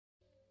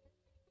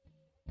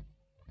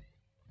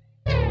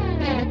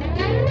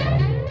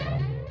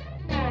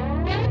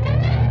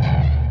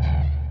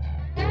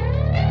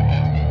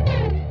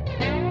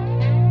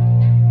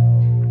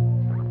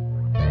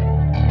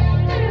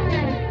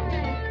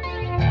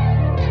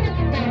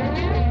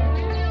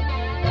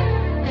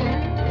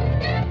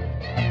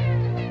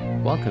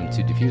Welcome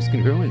to Diffuse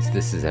Congruence.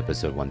 This is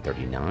episode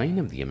 139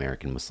 of the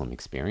American Muslim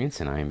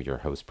Experience, and I am your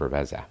host,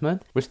 Pervez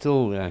Ahmed. We're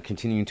still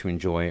continuing to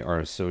enjoy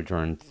our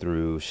sojourn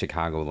through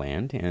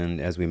Chicagoland,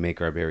 and as we make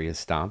our various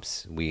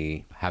stops,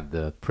 we have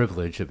the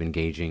privilege of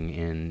engaging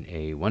in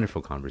a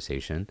wonderful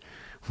conversation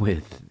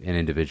with an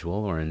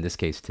individual, or in this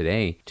case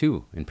today,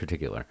 two in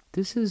particular.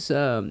 This is,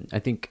 I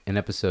think, an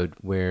episode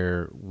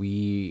where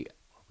we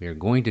are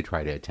going to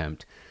try to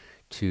attempt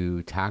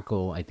to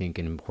tackle, I think,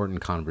 an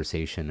important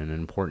conversation and an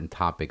important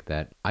topic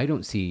that I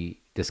don't see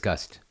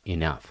discussed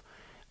enough.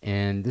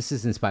 And this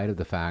is in spite of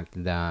the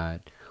fact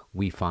that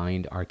we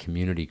find our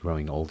community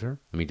growing older.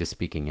 I mean, just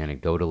speaking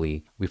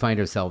anecdotally, we find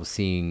ourselves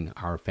seeing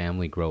our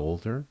family grow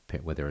older,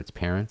 whether it's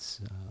parents,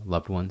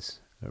 loved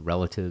ones,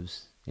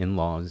 relatives,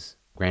 in-laws,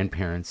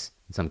 grandparents,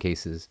 in some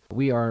cases.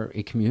 We are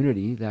a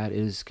community that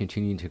is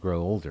continuing to grow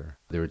older.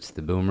 Whether it's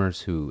the boomers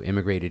who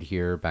immigrated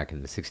here back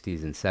in the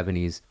 60s and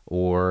 70s,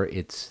 or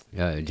it's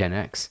Gen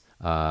X,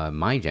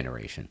 my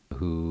generation,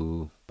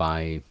 who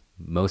by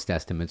most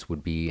estimates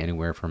would be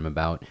anywhere from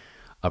about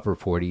upper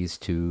 40s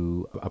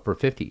to upper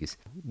 50s.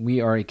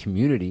 We are a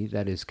community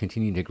that is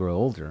continuing to grow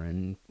older.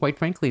 And quite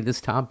frankly,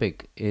 this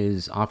topic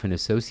is often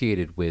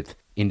associated with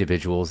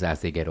individuals as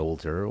they get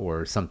older,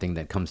 or something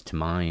that comes to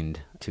mind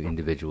to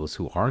individuals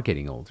who are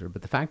getting older.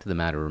 But the fact of the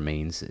matter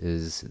remains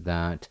is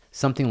that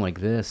something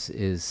like this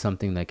is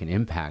something that can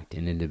impact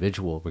an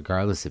individual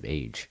regardless of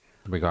age,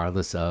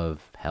 regardless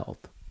of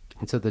health.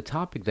 And so the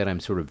topic that I'm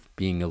sort of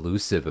being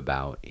elusive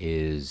about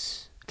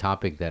is a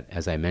topic that,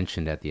 as I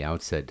mentioned at the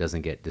outset,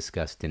 doesn't get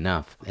discussed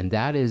enough. And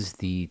that is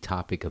the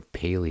topic of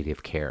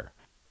palliative care.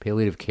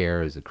 Palliative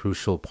care is a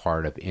crucial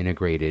part of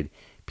integrated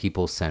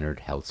people-centered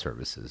health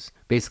services.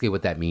 Basically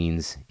what that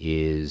means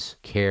is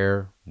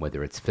care,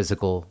 whether it's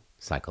physical,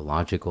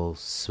 psychological,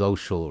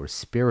 social, or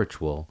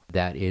spiritual,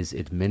 that is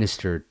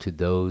administered to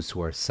those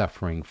who are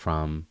suffering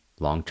from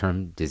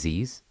long-term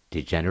disease,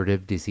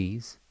 degenerative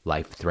disease,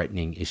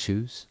 life-threatening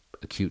issues,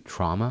 acute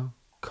trauma,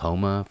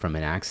 coma from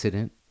an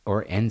accident,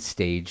 or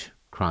end-stage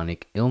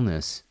chronic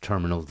illness,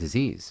 terminal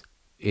disease.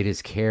 It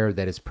is care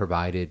that is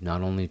provided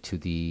not only to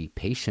the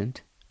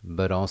patient,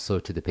 but also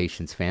to the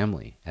patient's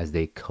family as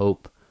they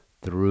cope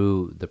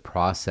through the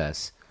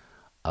process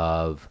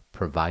of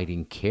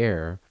providing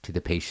care to the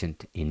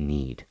patient in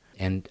need.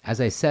 And as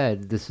I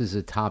said, this is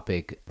a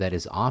topic that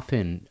is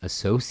often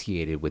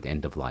associated with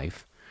end of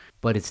life,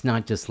 but it's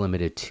not just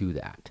limited to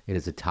that. It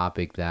is a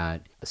topic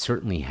that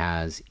certainly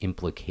has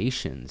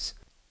implications,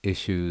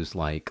 issues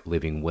like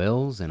living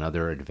wills and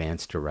other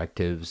advanced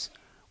directives,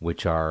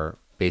 which are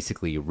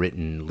basically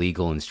written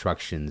legal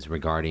instructions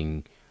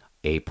regarding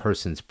a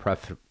person's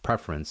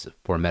preference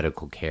for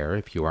medical care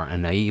if you are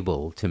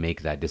unable to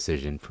make that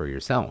decision for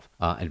yourself.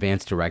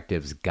 Advanced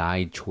directives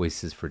guide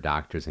choices for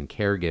doctors and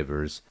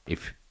caregivers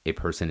if a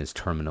person is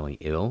terminally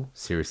ill,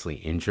 seriously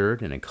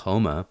injured, in a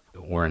coma,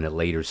 or in a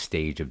later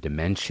stage of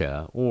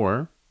dementia,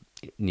 or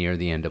near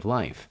the end of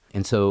life.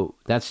 And so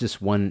that's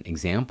just one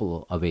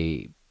example of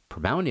a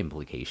profound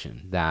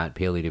implication that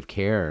palliative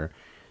care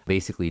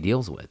basically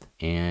deals with.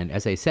 And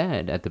as I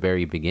said at the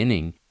very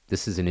beginning,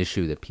 this is an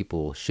issue that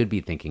people should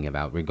be thinking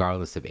about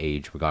regardless of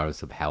age,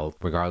 regardless of health,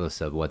 regardless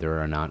of whether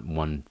or not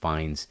one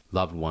finds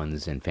loved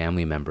ones and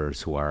family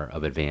members who are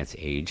of advanced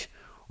age,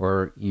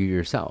 or you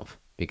yourself.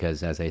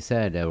 Because as I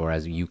said, or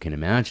as you can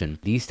imagine,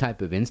 these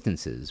type of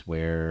instances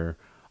where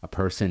a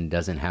person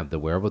doesn't have the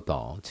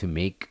wherewithal to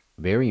make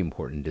very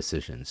important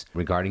decisions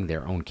regarding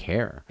their own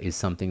care is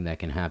something that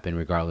can happen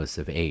regardless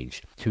of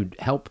age. To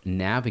help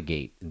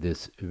navigate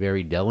this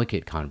very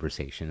delicate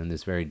conversation and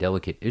this very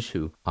delicate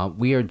issue,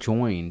 we are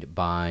joined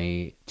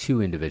by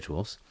two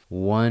individuals.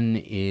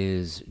 One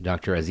is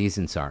Dr. Aziz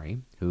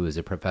Ansari, who is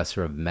a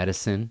professor of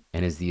medicine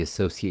and is the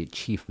Associate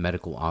Chief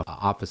Medical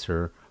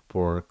Officer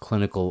for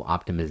Clinical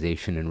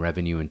Optimization and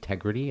Revenue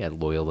Integrity at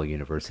Loyola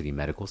University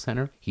Medical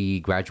Center.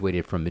 He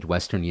graduated from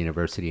Midwestern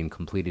University and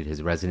completed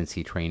his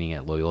residency training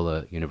at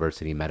Loyola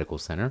University Medical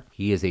Center.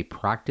 He is a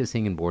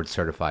practicing and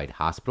board-certified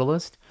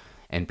hospitalist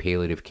and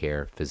palliative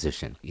care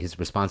physician. His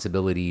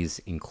responsibilities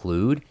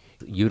include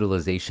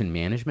utilization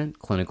management,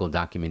 clinical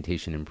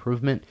documentation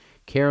improvement,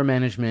 care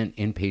management,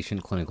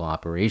 inpatient clinical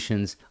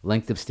operations,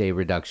 length of stay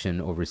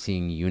reduction,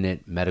 overseeing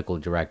unit medical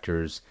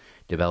directors,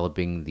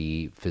 developing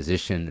the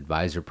physician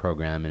advisor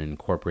program, and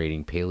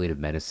incorporating palliative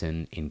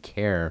medicine in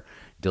care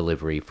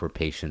delivery for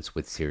patients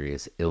with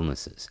serious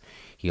illnesses.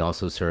 He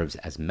also serves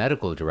as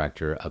medical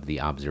director of the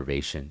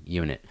observation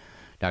unit.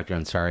 Dr.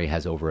 Ansari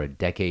has over a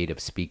decade of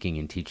speaking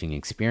and teaching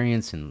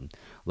experience and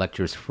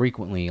lectures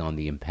frequently on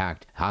the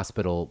impact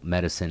hospital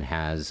medicine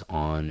has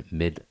on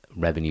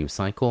mid-revenue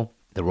cycle,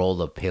 the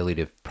role of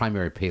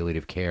primary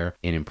palliative care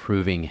in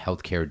improving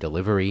healthcare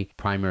delivery,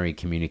 primary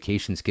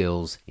communication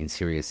skills in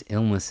serious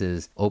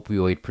illnesses,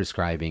 opioid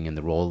prescribing, and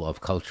the role of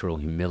cultural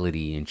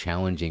humility in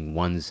challenging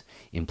one's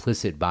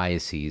implicit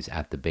biases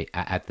at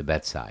the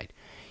bedside.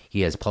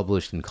 He has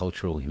published in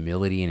Cultural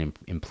Humility and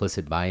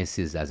Implicit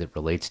Biases as it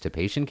relates to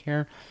patient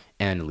care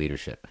and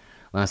leadership.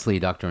 Lastly,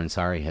 Dr.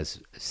 Ansari has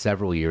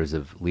several years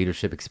of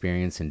leadership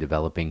experience in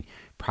developing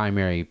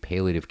primary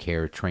palliative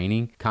care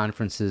training,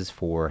 conferences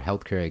for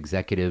healthcare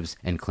executives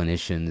and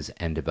clinicians,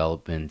 and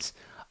developments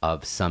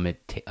of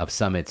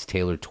summits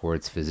tailored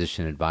towards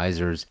physician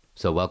advisors.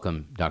 So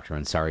welcome Dr.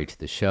 Ansari to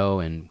the show,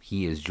 and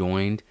he is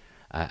joined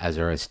as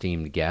our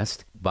esteemed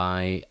guest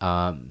by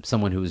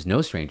someone who is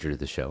no stranger to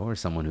the show, or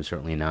someone who's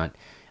certainly not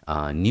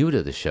new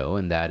to the show,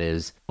 and that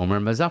is Omer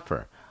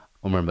Mozaffar.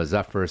 Omer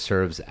Mozaffar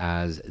serves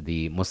as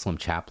the Muslim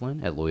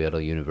chaplain at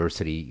Loyola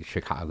University,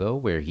 Chicago,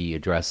 where he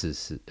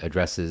addresses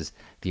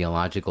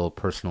theological,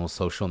 personal,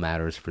 social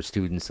matters for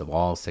students of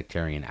all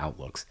sectarian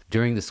outlooks.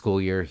 During the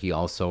school year, he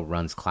also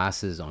runs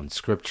classes on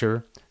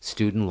scripture,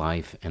 student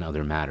life, and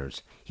other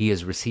matters. He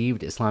has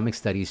received Islamic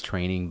studies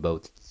training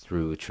both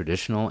through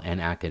traditional and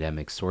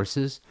academic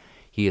sources.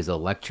 He is a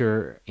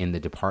lecturer in the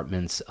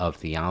departments of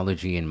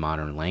theology and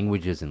modern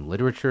languages and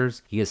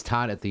literatures. He has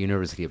taught at the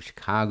University of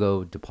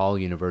Chicago, DePaul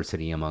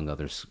University, among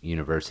other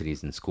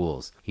universities and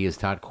schools. He has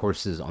taught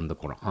courses on the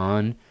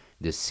Quran,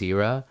 the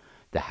Sirah,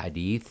 the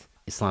Hadith,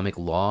 Islamic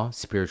law,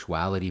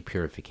 spirituality,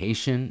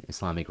 purification,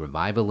 Islamic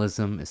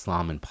revivalism,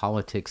 Islam and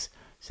politics,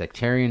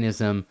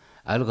 sectarianism,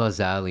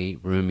 Al-Ghazali,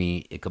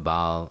 Rumi,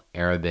 Iqbal,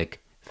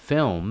 Arabic,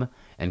 film,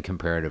 and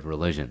comparative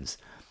religions.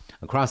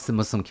 Across the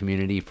Muslim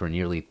community for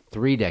nearly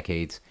 3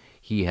 decades,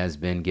 he has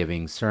been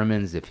giving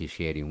sermons,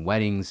 officiating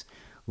weddings,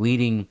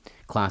 leading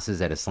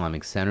classes at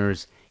Islamic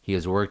centers. He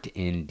has worked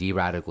in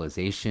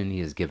de-radicalization.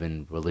 He has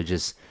given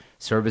religious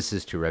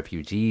services to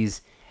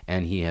refugees,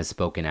 and he has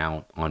spoken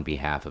out on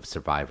behalf of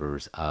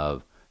survivors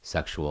of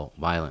sexual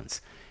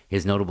violence.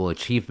 His notable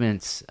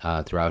achievements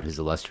throughout his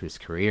illustrious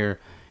career: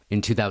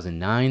 in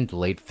 2009, the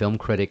late film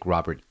critic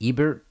Robert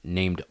Ebert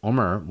named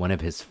Omer one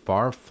of his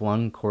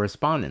far-flung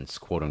correspondents,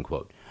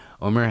 quote-unquote.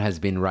 Omer has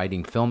been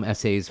writing film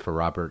essays for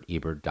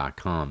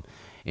RobertEbert.com.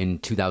 In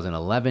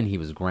 2011, he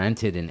was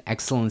granted an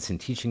Excellence in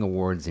Teaching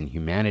Awards in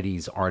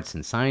Humanities, Arts,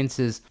 and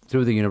Sciences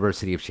through the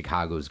University of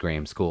Chicago's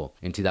Graham School.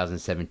 In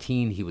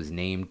 2017, he was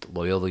named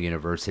Loyola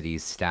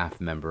University's Staff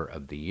Member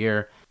of the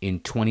Year. In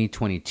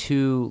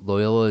 2022,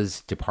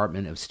 Loyola's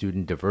Department of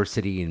Student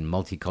Diversity and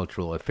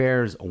Multicultural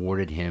Affairs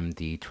awarded him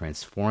the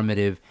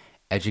Transformative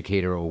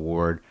Educator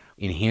Award,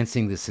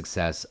 enhancing the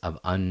success of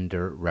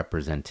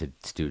underrepresented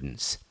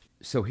students.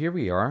 So here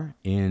we are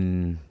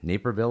in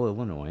Naperville,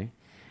 Illinois,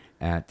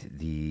 at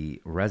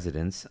the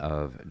residence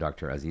of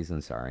Dr. Aziz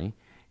Ansari.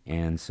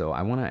 And so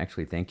I want to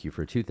actually thank you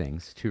for two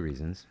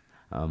reasons,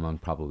 among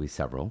probably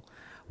several.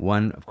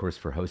 One, of course,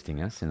 for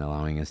hosting us and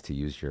allowing us to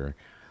use your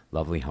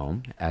lovely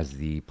home as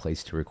the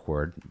place to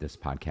record this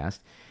podcast.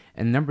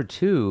 And number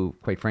two,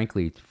 quite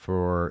frankly,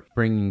 for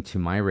bringing to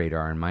my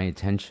radar and my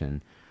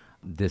attention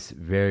this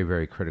very,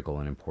 very critical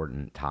and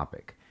important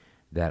topic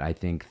that I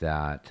think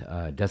that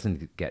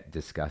doesn't get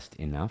discussed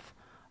enough.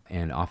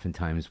 And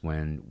oftentimes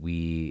when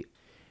we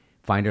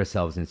find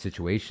ourselves in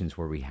situations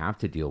where we have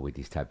to deal with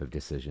these type of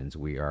decisions,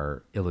 we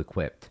are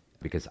ill-equipped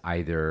because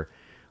either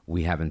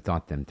we haven't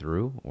thought them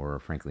through or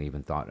frankly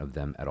even thought of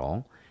them at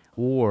all.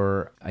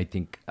 Or I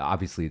think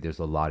obviously there's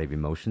a lot of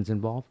emotions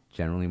involved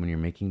generally when you're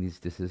making these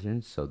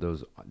decisions. So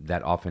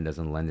that often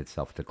doesn't lend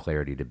itself to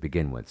clarity to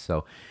begin with.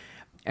 So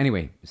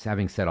anyway,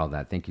 having said all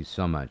that, thank you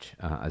so much,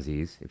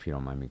 Aziz, if you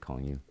don't mind me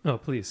calling you. Oh,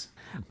 please.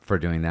 For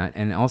doing that.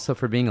 And also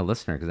for being a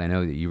listener, because I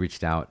know that you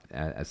reached out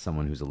as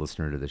someone who's a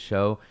listener to the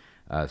show,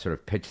 sort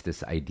of pitched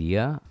this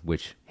idea,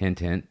 which, hint,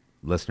 hint,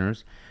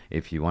 listeners,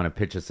 if you want to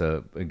pitch us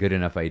a good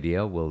enough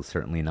idea, we'll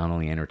certainly not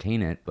only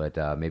entertain it, but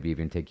maybe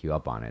even take you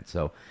up on it.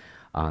 So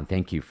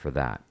thank you for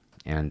that.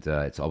 And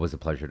it's always a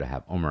pleasure to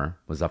have Omer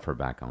Mozaffar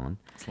back on.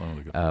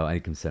 I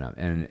can sit up.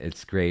 And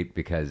it's great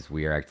because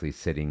we are actually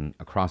sitting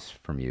across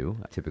from you.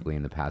 Typically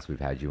in the past, we've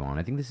had you on.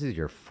 I think this is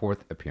your 4th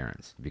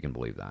appearance, if you can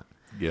believe that.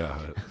 Yeah,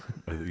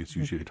 I think it's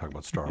usually talk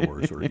about Star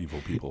Wars or evil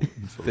people.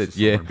 So it's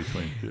yeah. in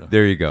between. Yeah.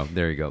 There you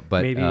go.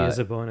 But maybe as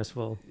a bonus,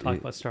 we'll talk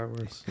about Star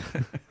Wars.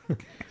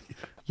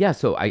 Yeah,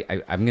 so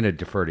I'm going to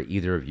defer to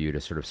either of you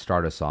to sort of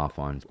start us off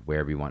on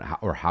where we want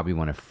how we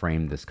want to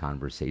frame this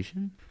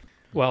conversation.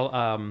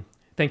 Well,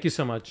 thank you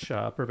so much,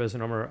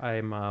 Professor Omer.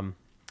 I'm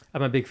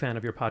a big fan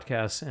of your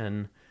podcast,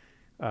 and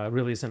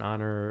really it's an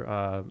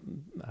honor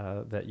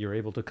that you're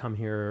able to come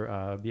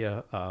here, be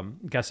a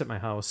guest at my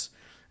house.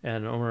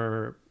 And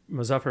Omer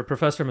Mozaffar,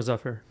 Professor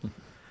Mozaffar,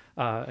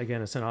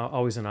 again, it's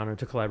always an honor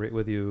to collaborate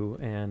with you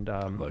and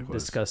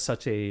discuss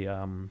such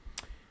an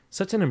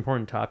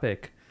important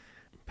topic,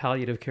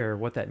 palliative care,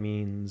 what that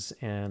means,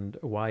 and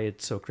why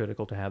it's so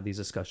critical to have these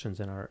discussions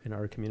in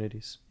our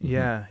communities.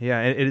 Yeah,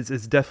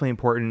 it's definitely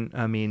important.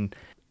 I mean,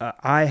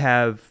 I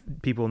have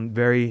people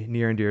very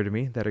near and dear to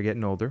me that are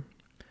getting older,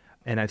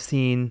 and I've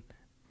seen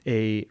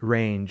a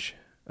range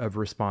of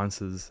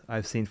responses.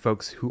 I've seen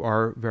folks who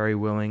are very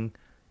willing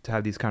to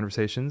have these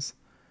conversations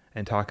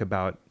and talk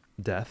about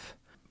death.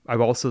 I've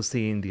also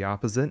seen the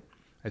opposite.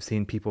 I've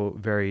seen people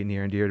very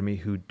near and dear to me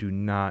who do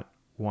not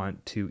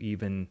want to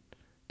even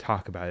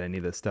talk about any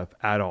of this stuff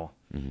at all.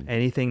 Mm-hmm.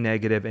 Anything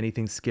negative,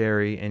 anything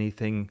scary,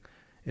 anything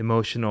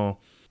emotional,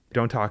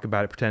 don't talk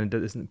about it. Pretend it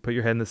doesn't. Put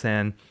your head in the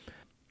sand.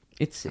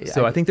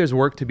 So I think there's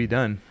work to be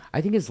done.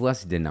 I think it's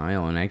less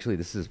denial, and actually,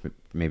 this is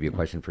maybe a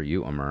question for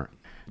you, Omer,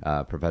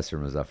 Professor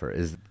Mozaffar,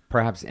 is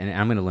perhaps, and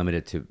I'm going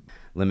to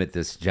limit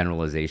this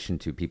generalization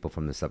to people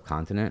from the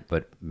subcontinent,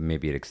 but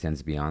maybe it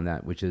extends beyond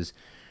that, which is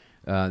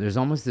there's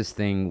almost this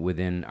thing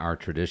within our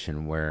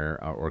tradition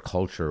where, or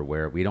culture,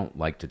 where we don't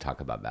like to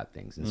talk about bad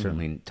things, and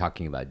certainly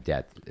talking about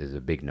death is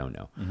a big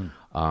no-no,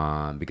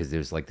 because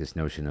there's like this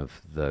notion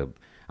of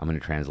I'm going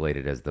to translate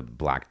it as the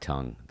black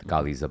tongue, the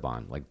Gali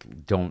Zaban. Like,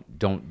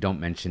 don't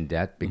mention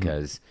death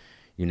because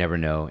you never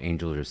know.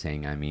 Angels are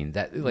saying, I mean,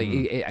 that, like,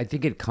 I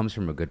think it comes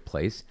from a good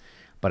place,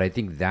 but I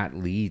think that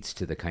leads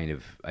to the kind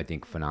of, I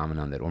think,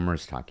 phenomenon that Omer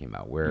is talking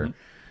about, where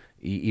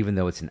even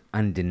though it's an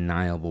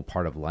undeniable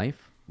part of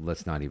life,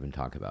 let's not even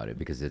talk about it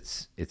because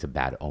it's a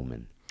bad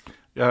omen.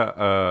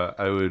 Yeah,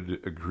 I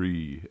would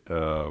agree.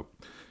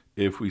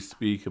 If we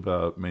speak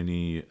about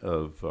many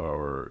of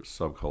our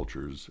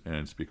subcultures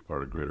and speak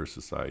about a greater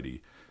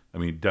society, I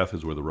mean, death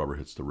is where the rubber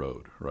hits the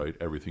road, right?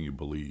 Everything you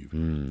believe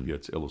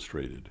gets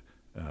illustrated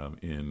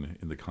in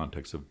the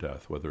context of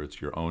death, whether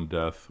it's your own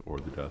death or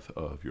the death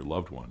of your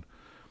loved one.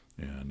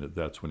 And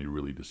that's when you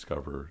really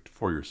discover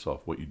for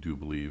yourself what you do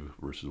believe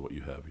versus what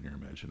you have in your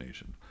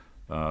imagination.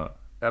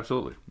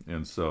 Absolutely.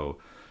 And so,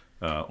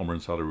 Omer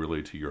and Sada,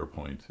 relate to your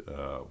point.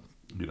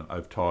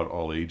 I've taught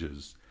all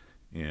ages.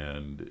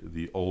 And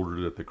the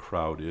older that the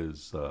crowd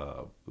is,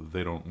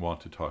 they don't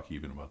want to talk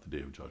even about the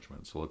Day of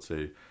Judgment. So let's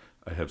say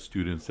I have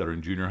students that are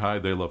in junior high.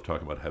 They love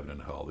talking about heaven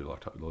and hell. They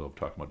love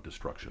talking about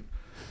destruction.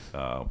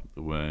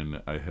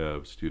 When I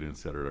have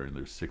students that are in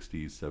their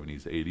 60s,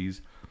 70s,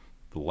 80s,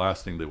 the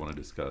last thing they want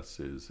to discuss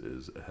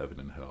is heaven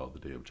and hell, the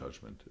Day of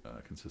Judgment,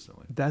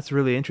 consistently. That's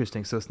really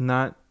interesting. So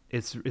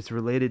it's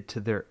related to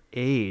their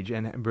age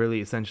and really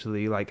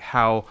essentially like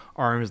how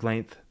arm's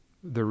length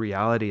the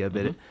reality of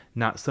it,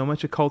 not so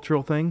much a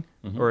cultural thing,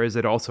 or is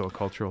it also a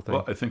cultural thing?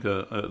 Well, I think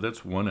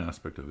that's one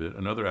aspect of it.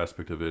 Another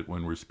aspect of it,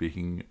 when we're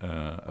speaking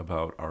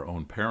about our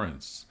own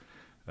parents,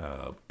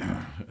 I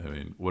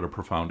mean, what a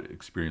profound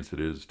experience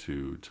it is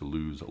to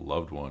lose a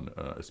loved one,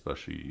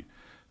 especially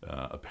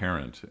a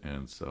parent.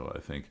 And so I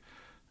think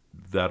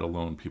that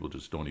alone, people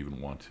just don't even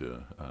want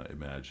to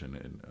imagine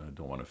and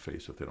don't want to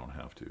face if they don't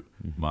have to.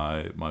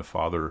 My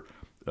father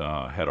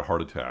had a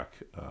heart attack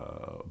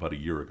about a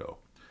year ago.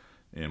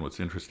 And what's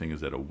interesting is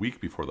that a week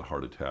before the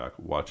heart attack,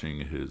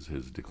 watching his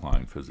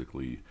decline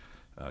physically,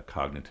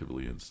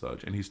 cognitively and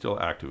such, and he's still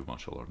active,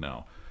 mashallah,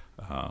 now.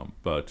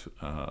 But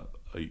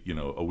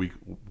a week,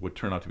 what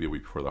turned out to be a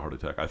week before the heart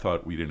attack, I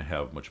thought we didn't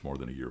have much more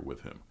than a year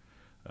with him.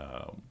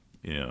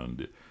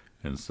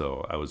 And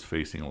so I was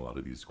facing a lot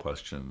of these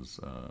questions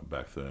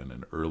back then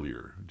and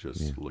earlier,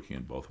 just looking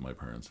at both of my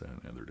parents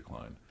and their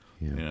decline.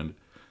 Yeah. And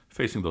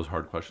facing those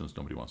hard questions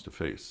nobody wants to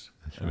face.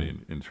 That's right. I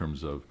mean, in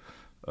terms of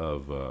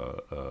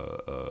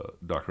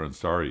Dr.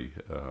 Ansari,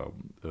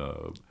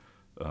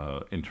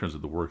 in terms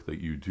of the work that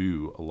you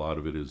do, a lot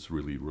of it is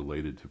really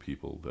related to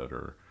people that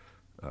are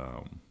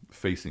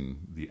facing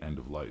the end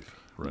of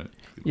life, right?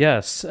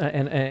 Yes,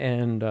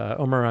 and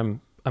Omer,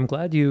 I'm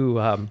glad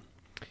you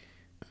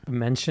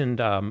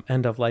mentioned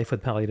end of life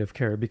with palliative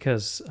care,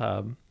 because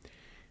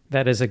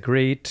that is a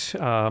great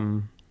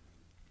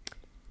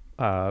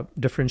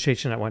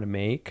differentiation I want to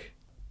make.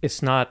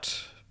 It's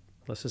not,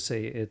 let's just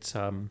say, it's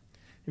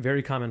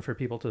very common for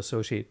people to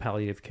associate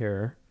palliative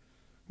care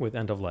with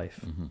end of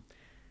life.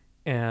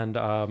 And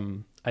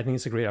I think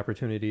it's a great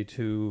opportunity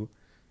to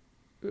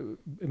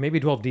maybe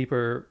delve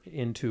deeper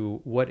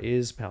into what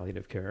is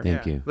palliative care.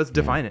 Thank you. Let's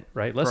define it.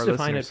 Right. Let's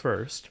define it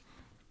first,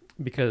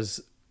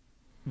 because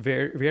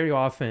very, very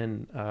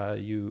often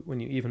when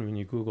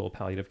you Google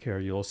palliative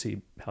care, you'll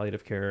see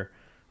palliative care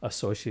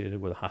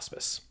associated with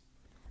hospice.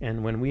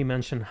 And when we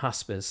mention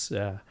hospice,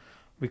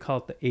 we call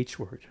it the H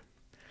word.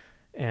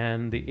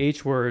 And the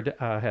H word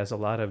has a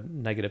lot of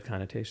negative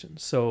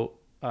connotations. So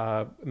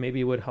maybe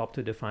it would help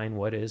to define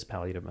what is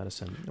palliative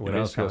medicine. What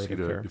is palliative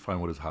care? To define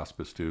what is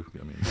hospice too.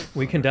 I mean,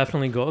 we can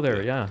definitely go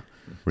there. Yeah,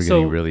 we're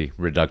getting really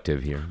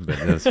reductive here, but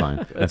that's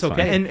fine. That's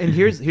okay. Fine. And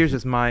here's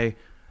just my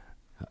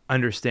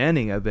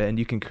understanding of it, and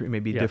you can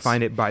maybe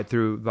define it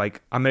through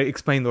like I'm going to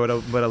explain what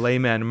a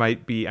layman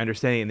might be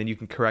understanding, and then you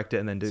can correct it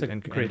and then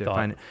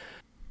define it.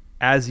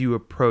 As you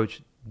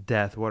approach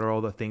death, what are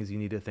all the things you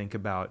need to think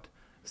about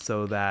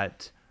so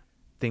that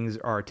things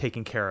are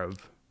taken care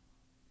of?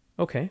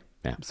 Okay.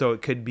 Yeah. So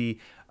it could be,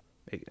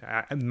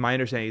 my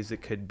understanding is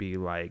it could be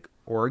like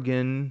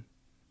organ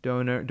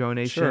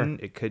donation.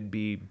 Sure. It could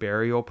be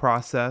burial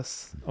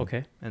process.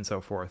 Okay. And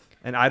so forth.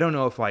 And I don't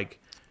know if like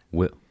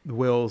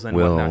wills and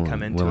whatnot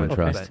come into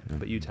it,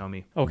 but you tell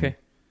me. Okay.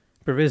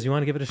 Pervez, you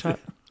want to give it a shot?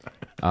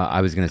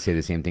 I was going to say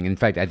the same thing. In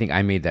fact, I think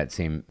I made that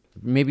same,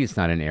 maybe it's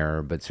not an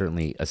error, but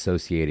certainly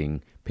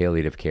associating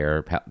palliative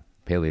care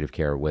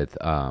with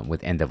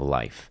end of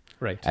life.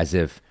 Right. As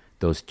if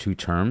those two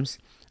terms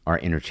are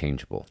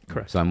interchangeable.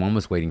 Correct. So I'm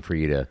almost waiting for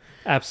you to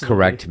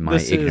correct my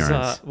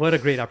ignorance. What a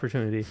great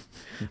opportunity.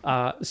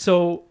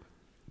 So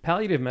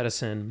palliative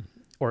medicine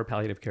or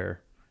palliative care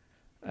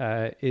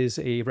is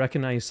a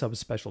recognized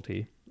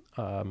subspecialty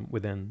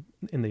in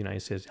the United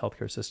States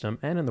healthcare system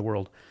and in the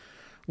world,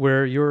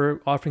 where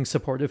you're offering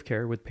supportive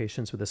care with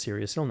patients with a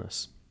serious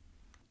illness.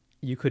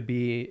 You could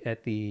be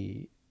at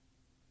the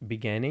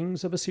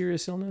beginnings of a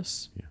serious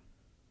illness,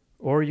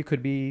 or you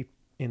could be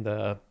in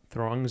the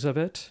throngs of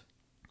it,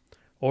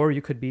 or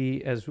you could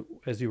be, as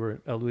you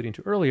were alluding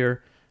to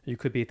earlier, you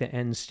could be at the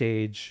end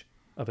stage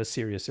of a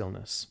serious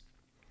illness.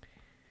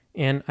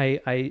 And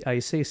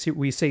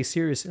we say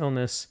serious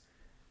illness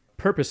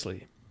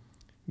purposely,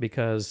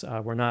 because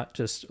we're not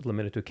just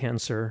limited to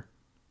cancer,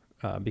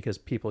 because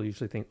people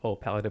usually think,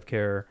 palliative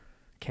care,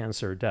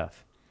 cancer,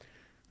 death.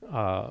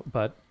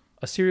 But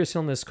a serious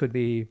illness could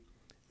be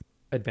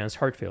advanced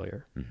heart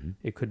failure. Mm-hmm.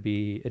 It could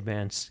be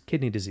advanced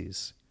kidney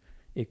disease.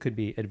 It could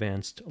be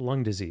advanced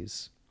lung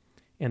disease,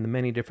 and the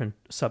many different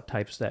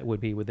subtypes that would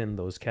be within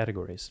those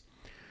categories.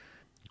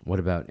 What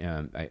about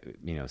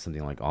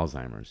something like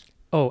Alzheimer's?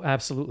 Oh,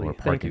 absolutely. Or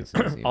Thank you.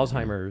 Parkinson's.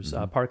 Alzheimer's,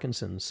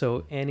 Parkinson's.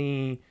 So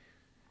any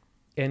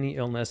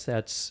illness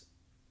that's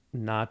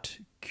not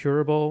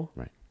curable,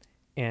 right,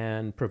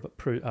 and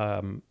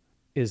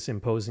is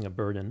imposing a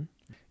burden.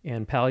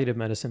 And palliative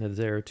medicine is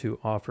there to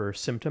offer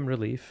symptom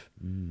relief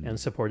and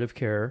supportive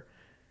care,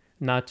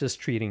 not just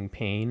treating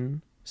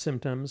pain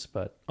symptoms,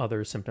 but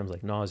other symptoms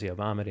like nausea,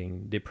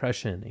 vomiting,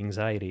 depression,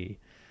 anxiety,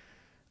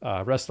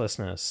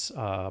 restlessness,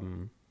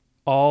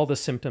 all the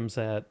symptoms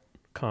that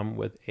come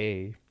with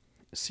a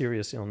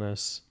serious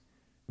illness.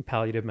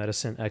 Palliative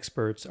medicine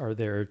experts are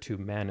there to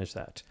manage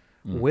that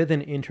with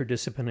an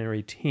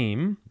interdisciplinary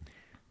team,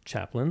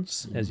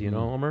 chaplains, as you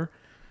know, Omer,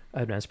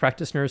 advanced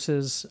practice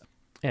nurses,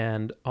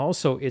 and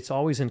also it's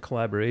always in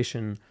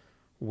collaboration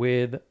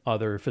with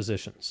other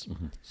physicians.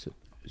 Mm-hmm.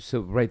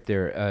 So right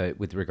there,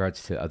 with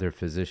regards to other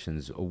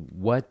physicians,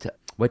 what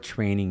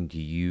training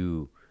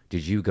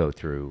did you go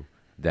through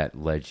that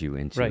led you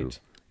into? Right.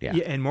 Yeah,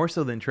 and more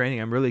so than training,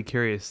 I'm really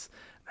curious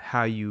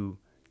how you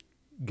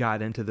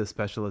got into the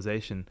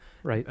specialization.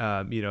 Right.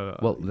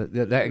 Well,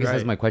 I guess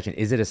that's my question.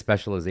 Is it a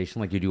specialization,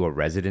 like you do a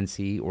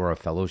residency or a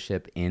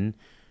fellowship in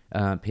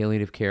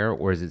palliative care,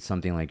 or is it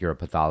something like you're a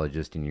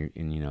pathologist and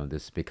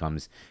this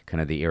becomes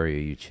kind of the area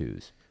you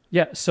choose?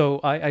 Yeah, so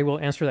I will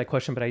answer that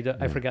question, but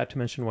I forgot to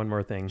mention one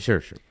more thing.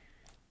 Sure.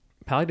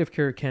 Palliative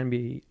care can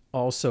be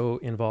also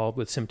involved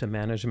with symptom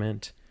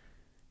management,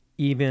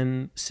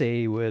 even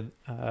say with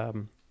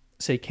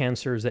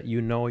cancers that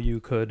you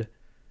could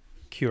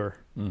cure.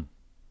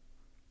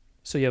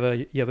 So you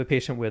have a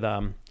patient with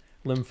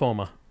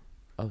lymphoma,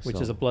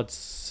 which is a blood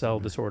cell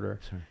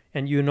disorder,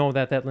 and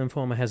that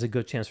lymphoma has a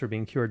good chance for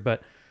being cured,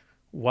 but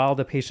while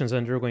the patient's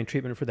undergoing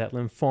treatment for that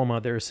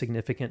lymphoma, there's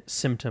significant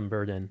symptom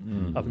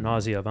burden of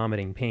nausea,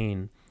 vomiting,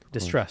 pain,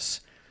 distress.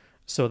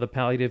 So the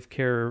palliative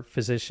care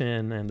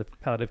physician and the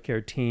palliative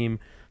care team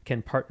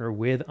can partner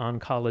with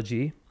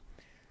oncology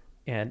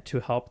and to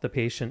help the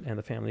patient and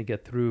the family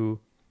get through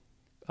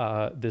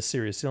this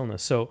serious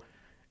illness. So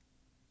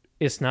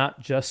it's not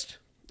just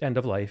end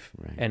of life,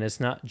 and it's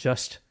not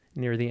just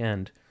near the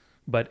end,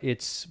 but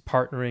it's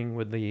partnering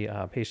with the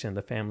patient and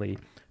the family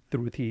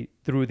through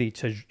the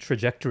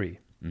trajectory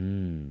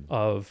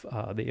of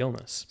the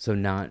illness. So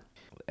not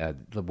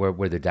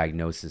where the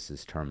diagnosis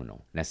is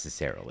terminal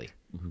necessarily.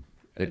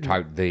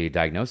 Mm-hmm. The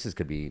diagnosis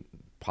could be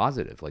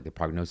positive, like the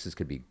prognosis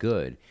could be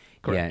good.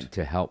 Correct. Yet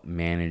to help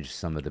manage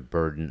some of the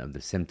burden of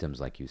the symptoms,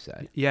 like you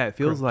said. Yeah, it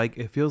feels like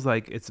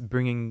it's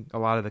bringing a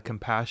lot of the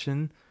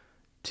compassion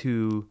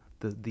to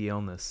the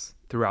illness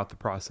throughout the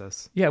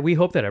process. Yeah, we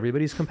hope that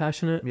everybody's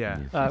compassionate.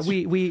 Yeah.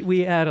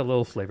 We add a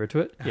little flavor to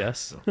it.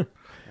 Yes.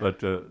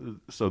 But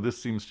so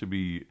this seems to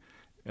be,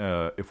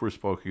 if we're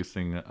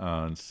focusing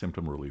on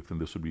symptom relief, then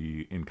this would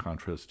be in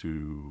contrast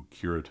to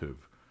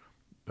curative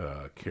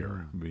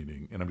care,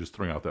 meaning, and I'm just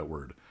throwing out that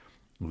word,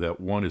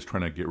 that one is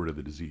trying to get rid of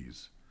the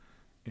disease.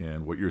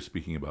 And what you're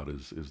speaking about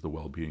is the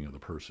well-being of the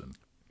person.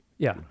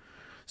 Yeah.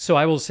 So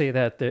I will say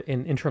that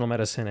in internal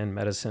medicine and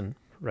medicine,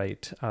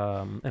 right,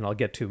 and I'll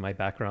get to my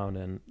background,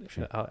 and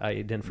I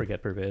didn't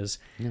forget Pervez,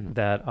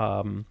 that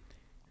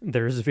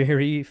there's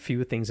very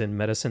few things in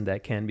medicine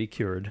that can be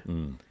cured.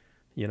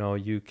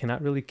 You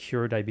cannot really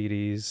cure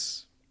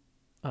diabetes,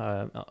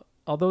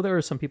 although there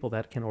are some people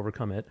that can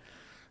overcome it,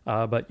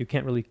 but you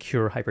can't really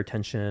cure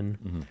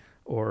hypertension,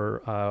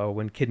 or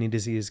when kidney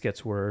disease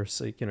gets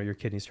worse, your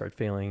kidneys start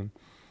failing.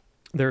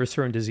 There are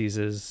certain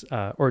diseases,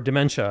 or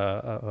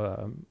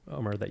dementia,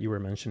 Omer, that you were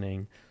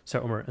mentioning.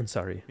 Sorry, Omer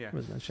Ansari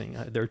was mentioning.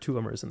 There are two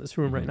Omers in this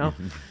room right now.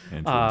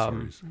 And two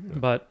Ansaris.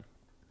 But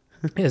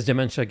as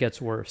dementia gets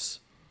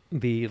worse,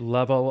 the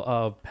level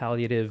of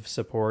palliative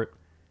support,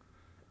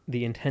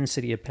 the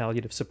intensity of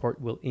palliative support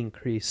will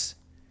increase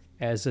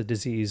as the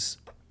disease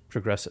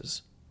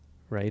progresses,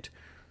 right?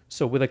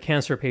 So with a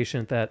cancer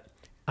patient that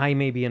I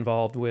may be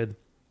involved with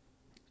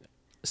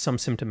some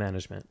symptom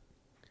management,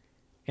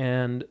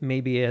 and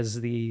maybe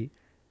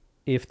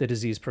if the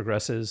disease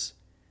progresses,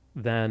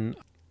 then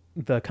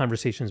the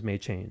conversations may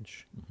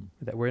change,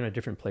 that we're in a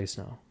different place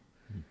now,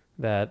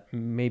 that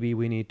maybe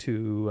we need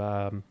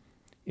to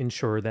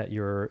ensure that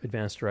your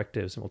advance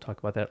directives, and we'll talk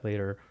about that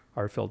later,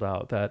 are filled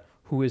out, that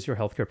who is your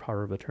healthcare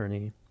power of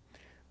attorney,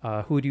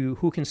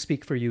 Who can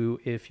speak for you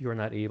if you're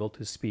not able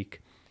to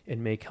speak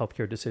and make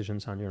healthcare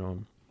decisions on your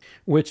own?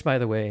 Which, by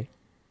the way,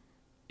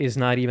 is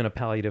not even a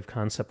palliative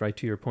concept, right?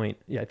 To your point,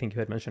 I think you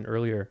had mentioned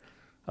earlier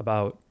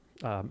about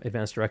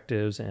advanced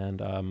directives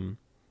and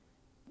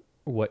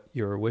what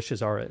your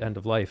wishes are at end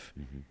of life.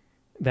 Mm-hmm.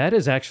 That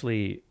is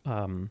actually,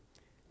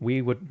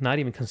 we would not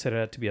even consider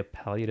that to be a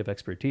palliative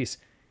expertise.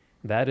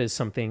 That is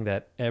something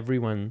that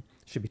everyone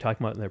should be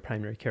talking about in their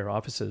primary care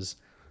offices,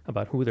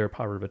 about who their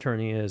power of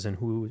attorney is and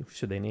who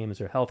should they name as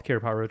their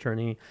healthcare power of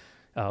attorney,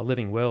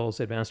 living wills,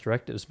 advanced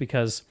directives,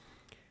 because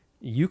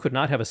you could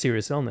not have a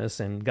serious illness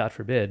and, God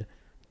forbid,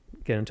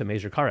 get into a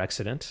major car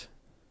accident.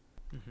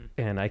 Mm-hmm.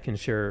 And I can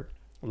share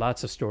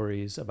lots of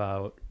stories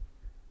about,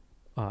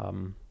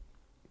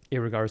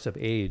 irregardless of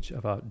age,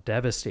 about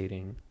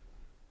devastating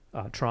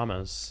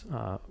traumas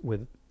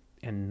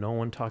and no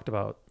one talked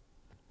about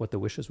what the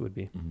wishes would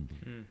be.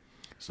 Mm-hmm. Mm.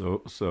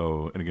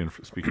 So, and again,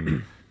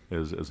 speaking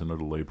as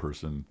another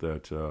layperson,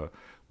 that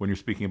when you're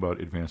speaking about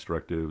advanced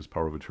directives,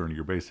 power of attorney,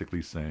 you're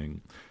basically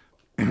saying,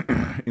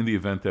 in the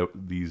event that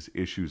these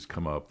issues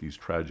come up, these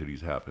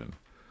tragedies happen,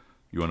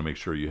 you want to make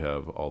sure you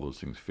have all those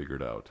things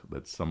figured out,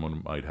 that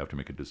someone might have to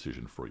make a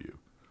decision for you.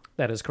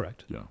 That is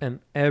correct. Yeah. And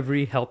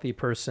every healthy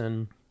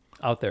person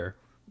out there,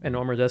 and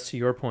Omer, that's to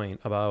your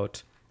point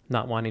about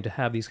not wanting to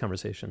have these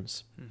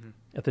conversations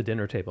at the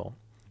dinner table.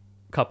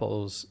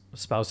 Couples,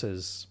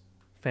 spouses,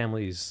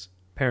 families,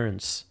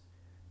 parents,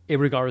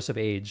 regardless of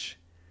age,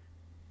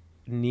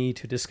 need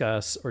to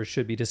discuss or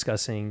should be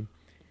discussing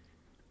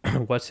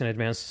what's an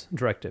advance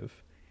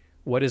directive,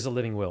 what is a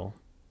living will,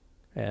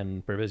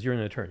 and Pervez, you're an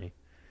attorney,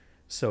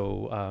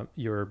 so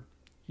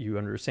you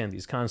understand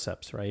these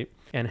concepts, right?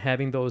 And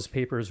having those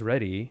papers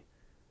ready,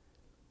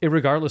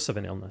 regardless of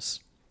an illness.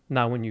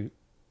 Now, when you,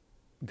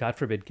 God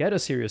forbid, get a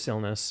serious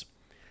illness,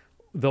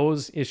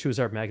 those issues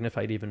are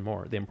magnified even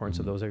more. The importance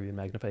of those are even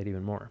magnified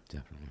even more.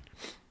 Definitely.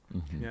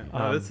 Mm-hmm.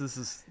 Yeah, this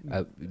is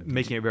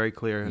making it very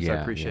clear. So I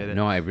appreciate it.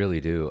 No, I really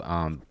do.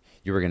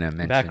 You were going to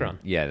mention background.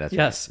 Yeah, that's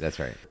yes, right.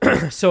 That's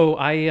right. So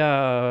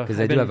I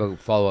because I do have a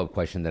follow-up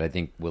question that I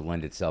think will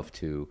lend itself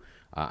to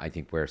I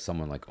think where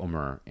someone like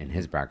Omer and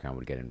his background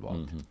would get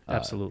involved. Mm-hmm.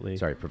 Absolutely.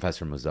 Sorry,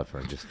 Professor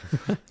Mozaffar. Just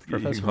you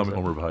can call me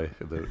Omer Bhai.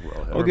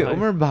 Okay,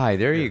 Omer Bhai.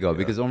 There you go.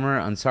 Because Omer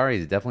Ansari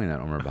is definitely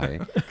not Omer Bhai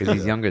because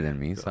he's younger than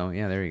me. So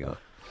yeah, there you go.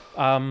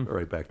 All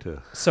right, back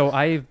to. So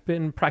I've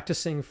been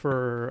practicing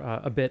for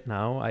a bit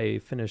now. I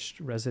finished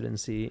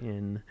residency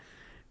in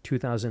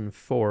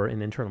 2004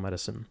 in internal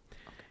medicine.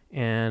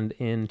 And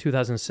in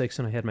 2006,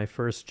 when I had my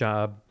first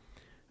job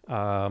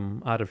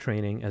out of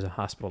training as a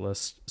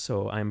hospitalist.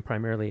 So I'm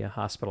primarily a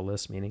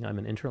hospitalist, meaning I'm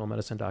an internal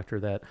medicine doctor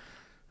that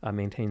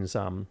maintains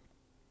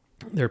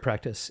their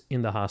practice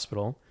in the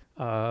hospital.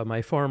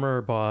 My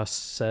former boss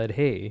said,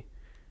 hey,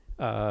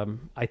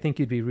 I think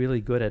you'd be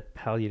really good at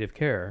palliative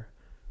care.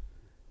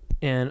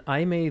 And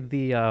I made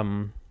the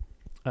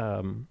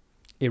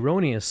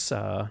erroneous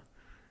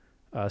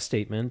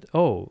statement,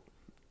 oh,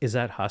 is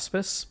that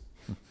hospice?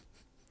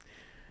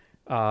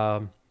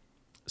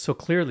 So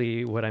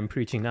clearly what I'm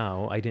preaching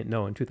now, I didn't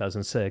know in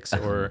 2006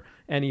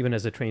 and even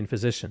as a trained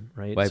physician,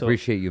 right? Well, I so,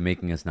 appreciate you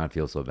making us not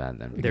feel so bad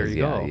then. Because, there you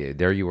go. Yeah,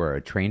 there you were,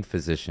 a trained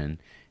physician.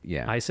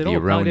 Yeah. I said,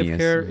 palliative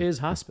care is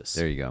hospice.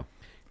 There you go.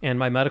 And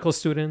my medical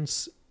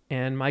students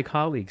and my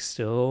colleagues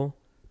still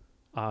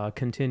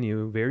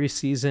continue, very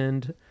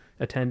seasoned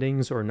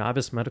attendings or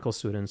novice medical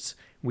students,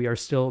 we are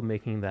still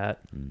making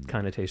that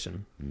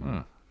connotation.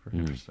 Very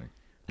interesting.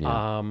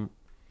 Yeah.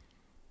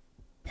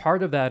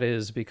 Part of that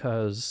is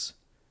because,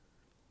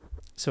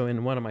 so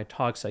in one of my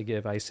talks I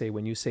give, I say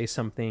when you say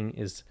something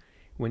is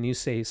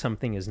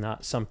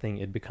not something,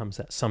 it becomes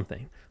that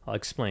something. I'll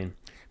explain.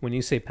 When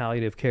you say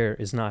palliative care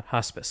is not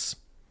hospice,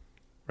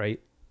 right?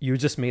 You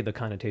just made the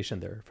connotation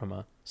there from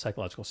a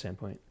psychological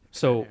standpoint.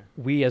 So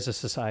we as a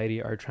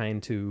society are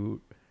trying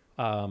to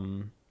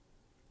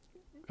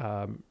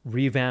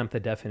revamp the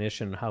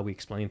definition, how we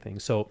explain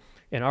things. So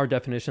in our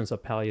definitions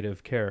of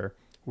palliative care,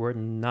 we're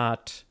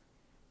not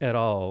at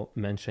all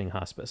mentioning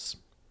hospice.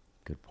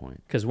 Good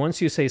point. Because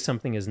once you say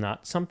something is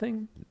not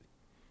something,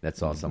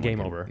 that's all.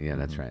 Game over. Yeah,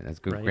 that's right. That's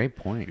good. Right? Great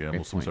point. Yeah, Great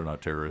Muslims point. are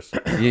not terrorists.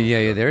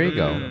 Yeah. There you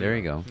go. There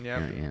you go.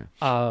 Yep.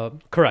 Yeah.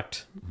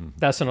 Correct.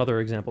 That's another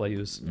example I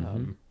use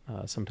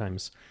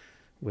sometimes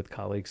with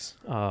colleagues.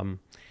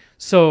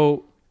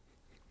 So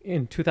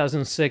in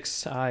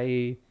 2006,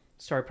 I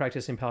started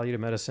practicing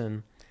palliative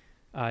medicine.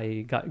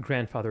 I got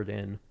grandfathered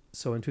in.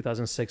 So in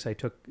 2006, I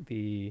took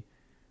the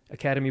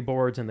academy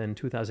boards, and then in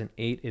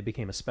 2008, it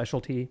became a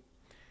specialty.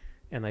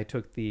 And I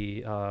took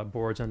the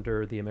boards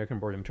under the American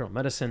Board of Internal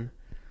Medicine.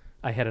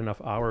 I had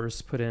enough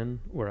hours put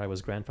in where I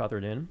was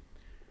grandfathered in.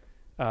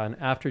 And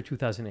after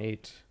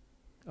 2008,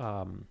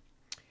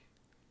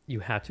 you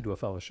had to do a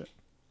fellowship.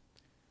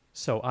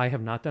 So I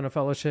have not done a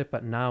fellowship,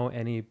 but now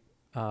any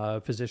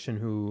physician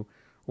who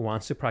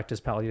wants to practice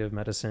palliative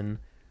medicine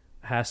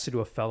has to do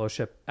a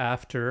fellowship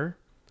after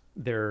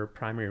their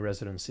primary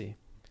residency.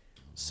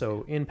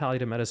 So in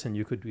palliative medicine,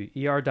 you could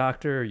be ER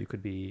doctor, you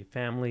could be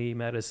family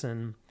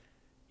medicine,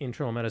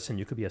 internal medicine.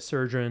 You could be a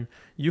surgeon.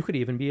 You could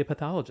even be a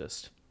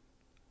pathologist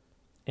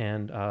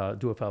and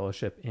do a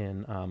fellowship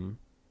in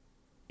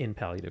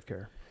palliative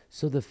care.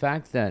 So the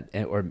fact that,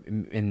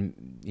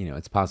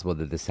 it's possible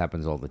that this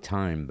happens all the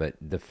time, but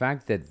the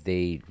fact that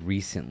they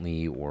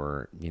recently,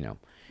 or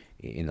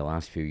in the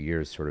last few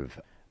years, sort of,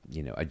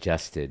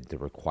 adjusted the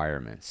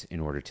requirements in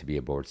order to be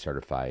a board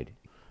certified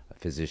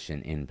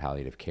physician in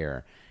palliative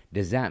care,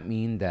 does that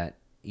mean that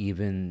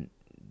even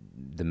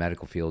the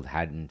medical field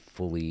hadn't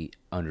fully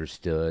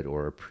understood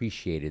or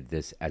appreciated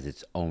this as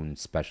its own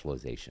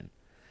specialization?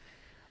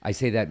 I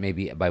say that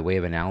maybe by way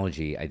of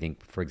analogy. I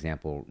think, for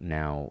example,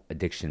 now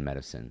addiction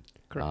medicine.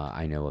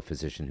 I know a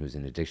physician who's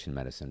in addiction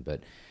medicine,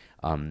 but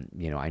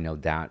I know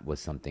that was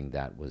something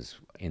that was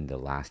in the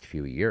last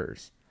few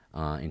years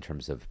in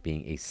terms of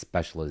being a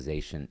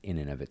specialization in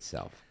and of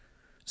itself.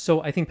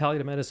 So I think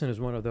palliative medicine is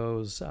one of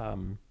those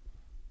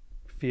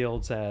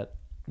fields that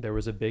there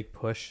was a big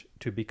push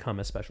to become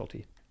a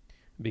specialty,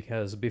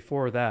 because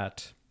before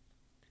that,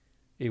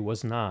 it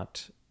was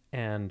not,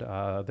 and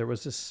there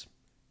was this.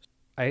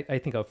 I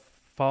think a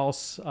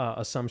false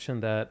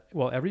assumption that,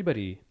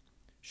 everybody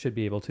should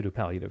be able to do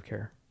palliative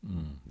care.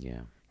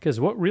 Yeah. Because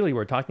what really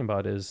we're talking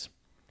about is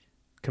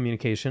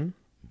communication,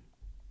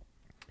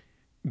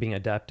 being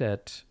adept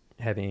at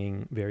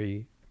having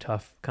very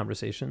tough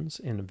conversations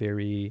in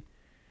very,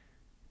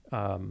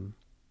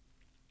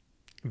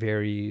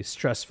 very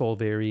stressful,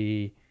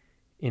 very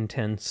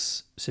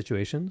intense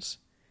situations.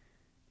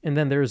 And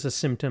then there's a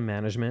symptom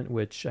management,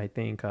 which I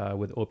think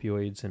with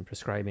opioids and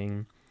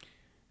prescribing,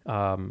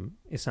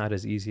 it's not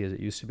as easy as it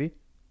used to be,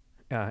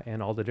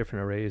 and all the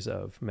different arrays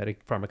of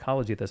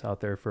pharmacology that's out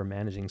there for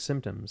managing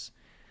symptoms,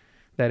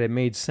 that it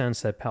made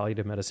sense that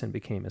palliative medicine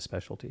became a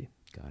specialty.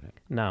 Got it.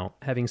 Now,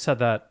 having said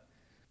that,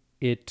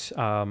 it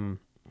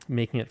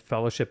making it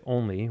fellowship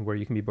only, where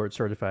you can be board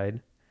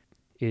certified,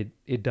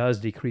 it does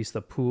decrease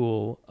the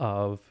pool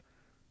of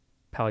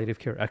palliative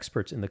care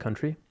experts in the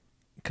country,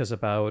 because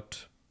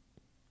about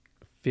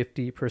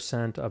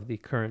 50% of the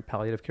current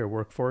palliative care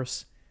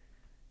workforce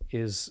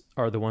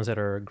are the ones that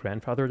are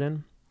grandfathered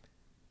in.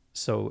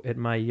 So at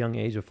my young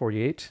age of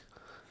 48,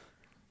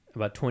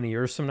 about 20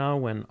 years from now,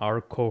 when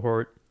our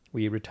cohort,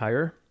 we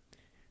retire,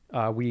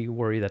 we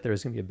worry that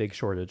there's going to be a big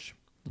shortage.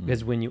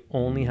 Because when you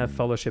only have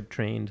fellowship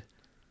trained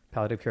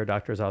palliative care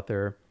doctors out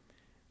there,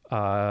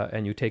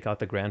 and you take out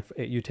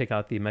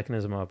the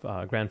mechanism of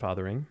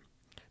grandfathering,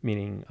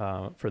 meaning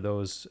for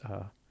those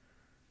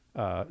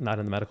not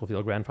in the medical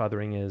field,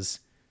 grandfathering is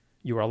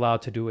you were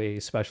allowed to do a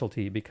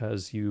specialty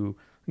because you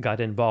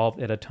got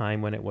involved at a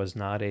time when it was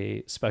not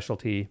a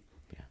specialty,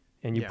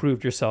 and you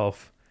proved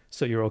yourself,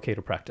 so you're okay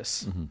to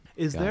practice.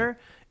 Is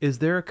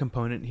there a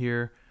component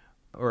here,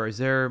 or is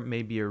there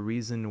maybe a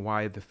reason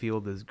why the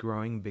field is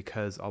growing?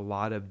 Because a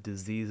lot of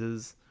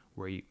diseases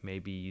where you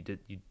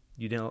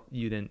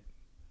didn't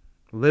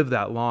live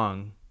that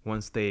long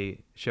once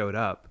they showed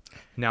up,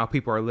 now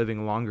people are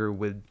living longer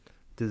with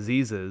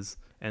diseases,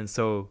 and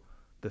so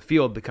the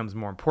field becomes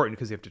more important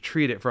because you have to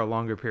treat it for a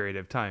longer period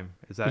of time.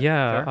 Is that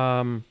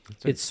fair?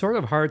 It's sort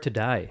of hard to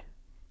die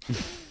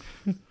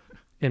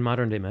in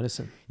modern day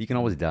medicine. You can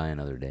always die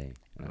another day.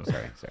 I'm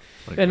sorry.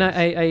 And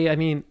I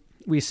mean,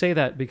 we say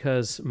that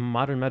because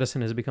modern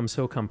medicine has become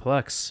so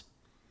complex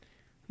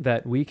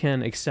that we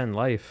can extend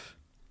life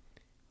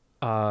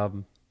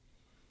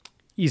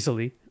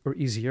easily or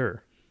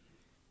easier.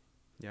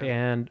 Yeah.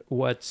 And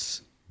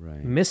what's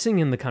missing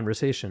in the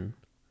conversation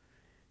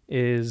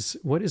is,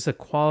 what is the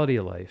quality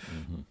of life,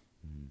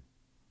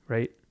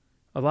 right?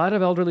 A lot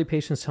of elderly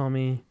patients tell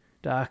me,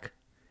 Doc,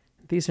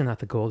 these are not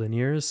the golden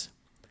years.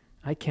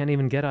 I can't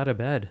even get out of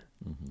bed.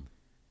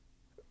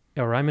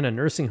 Or I'm in a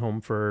nursing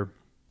home for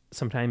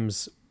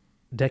sometimes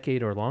a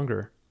decade or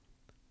longer,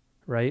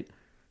 right?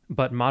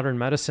 But modern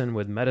medicine,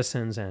 with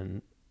medicines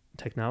and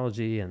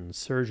technology and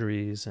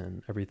surgeries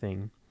and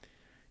everything,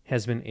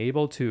 has been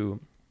able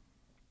to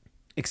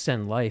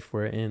extend life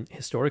wherein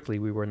historically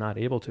we were not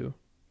able to.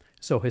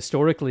 So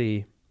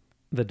historically,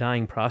 the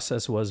dying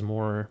process was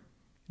more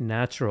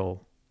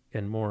natural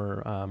and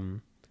more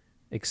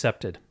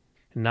accepted.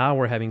 Now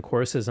we're having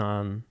courses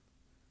on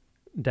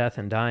death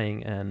and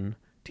dying and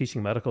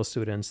teaching medical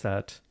students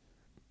that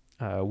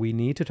we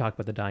need to talk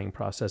about the dying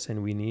process,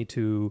 and we need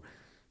to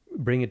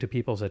bring it to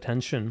people's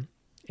attention.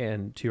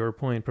 And to your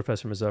point,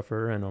 Professor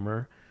Mozaffar and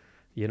Omer,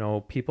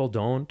 people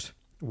don't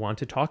want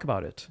to talk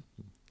about it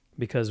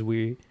because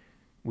we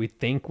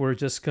think we're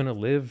just going to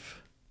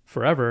live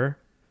forever.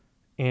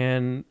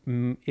 And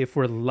if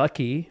we're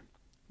lucky,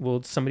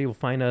 somebody will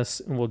find us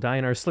and we'll die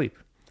in our sleep.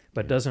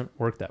 But it doesn't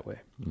work that way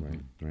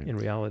in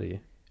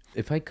reality.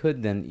 If I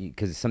could then,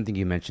 because something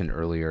you mentioned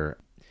earlier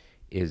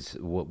is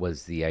what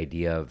was the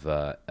idea of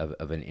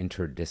an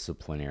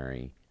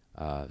interdisciplinary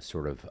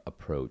sort of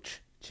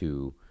approach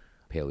to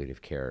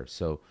palliative care.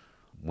 So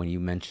when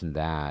you mentioned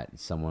that,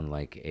 someone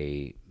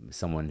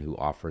who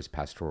offers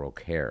pastoral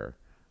care,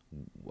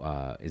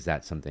 is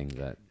that something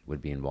that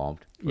would be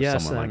involved? Or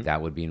yes, someone like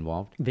that would be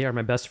involved? They are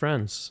my best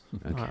friends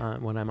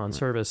when I'm on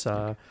service.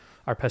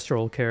 Our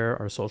pastoral care,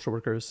 our social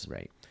workers.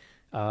 Right.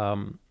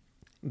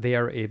 they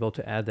are able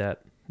to add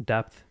that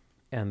depth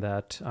and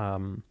that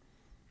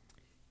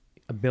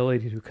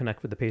ability to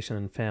connect with the patient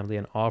and family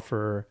and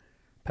offer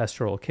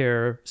pastoral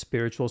care,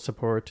 spiritual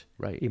support,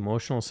 Right.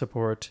 emotional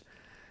support.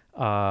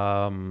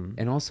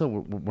 And also,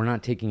 we're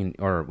not taking,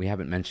 or we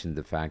haven't mentioned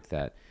the fact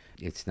that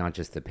it's not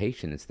just the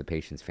patient, it's the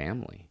patient's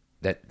family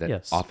that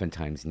Yes.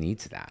 oftentimes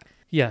needs that.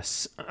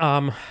 Yes,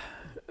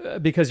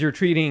 because you're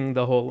treating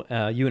the whole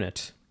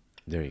unit.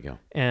 There you go.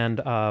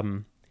 And,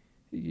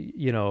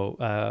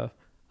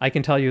 I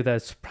can tell you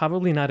that's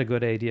probably not a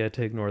good idea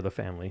to ignore the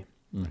family.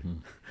 Mm-hmm.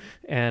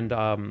 And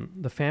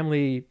the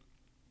family,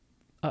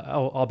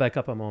 I'll back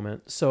up a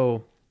moment.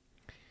 So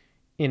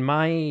in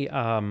my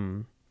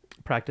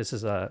practice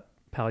as a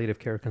palliative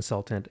care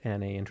consultant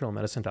and a internal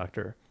medicine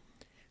doctor,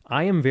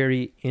 I am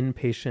very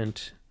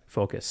inpatient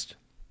focused,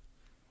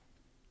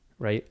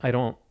 right? I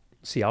don't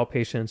see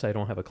outpatients. I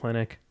don't have a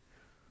clinic.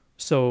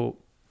 So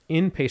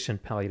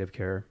inpatient palliative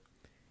care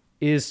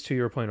is, to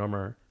your point,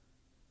 Omer,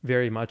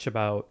 very much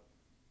about,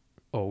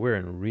 oh, we're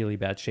in really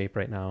bad shape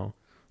right now,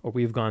 or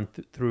we've gone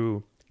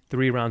through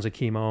 3 rounds of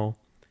chemo,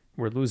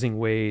 we're losing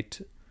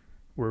weight,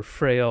 we're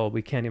frail,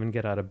 we can't even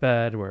get out of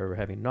bed, we're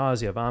having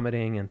nausea,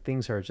 vomiting, and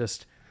things are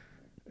just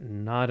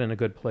not in a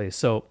good place.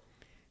 So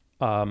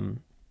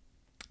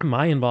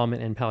my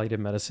involvement in palliative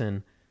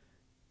medicine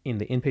in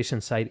the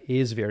inpatient side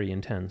is very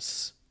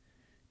intense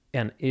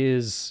and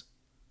is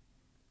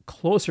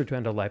closer to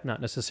end of life,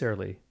 not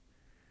necessarily,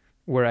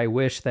 where I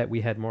wish that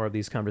we had more of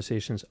these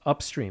conversations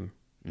upstream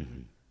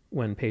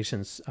when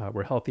patients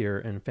were healthier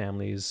and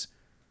families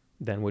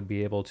then would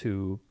be able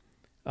to,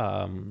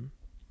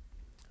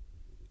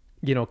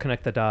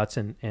 connect the dots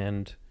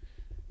and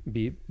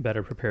be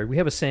better prepared. We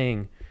have a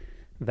saying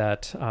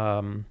that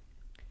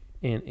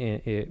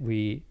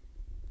we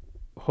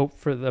hope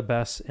for the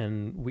best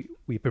and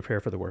we prepare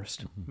for the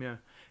worst. Yeah.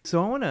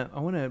 So I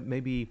want to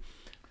maybe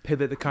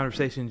pivot the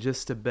conversation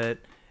just a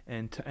bit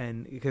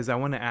and because I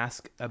want to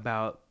ask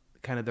about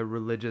kind of the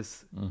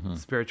religious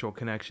spiritual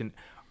connection.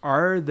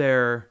 Are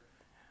there,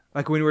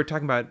 like when we're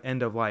talking about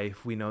end of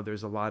life, we know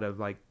there's a lot of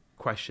like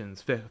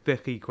questions,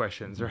 fiqhi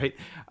questions, right?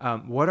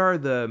 What are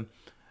the,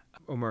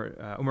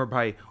 Omer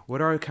Bhai,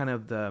 what are kind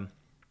of the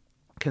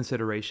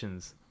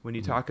considerations when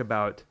you talk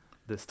about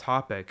this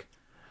topic?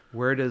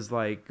 Where do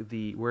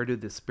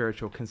the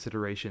spiritual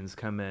considerations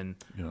come in?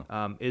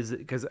 Yeah. Is it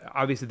because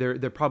obviously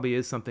there probably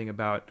is something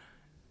about,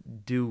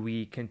 do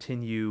we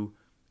continue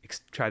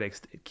try to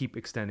keep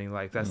extending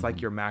life? That's like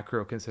your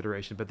macro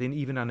consideration, but then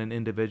even on an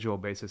individual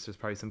basis, there's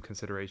probably some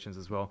considerations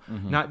as well.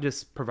 Not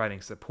just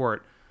providing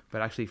support,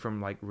 but actually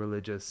from like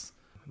religious,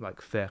 like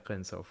fiqh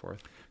and so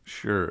forth.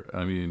 Sure.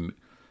 I mean,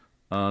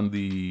 on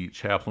the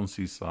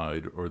chaplaincy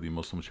side or the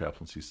Muslim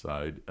chaplaincy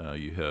side,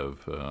 you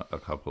have a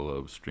couple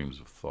of streams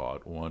of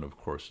thought. One, of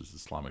course, is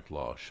Islamic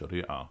law,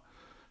 Sharia,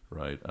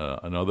 right?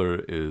 Another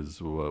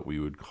is what we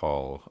would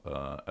call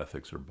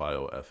ethics or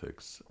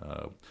bioethics.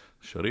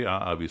 Sharia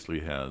obviously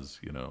has,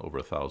 over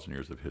 1,000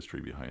 years of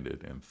history behind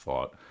it and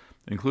thought,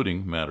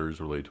 including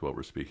matters related to what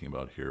we're speaking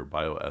about here.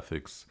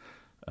 Bioethics,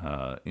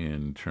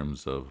 in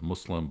terms of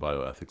Muslim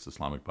bioethics,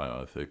 Islamic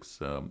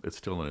bioethics, it's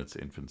still in its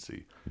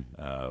infancy.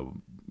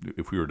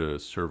 If we were to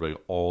survey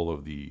all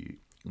of the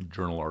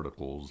journal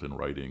articles and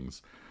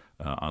writings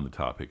on the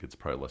topic, it's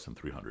probably less than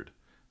 300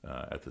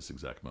 at this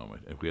exact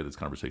moment. If we had this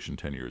conversation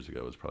 10 years ago,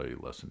 it was probably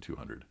less than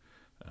 200.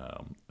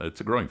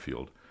 It's a growing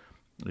field.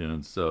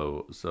 And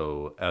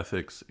so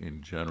ethics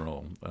in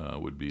general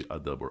would be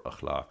adab or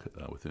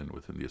akhlaq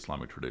within the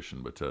Islamic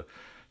tradition. But to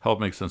help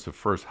make sense of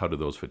first, how do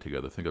those fit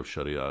together? Think of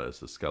Sharia as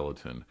the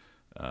skeleton.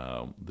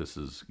 This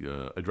is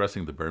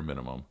addressing the bare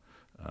minimum.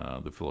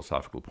 The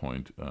philosophical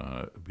point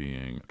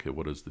being, okay,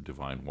 what does the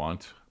divine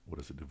want? What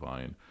does the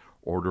divine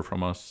order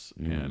from us?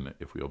 And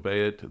if we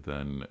obey it,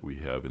 then we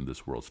have in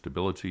this world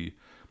stability.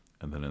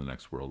 And then in the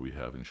next world, we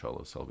have,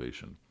 inshallah,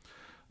 salvation.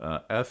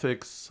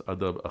 Ethics,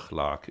 adab,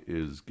 akhlaq,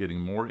 is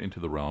getting more into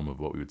the realm of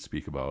what we would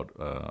speak about,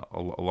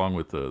 along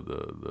with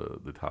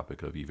the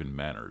topic of even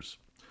manners.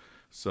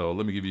 So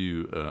let me give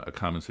you a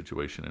common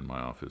situation in my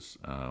office,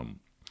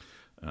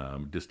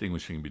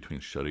 distinguishing between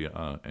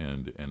Sharia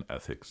and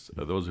ethics.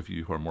 Those of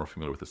you who are more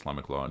familiar with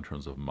Islamic law in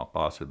terms of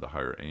maqasid, the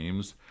higher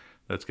aims,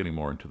 that's getting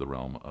more into the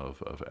realm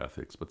of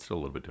ethics, but still a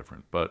little bit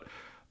different. But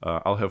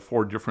I'll have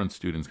 4 different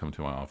students come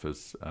to my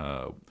office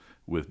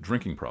with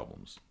drinking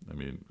problems. I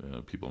mean,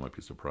 people might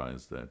be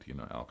surprised that,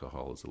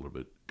 alcohol is a little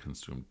bit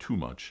consumed too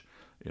much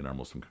in our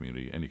Muslim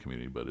community, any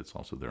community, but it's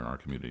also there in our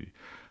community.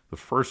 The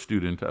first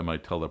student, I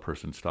might tell that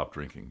person, stop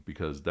drinking,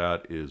 because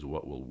that is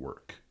what will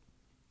work,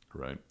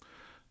 right?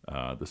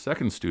 The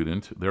second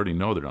student, they already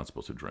know they're not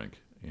supposed to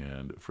drink.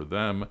 And for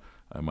them,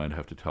 I might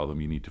have to tell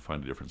them, you need to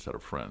find a different set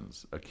of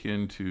friends,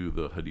 akin to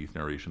the hadith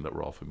narration that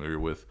we're all familiar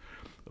with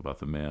about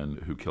the man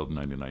who killed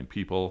 99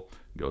 people,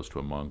 goes to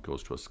a monk,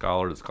 goes to a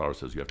scholar. The scholar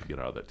says, you have to get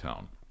out of that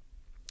town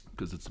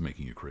because it's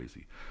making you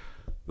crazy.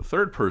 The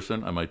third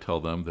person, I might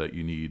tell them that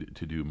you need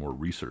to do more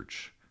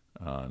research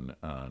on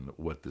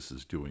what this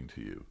is doing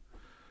to you.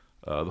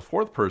 The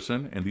fourth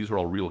person, and these are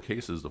all real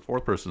cases, the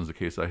fourth person is a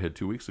case I had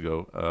 2 weeks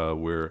ago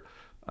where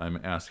I'm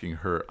asking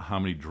her, how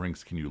many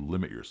drinks can you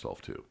limit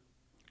yourself to?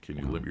 Can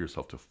you limit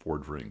yourself to 4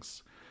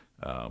 drinks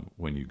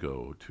when you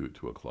go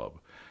to a club?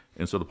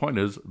 And so the point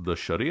is, the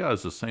Sharia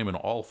is the same in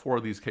all 4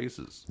 of these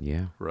cases.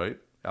 Yeah. Right?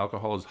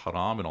 Alcohol is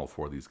haram in all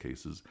 4 of these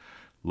cases.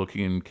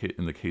 Looking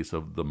in the case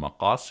of the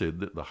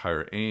maqasid, the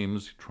higher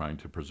aims, trying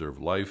to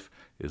preserve life,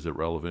 is it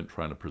relevant?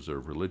 Trying to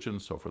preserve religion,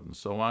 so forth and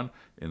so on.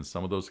 In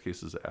some of those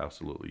cases,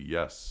 absolutely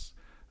yes.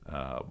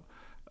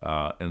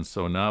 And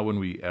so now when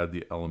we add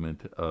the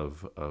element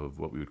of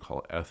what we would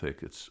call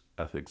ethics,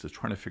 it's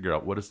trying to figure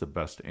out what is the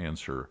best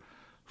answer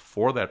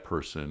for that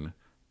person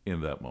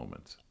in that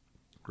moment,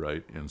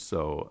 right? And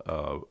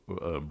so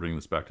bringing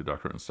this back to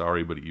Dr.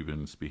 Ansari, but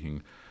even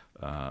speaking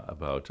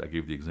about, I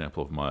gave the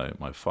example of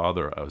my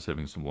father. I was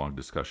having some long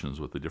discussions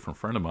with a different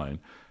friend of mine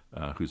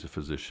who's a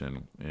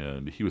physician,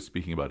 and he was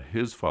speaking about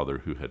his father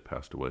who had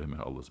passed away. May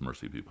Allah's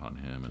mercy be upon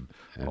him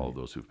and all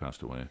those who've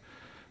passed away.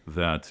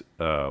 That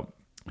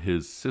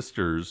his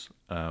sisters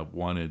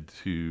wanted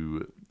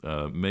to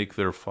make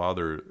their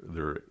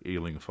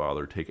ailing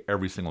father, take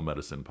every single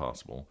medicine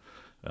possible,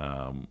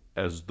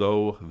 as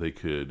though they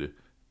could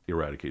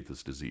eradicate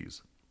this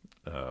disease.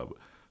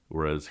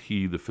 Whereas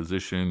he, the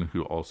physician,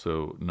 who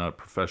also, not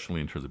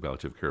professionally in terms of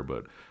palliative care,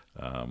 but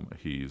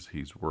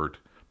he's worked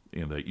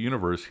in that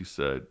universe, he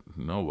said,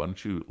 no, why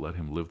don't you let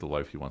him live the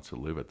life he wants to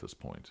live at this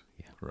point,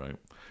 right?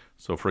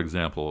 So, for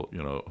example,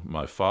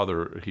 my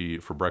father,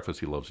 for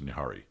breakfast, he loves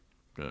nihari.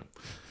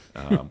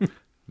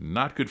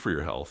 Not good for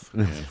your health.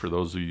 And for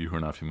those of you who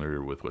are not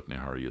familiar with what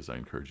nihari is, I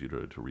encourage you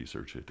to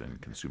research it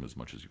and consume as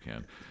much as you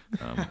can.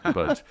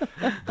 But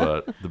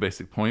the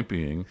basic point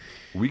being,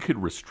 we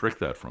could restrict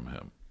that from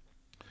him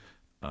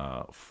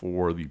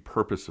for the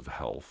purpose of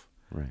health,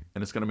 Right.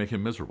 and it's going to make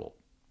him miserable,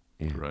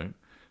 right?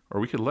 Or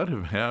we could let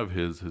him have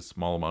his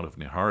small amount of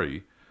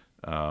nihari,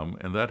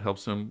 and that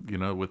helps him,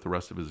 with the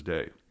rest of his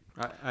day.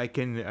 I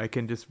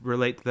can just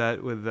relate to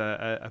that with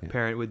a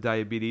parent with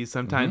diabetes.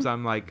 Sometimes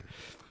I'm like,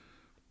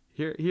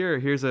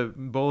 here's a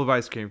bowl of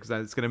ice cream because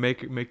it's gonna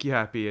make you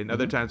happy, and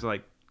other times I'm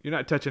like, you're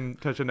not touching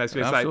that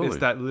space. It's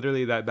that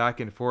literally that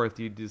back and forth.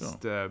 You just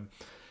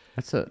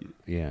That's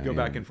go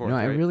back and forth. No,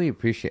 right? I really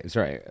appreciate.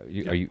 Sorry,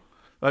 are you?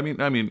 I mean,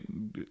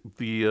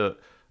 the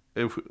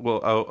why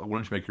don't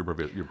you make your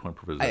point,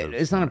 Professor?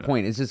 It's not a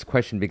point. It's just a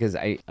question because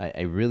I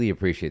really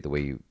appreciate the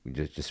way you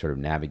just sort of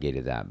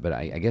navigated that. But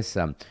I guess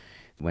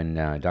when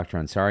Dr.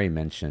 Ansari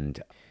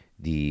mentioned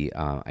the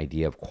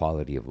idea of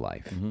quality of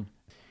life,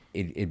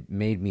 it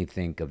made me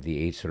think of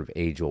the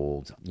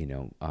age-old,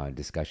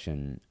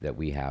 discussion that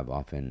we have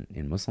often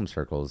in Muslim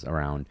circles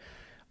around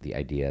the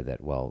idea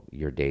that, well,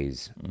 your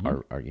days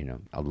are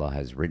Allah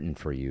has written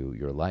for you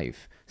your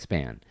life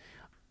span.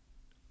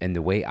 And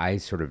the way I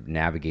sort of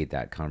navigate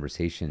that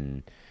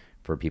conversation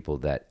for people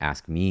that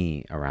ask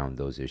me around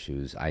those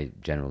issues, I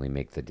generally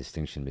make the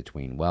distinction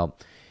between, well,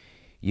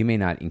 you may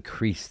not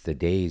increase the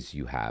days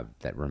you have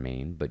that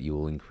remain, but you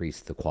will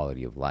increase the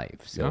quality of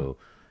life. So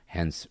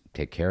hence,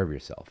 take care of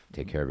yourself,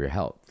 take care of your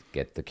health,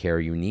 get the care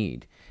you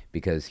need.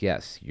 Because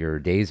yes, your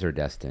days are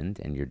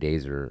destined and your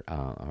days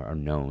are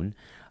known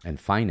and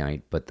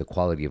finite, but the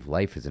quality of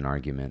life is an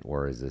argument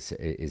or is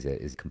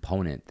a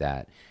component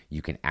that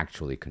you can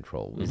actually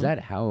control. Is that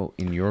how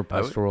in your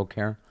pastoral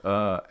care?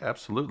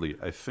 Absolutely.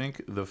 I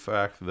think the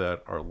fact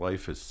that our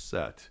life is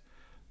set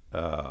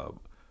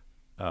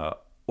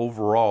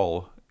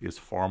overall is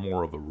far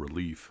more of a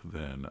relief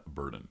than a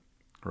burden,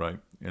 right?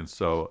 And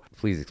so,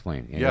 please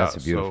explain. That's a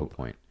beautiful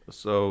point.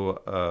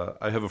 So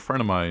I have a friend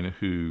of mine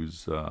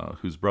whose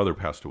brother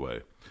passed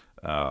away,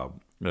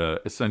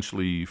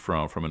 essentially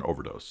from an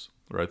overdose.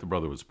 Right, the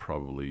brother was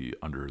probably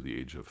under the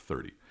age of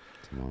 30,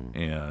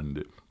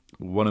 and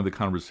one of the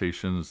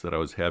conversations that I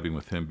was having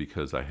with him,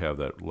 because I have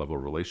that level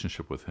of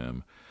relationship with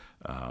him,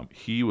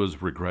 he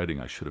was regretting,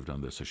 I should have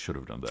done this, I should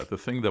have done that. The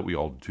thing that we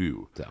all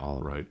do,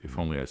 right? If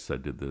only I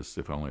did this,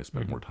 if only I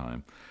spent more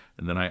time.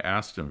 And then I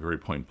asked him very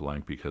point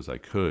blank, because I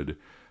could,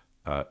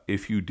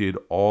 if you did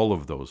all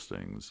of those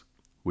things,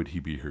 would he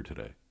be here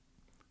today?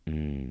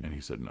 And he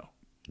said no.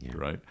 Yeah.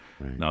 Right?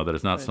 Now, that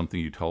is not something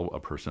you tell a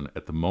person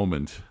at the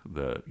moment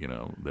that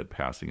that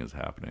passing is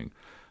happening,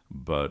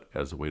 but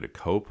as a way to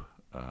cope,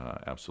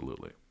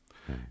 absolutely.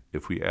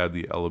 If we add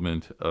the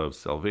element of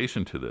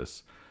salvation to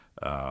this,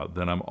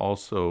 then I'm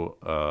also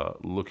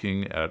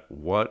looking at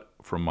what,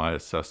 from my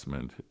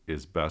assessment,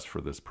 is best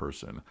for this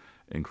person,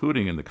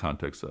 including in the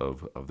context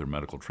of their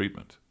medical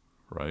treatment,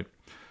 right?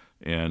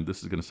 And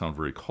this is going to sound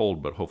very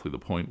cold, but hopefully the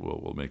point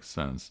will make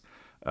sense.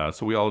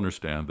 So we all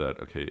understand that,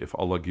 okay, if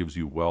Allah gives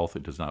you wealth,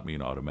 it does not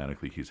mean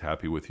automatically He's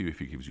happy with you. If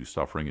He gives you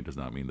suffering, it does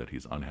not mean that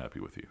He's unhappy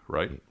with you,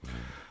 right?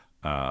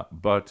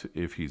 But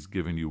if He's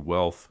given you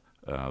wealth,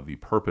 the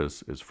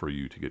purpose is for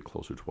you to get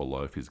closer to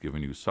Allah. If He's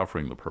given you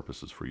suffering, the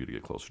purpose is for you to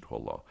get closer to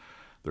Allah.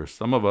 There are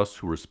some of us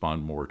who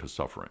respond more to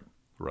suffering,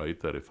 right?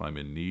 That if I'm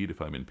in need,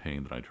 if I'm in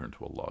pain, then I turn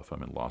to Allah. If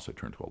I'm in loss, I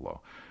turn to Allah.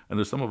 And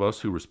there's some of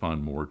us who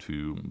respond more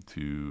to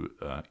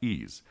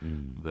ease,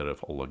 that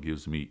if Allah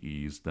gives me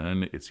ease,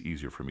 then it's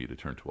easier for me to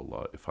turn to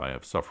Allah. If I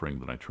have suffering,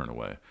 then I turn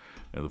away.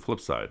 And the flip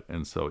side.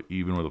 And so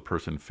even with a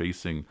person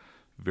facing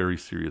very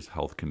serious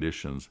health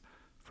conditions,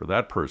 for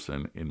that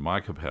person, in my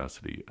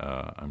capacity,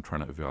 I'm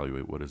trying to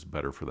evaluate what is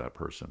better for that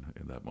person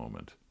in that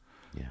moment.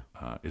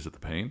 Yeah. Is it the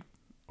pain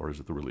or is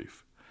it the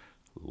relief?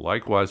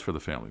 Likewise for the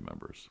family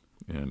members.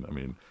 And I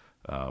mean,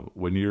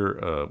 when you're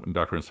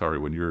Dr. Ansari,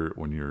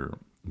 when you're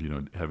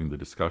having the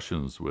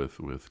discussions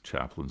with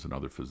chaplains and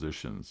other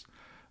physicians,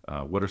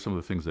 what are some of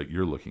the things that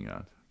you're looking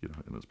at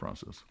in this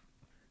process?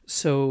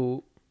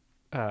 So,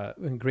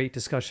 great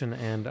discussion,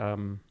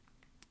 and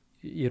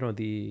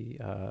the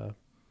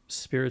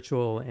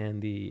spiritual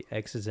and the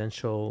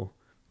existential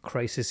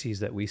crises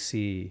that we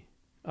see,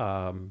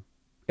 and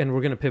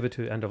we're going to pivot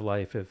to end of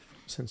life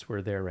since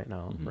we're there right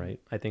now, right?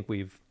 I think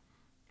we've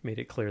made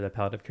it clear that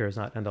palliative care is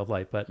not end of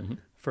life, but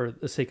for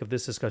the sake of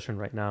this discussion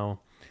right now,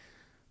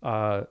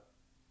 I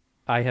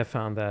have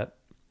found that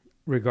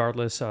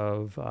regardless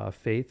of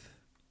faith,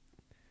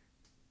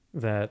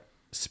 that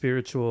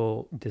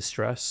spiritual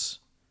distress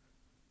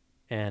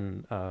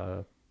and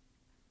I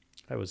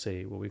would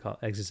say what we call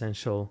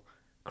existential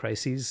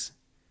crises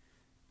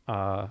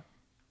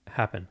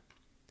happen.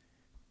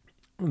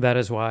 That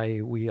is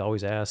why we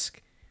always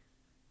ask,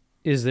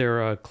 is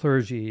there a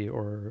clergy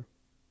or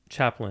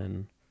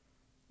chaplain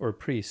or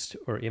priest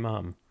or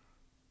imam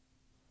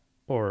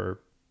or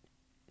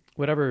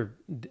whatever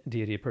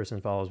deity a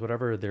person follows,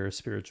 whatever their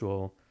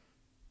spiritual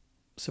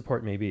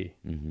support may be?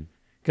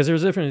 Because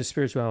there's a difference in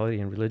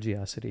spirituality and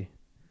religiosity.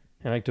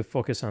 And I like to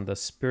focus on the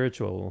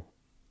spiritual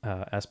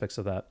aspects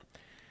of that.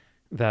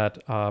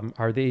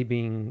 Are they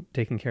being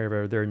taken care of?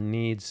 Are their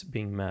needs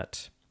being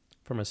met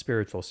from a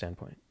spiritual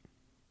standpoint,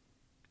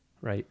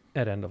 right,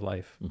 at end of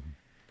life?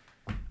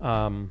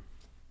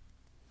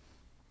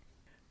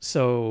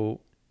 So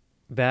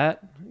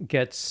that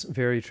gets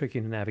very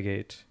tricky to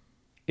navigate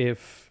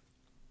if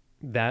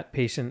that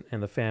patient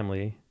and the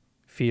family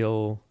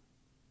feel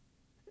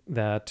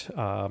that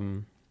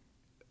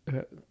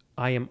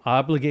I am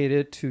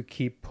obligated to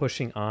keep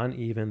pushing on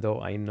even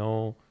though I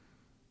know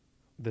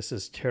this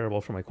is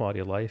terrible for my quality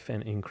of life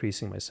and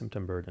increasing my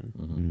symptom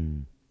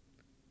burden.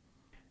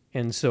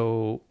 And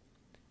so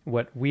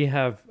what we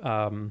have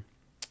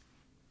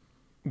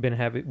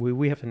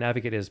we have to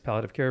navigate as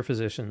palliative care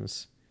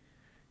physicians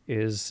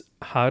is,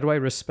 how do I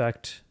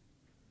respect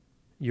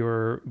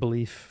your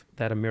belief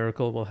that a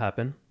miracle will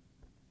happen?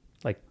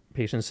 Like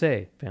patients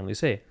say, families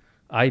say,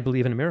 I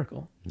believe in a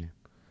miracle. Yeah.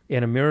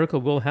 And a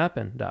miracle will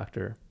happen,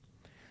 doctor.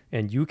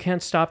 And you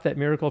can't stop that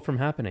miracle from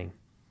happening.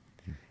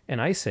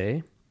 And I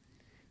say,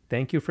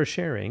 thank you for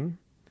sharing.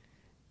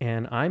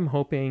 And I'm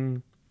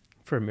hoping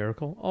for a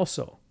miracle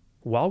also.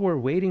 While we're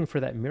waiting for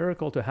that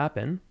miracle to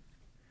happen,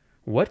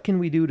 what can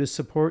we do to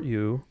support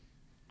you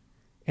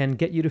and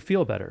get you to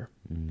feel better?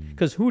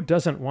 Because who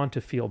doesn't want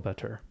to feel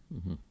better?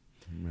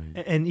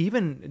 Right. And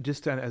even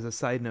just as a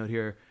side note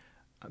here,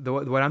 the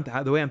way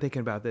I'm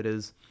thinking about that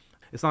is,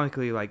 it's not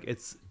like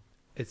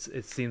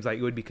it seems like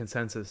it would be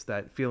consensus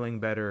that feeling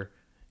better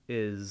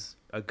is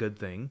a good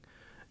thing,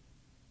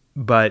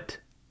 but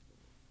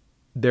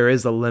there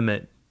is a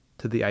limit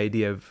to the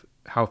idea of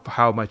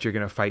how much you're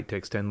going to fight to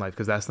extend life,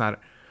 because that's not,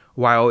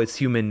 while it's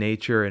human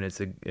nature and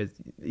it's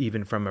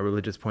even from a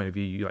religious point of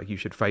view, you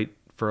should fight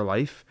for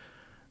life.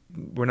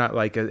 We're not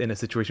in a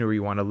situation where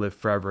you want to live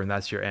forever and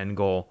that's your end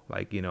goal.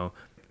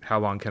 How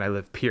long can I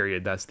live?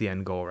 Period. That's the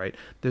end goal, right?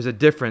 There's a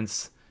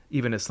difference,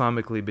 even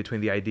Islamically,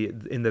 between the idea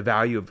in the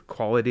value of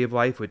quality of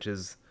life, which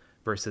is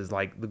versus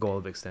the goal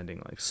of extending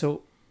life.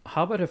 So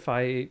how about if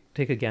I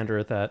take a gander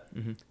at that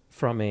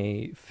from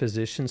a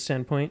physician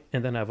standpoint,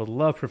 and then I would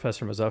love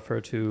Professor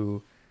Mozaffar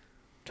to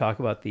talk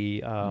about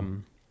the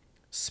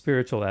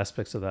spiritual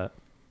aspects of that.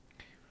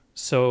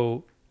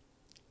 So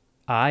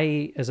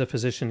I, as a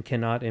physician,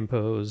 cannot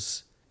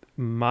impose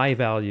my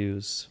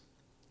values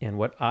and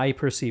what I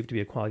perceive to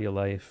be a quality of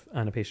life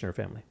on a patient or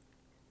family.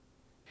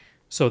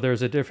 So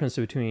there's a difference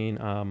between,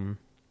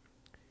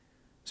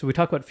 so we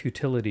talk about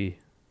futility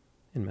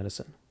in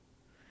medicine.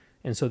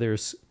 And so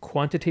there's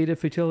quantitative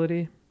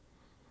futility,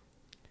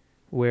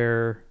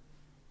 where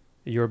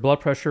your blood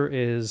pressure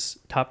is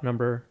top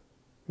number,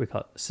 we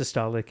call it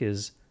systolic,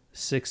 is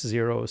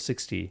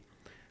 60.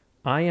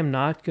 I am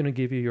not going to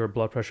give you your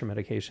blood pressure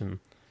medication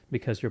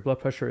because your blood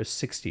pressure is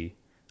 60.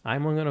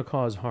 I'm going to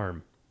cause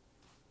harm.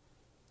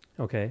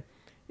 Okay?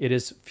 It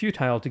is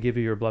futile to give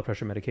you your blood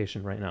pressure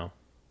medication right now.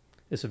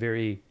 It's a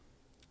very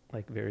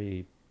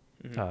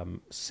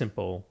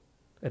simple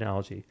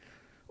analogy.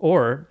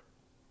 Or,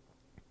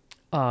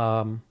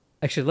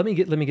 actually, let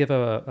me give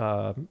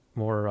a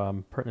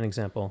more pertinent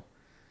example.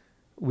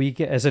 We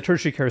get, as a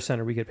tertiary care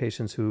center, we get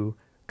patients who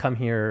come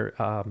here,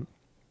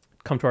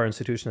 come to our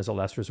institution as a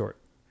last resort.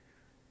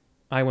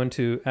 I went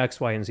to X,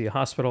 Y, and Z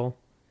hospital,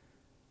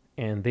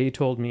 and they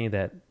told me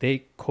that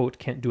they, quote,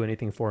 can't do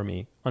anything for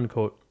me,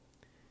 unquote.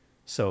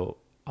 So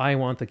I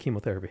want the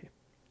chemotherapy.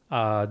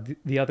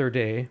 The other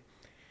day,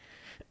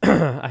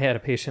 I had a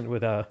patient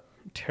with a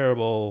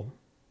terrible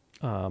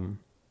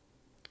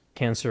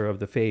cancer of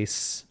the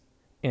face,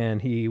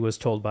 and he was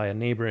told by a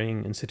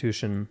neighboring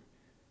institution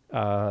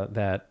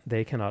that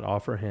they cannot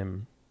offer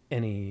him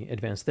any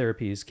advanced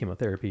therapies,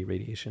 chemotherapy,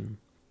 radiation.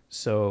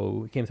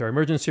 So he came to our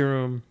emergency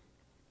room,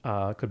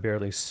 could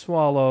barely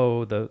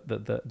swallow.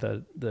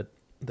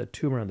 The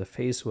tumor on the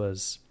face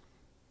was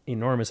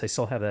enormous. I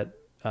still have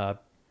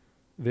that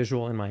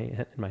visual in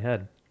my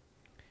head.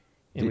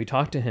 And we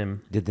talked to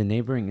him. Did the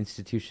neighboring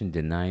institution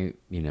deny,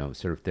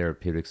 sort of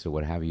therapeutics or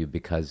what have you,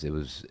 because it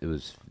was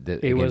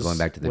going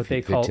back to the what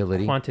they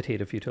futility? Call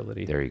quantitative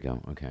futility. There you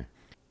go. Okay.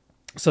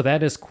 So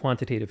that is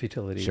quantitative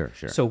futility. Sure.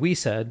 So we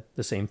said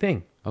the same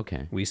thing.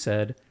 Okay. We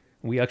said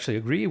we actually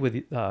agree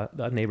with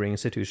the neighboring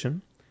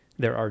institution.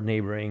 There are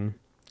neighboring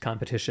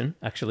competition,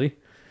 actually,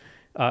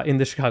 in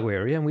the Chicago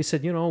area. And we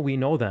said, we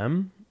know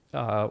them.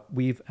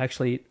 We've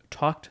actually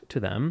talked to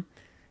them,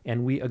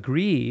 and we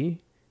agree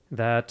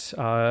that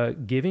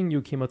giving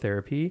you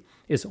chemotherapy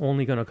is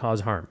only going to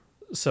cause harm.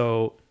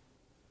 So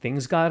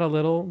things got a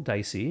little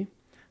dicey.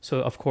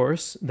 So, of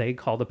course, they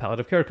called a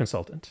palliative care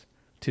consultant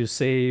to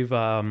save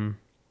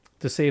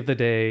the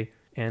day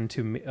and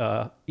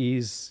to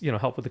ease,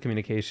 help with the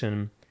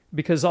communication.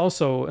 Because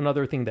also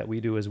another thing that we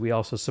do is we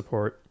also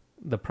support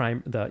that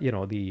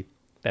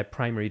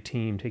primary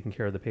team taking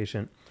care of the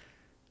patient.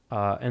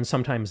 And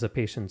sometimes the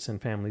patients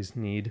and families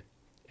need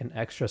an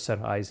extra set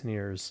of eyes and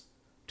ears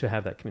to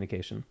have that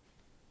communication.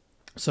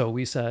 So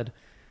we said,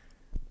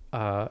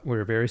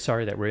 we're very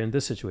sorry that we're in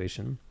this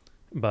situation,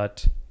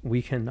 but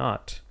we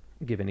cannot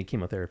give any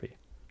chemotherapy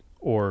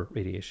or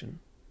radiation.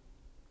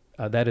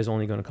 That is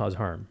only going to cause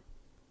harm.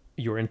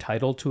 You're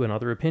entitled to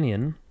another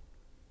opinion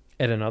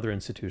at another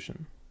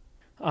institution.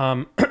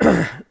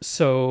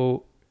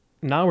 So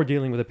now we're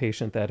dealing with a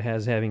patient that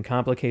has having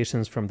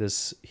complications from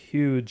this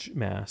huge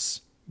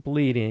mass,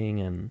 bleeding,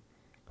 and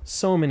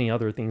so many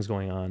other things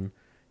going on.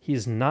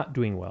 He's not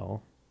doing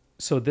well.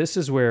 So this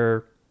is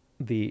where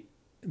the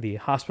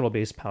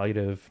hospital-based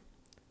palliative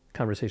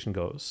conversation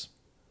goes.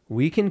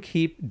 We can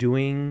keep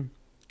doing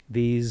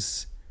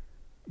these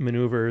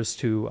maneuvers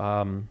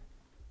to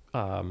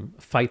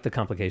fight the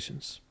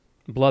complications.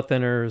 Blood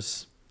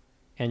thinners,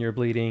 and you're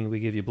bleeding. We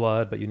give you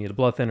blood, but you need a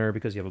blood thinner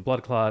because you have a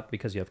blood clot,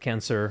 because you have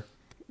cancer.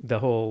 The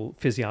whole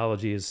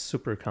physiology is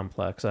super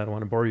complex. I don't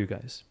want to bore you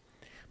guys.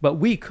 But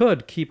we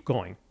could keep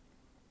going.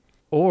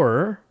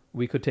 Or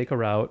we could take a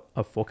route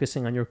of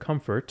focusing on your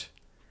comfort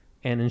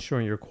and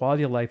ensuring your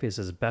quality of life is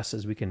as best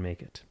as we can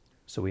make it.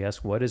 So we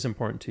ask, what is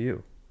important to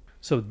you?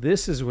 So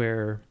this is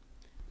where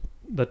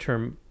the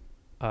term,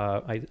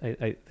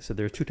 I said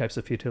there are two types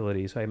of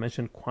futility. So I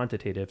mentioned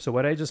quantitative. So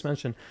what I just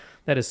mentioned,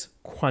 that is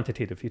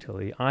quantitative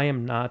futility.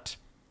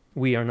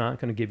 We are not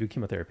going to give you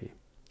chemotherapy,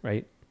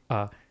 right?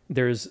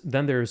 There's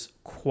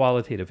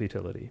qualitative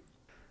futility.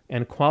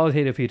 And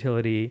qualitative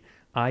futility,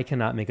 I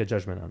cannot make a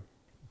judgment on.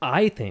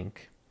 I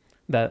think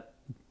that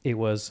it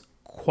was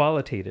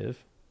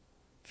qualitative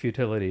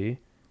futility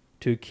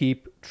to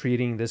keep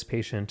treating this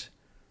patient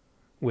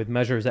with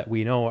measures that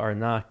we know are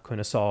not going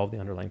to solve the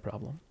underlying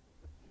problem.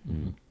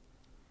 Mm-hmm.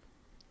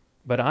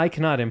 But I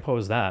cannot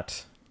impose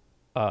that,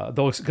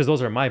 because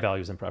those are my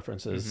values and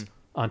preferences,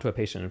 onto a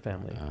patient and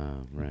family.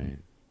 Right.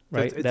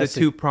 Right. So it's a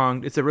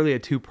two-pronged. It's really a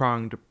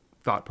two-pronged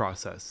thought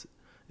process.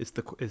 It's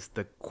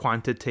the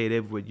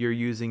quantitative, when you're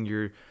using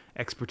your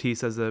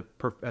expertise as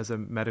a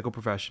medical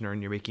professional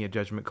and you're making a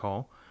judgment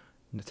call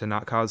to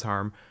not cause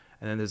harm.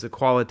 And then there's a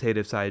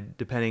qualitative side,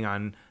 depending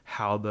on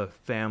how the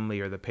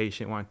family or the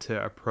patient want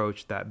to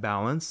approach that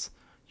balance.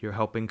 You're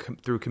helping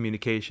through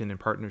communication and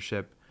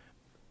partnership,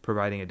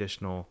 providing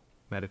additional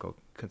medical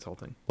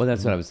consulting. Well,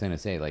 that's what I was going to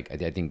say. Like,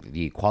 I think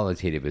the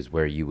qualitative is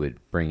where you would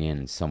bring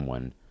in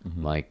someone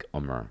like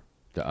Omer,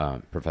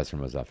 Professor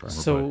Mozaffar.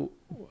 So,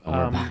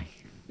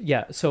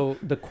 so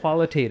the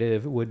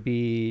qualitative would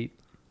be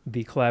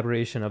the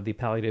collaboration of the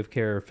palliative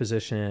care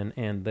physician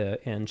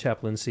and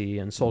chaplaincy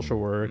and social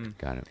work.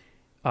 Got it.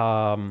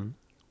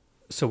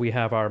 So we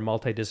have our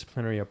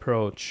multidisciplinary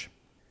approach,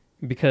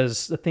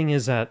 because the thing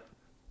is that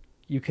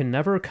you can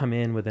never come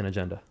in with an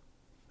agenda,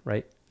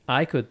 right?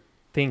 I could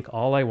think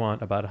all I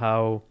want about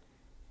how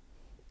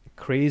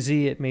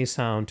crazy it may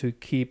sound to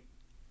keep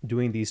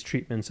doing these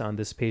treatments on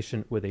this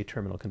patient with a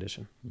terminal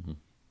condition. Mm-hmm.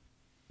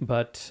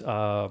 But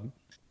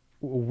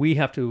we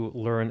have to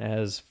learn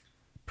as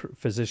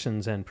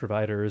physicians and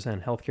providers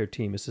and healthcare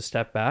team is to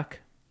step back,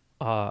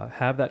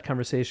 have that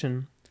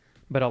conversation,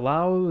 but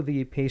allow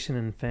the patient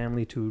and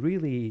family to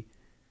really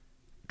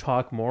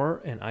talk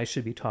more, and I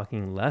should be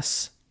talking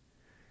less,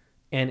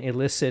 and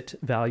elicit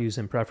values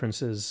and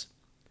preferences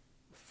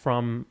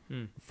from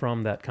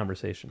that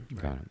conversation.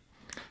 Got it.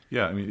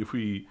 Yeah, I mean, if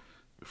we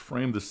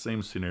frame the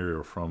same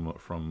scenario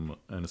from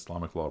an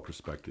Islamic law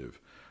perspective,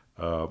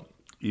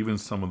 even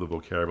some of the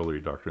vocabulary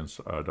Dr.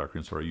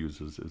 Ansari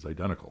uses is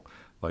identical.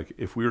 Like,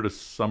 if we were to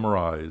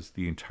summarize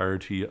the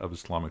entirety of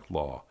Islamic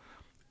law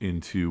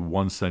into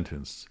one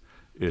sentence,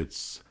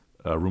 it's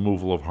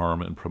removal of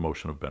harm and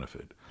promotion of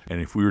benefit.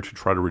 And if we were to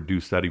try to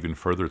reduce that even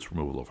further, it's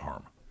removal of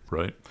harm,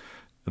 right?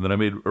 And then I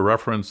made a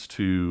reference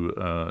to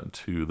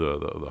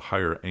the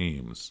higher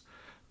aims.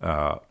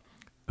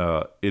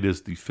 It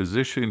is the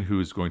physician who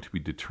is going to be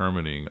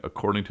determining,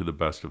 according to the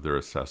best of their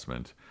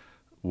assessment,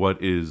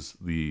 what is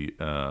the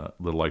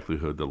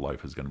likelihood that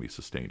life is going to be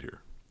sustained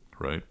here,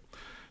 right?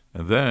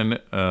 And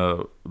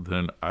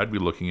then I'd be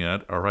looking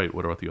at, all right,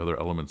 what about the other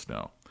elements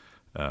now?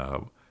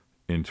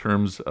 In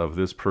terms of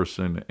this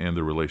person and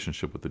the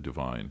relationship with the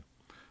divine,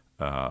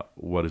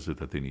 what is it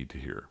that they need to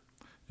hear?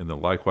 And then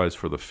likewise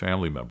for the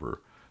family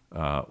member,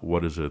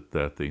 what is it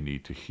that they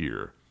need to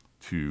hear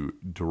to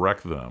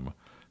direct them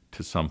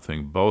to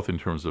something both in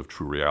terms of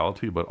true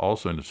reality, but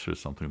also into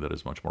something that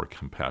is much more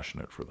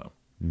compassionate for them,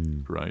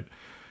 right?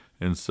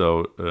 And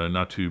so,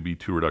 not to be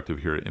too reductive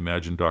here,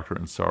 imagine Dr.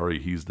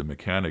 Ansari, he's the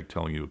mechanic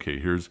telling you, okay,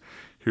 here's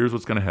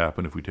what's going to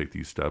happen if we take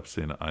these steps,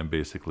 and I'm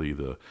basically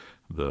the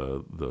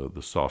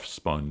soft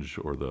sponge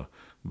or the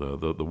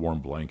warm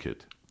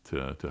blanket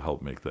to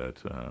help make that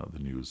the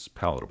news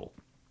palatable.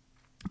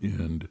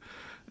 And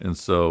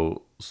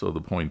so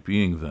the point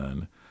being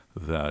then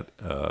that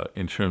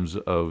in terms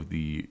of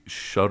the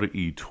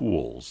Shari'i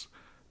tools,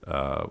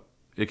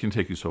 it can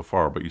take you so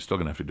far, but you're still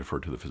going to have to defer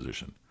to the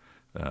physician,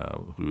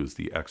 who is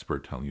the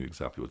expert telling you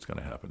exactly what's going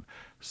to happen.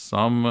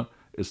 Some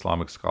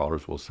Islamic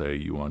scholars will say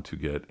you want to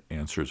get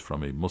answers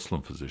from a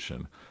Muslim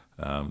physician.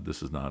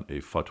 This is not a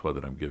fatwa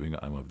that I'm giving.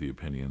 I'm of the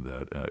opinion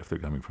that if they're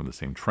coming from the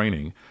same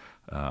training,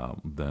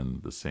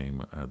 then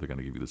they're going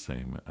to give you the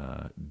same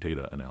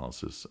data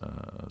analysis,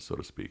 so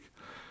to speak.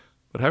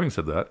 But having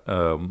said that,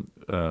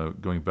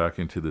 going back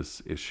into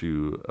this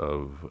issue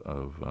of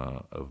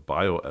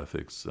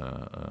bioethics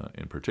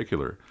in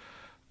particular,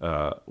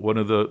 one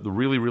of the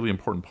really, really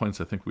important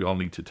points I think we all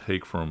need to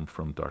take from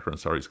Dr.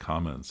 Ansari's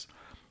comments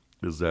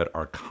is that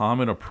our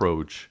common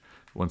approach,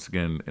 once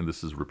again, and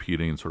this is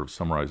repeating and sort of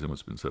summarizing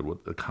what's been said,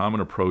 what the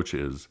common approach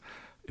is,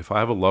 if I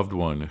have a loved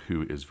one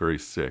who is very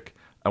sick,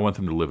 I want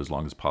them to live as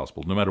long as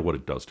possible, no matter what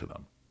it does to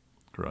them,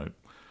 right?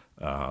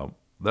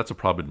 That's a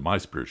problem in my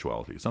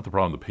spirituality. It's not the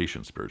problem of the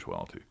patient's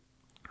spirituality,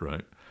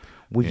 right?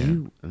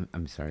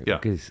 I'm sorry, Yeah.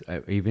 because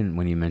even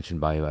when you mentioned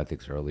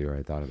bioethics earlier,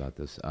 I thought about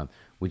this.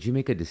 Would you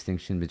make a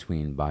distinction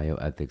between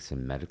bioethics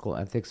and medical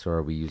ethics, or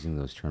are we using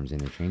those terms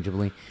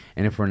interchangeably?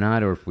 And if we're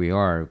not, or if we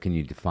are, can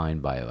you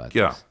define bioethics?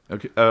 Yeah.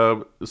 Okay.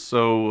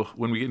 So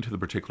when we get into the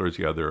particulars,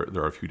 there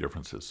are a few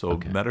differences. So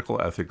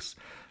medical ethics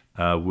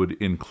would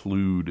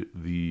include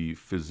the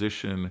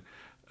physician,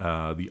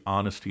 the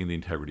honesty and the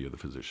integrity of the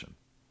physician.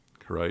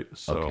 Right?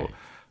 So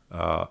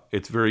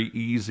it's very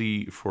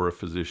easy for a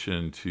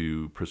physician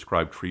to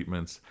prescribe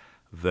treatments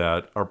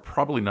that are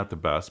probably not the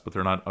best, but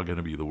they're not going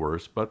to be the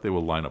worst, but they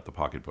will line up the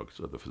pocketbooks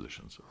of the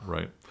physicians,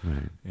 right?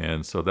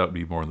 And so that would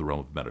be more in the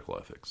realm of medical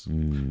ethics.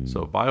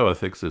 So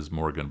bioethics is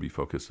more going to be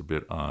focused a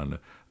bit on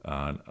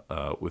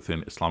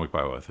within Islamic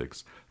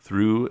bioethics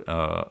through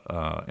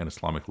an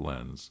Islamic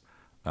lens.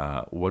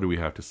 What do we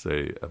have to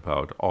say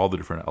about all the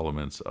different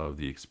elements of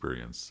the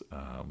experience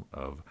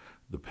of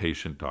the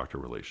patient-doctor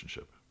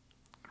relationship,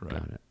 right?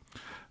 Got it.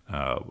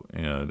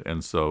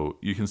 And so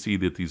you can see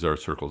that these are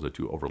circles that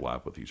do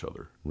overlap with each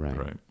other,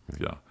 right?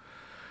 Yeah.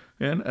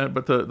 And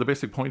but the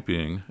basic point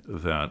being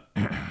that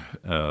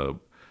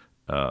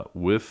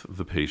with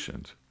the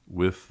patient,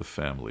 with the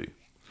family,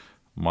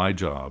 my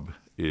job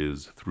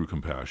is through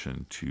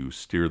compassion to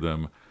steer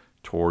them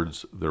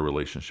towards their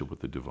relationship with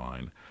the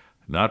divine,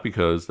 not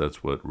because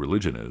that's what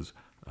religion is,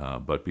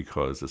 but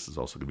because this is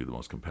also going to be the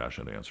most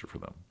compassionate answer for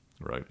them,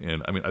 right?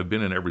 And I mean, I've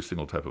been in every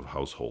single type of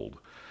household,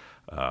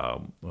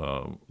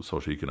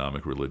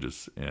 socioeconomic,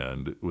 religious,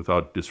 and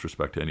without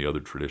disrespect to any other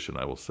tradition,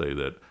 I will say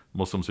that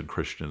Muslims and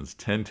Christians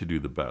tend to do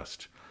the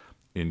best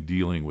in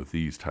dealing with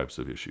these types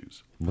of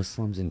issues.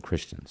 Muslims and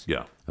Christians?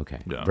 Yeah. Okay.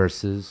 Yeah.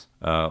 Versus?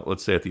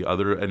 Let's say at the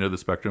other end of the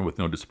spectrum, with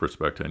no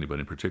disrespect to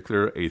anybody in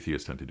particular,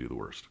 atheists tend to do the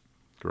worst,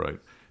 right?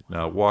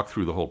 Now, walk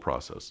through the whole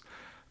process.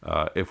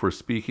 If we're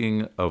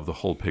speaking of the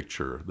whole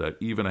picture that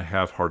even a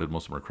half-hearted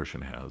Muslim or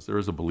Christian has, there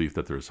is a belief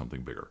that there is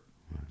something bigger,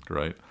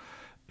 right?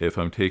 If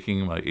I'm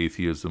taking my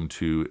atheism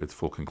to its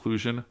full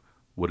conclusion,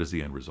 what is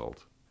the end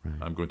result?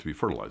 I'm going to be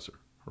fertilizer,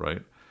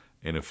 right?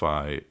 And if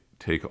I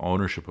take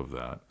ownership of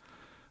that,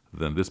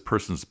 then this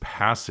person's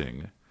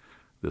passing,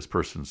 this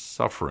person's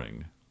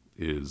suffering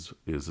is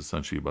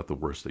essentially about the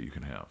worst that you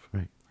can have,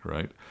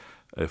 right?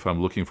 If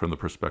I'm looking from the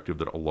perspective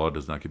that Allah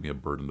does not give me a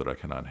burden that I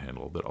cannot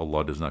handle, that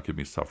Allah does not give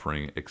me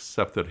suffering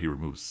except that He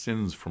removes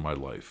sins from my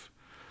life,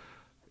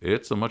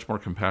 it's a much more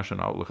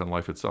compassionate outlook on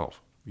life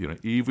itself. You know,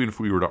 even if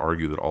we were to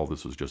argue that all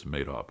this was just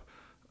made up,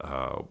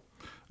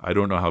 I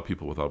don't know how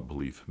people without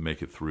belief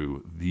make it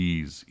through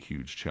these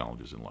huge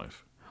challenges in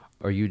life.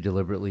 Are you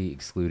deliberately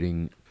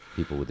excluding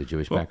people with a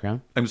Jewish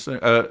background? I'm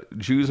saying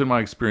Jews, in my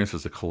experience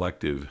as a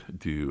collective,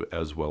 do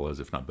as well as,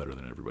 if not better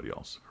than everybody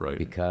else, right?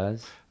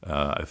 Because?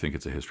 I think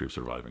it's a history of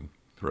surviving,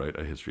 right?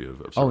 A history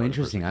of Oh, surviving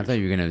interesting. I thought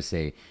persecution. you were going to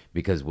say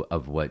because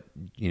of what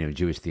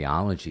Jewish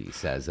theology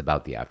says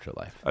about the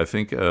afterlife. I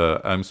think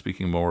I'm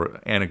speaking more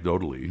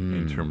anecdotally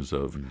in terms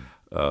of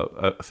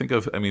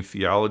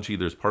theology.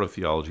 There's part of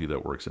theology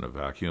that works in a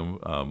vacuum.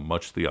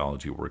 Much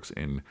theology works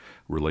in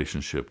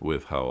relationship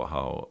with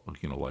how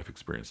life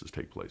experiences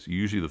take place.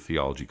 Usually, the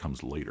theology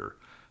comes later,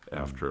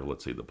 after,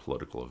 let's say, the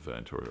political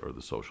event or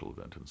the social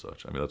event and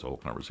such. I mean, that's a whole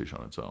conversation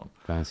on its own.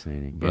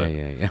 Fascinating. But-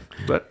 Yeah.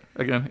 But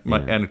again,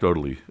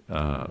 anecdotally,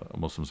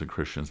 Muslims and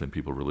Christians and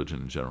people of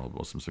religion in general,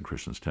 Muslims and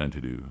Christians tend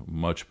to do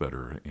much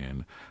better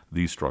in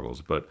these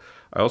struggles. But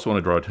I also want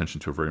to draw attention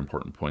to a very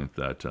important point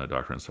that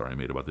Dr. Ansari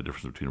made about the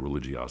difference between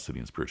religiosity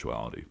and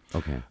spirituality.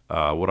 Okay.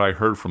 What I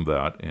heard from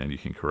that, and you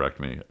can correct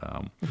me,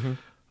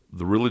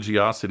 the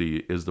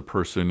religiosity is the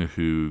person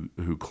who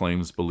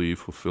claims belief,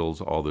 fulfills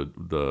all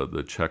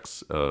the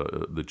checks,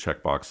 the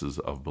check boxes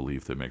of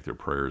belief. They make their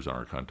prayers in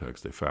our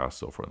context, they fast,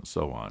 so forth and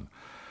so on.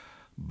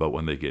 But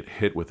when they get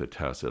hit with a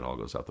test, it all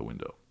goes out the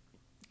window.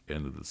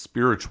 And the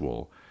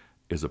spiritual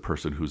is a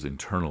person who's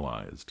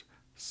internalized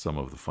some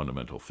of the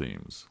fundamental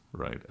themes,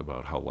 right,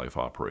 about how life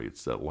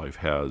operates, that life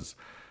has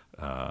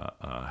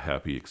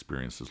happy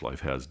experiences,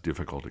 life has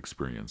difficult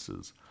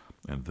experiences.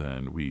 And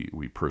then we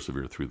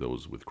persevere through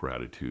those with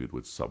gratitude,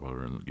 with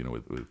sabr, and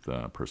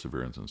with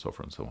perseverance, and so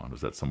forth and so on.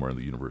 Is that somewhere in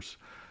the universe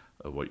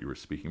of what you were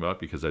speaking about?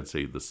 Because I'd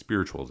say the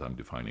spiritual, as I'm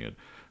defining it,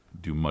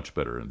 do much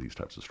better in these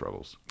types of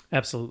struggles.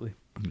 Absolutely.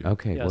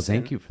 Okay. Well, Yes,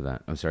 thank and- you for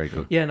that. I'm sorry.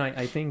 Go. Yeah, and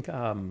I think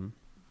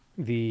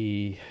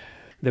the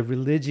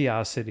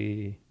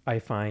religiosity I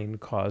find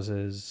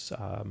causes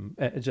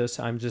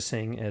I'm just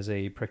saying, as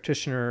a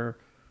practitioner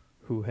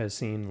who has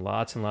seen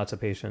lots and lots of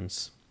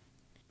patients,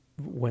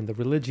 when the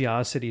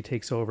religiosity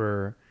takes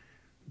over,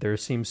 there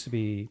seems to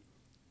be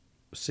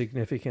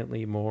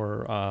significantly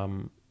more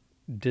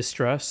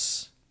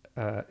distress,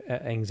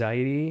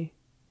 anxiety,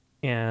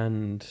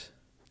 and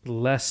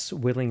less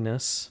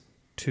willingness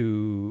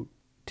to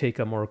take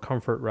a more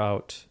comfort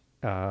route,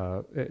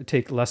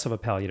 take less of a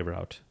palliative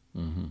route,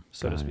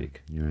 so to Got it.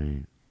 speak. You're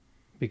right.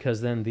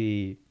 Because then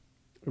the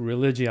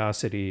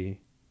religiosity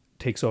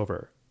takes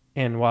over.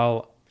 And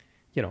while,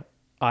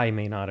 I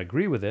may not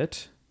agree with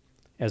it,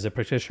 as a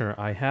practitioner,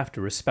 I have to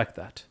respect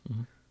that.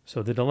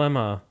 So the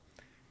dilemma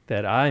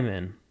that I'm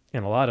in,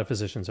 and a lot of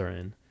physicians are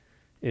in,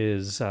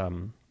 is,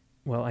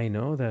 well, I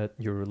know that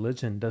your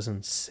religion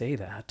doesn't say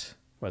that,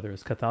 whether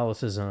it's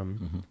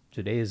Catholicism,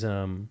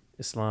 Judaism,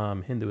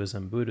 Islam,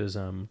 Hinduism,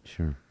 Buddhism.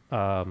 Sure.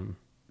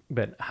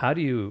 But how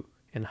to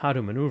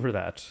maneuver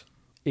that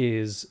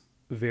is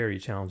very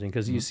challenging,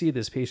 because you see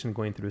this patient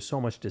going through so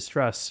much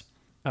distress,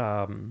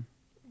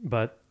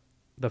 but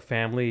the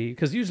family,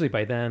 because usually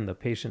by then the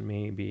patient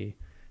may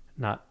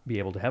not be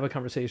able to have a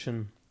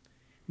conversation,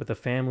 but the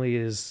family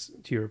is,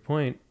 to your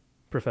point,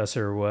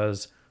 Professor,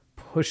 was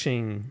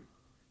pushing,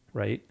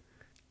 right,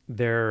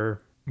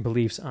 their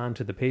beliefs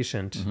onto the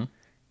patient,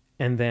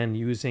 and then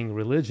using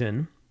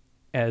religion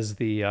as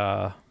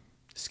the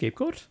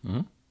scapegoat.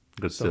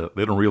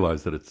 They don't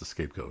realize that it's a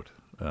scapegoat.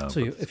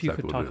 So but if you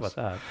could exactly talk what it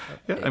about is.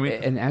 that. Yeah, I mean,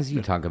 And as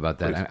you talk about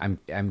that, please.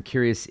 I'm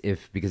curious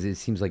because it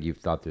seems like you've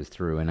thought this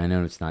through, and I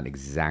know it's not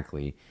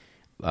exactly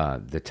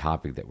the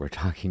topic that we're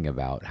talking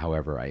about.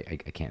 However, I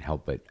can't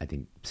help but I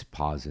think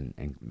pause and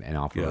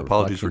offer. yeah, a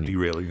apologies for reflection.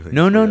 derailing things.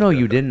 No,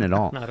 you didn't at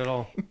all. Not at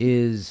all.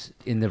 Is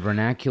in the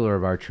vernacular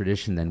of our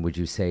tradition, then would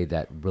you say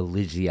that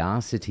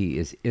religiosity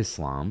is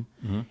Islam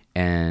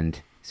and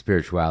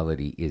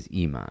spirituality is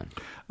Iman?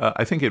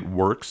 I think it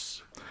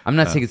works. I'm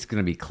not saying it's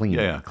going to be clean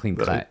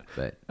but cut,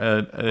 but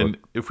And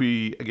if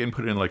we, again,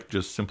 put in like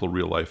just simple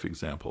real life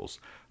examples,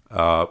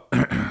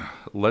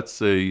 let's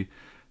say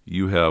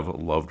you have a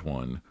loved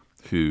one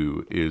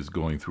who is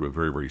going through a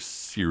very, very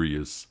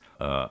serious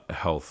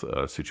health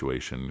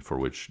situation for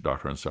which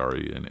Dr.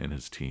 Ansari and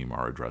his team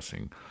are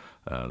addressing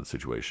the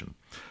situation.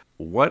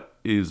 What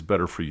is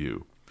better for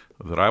you?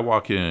 That I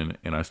walk in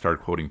and I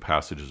start quoting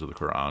passages of the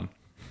Quran,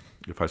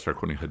 if I start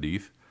quoting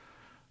hadith,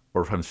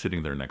 or if I'm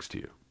sitting there next to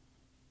you,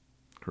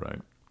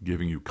 right,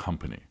 giving you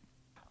company,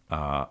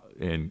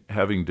 and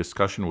having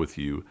discussion with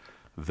you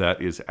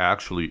that is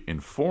actually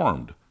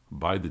informed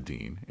by the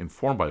deen,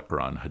 informed by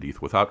Quran,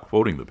 hadith, without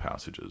quoting the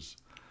passages,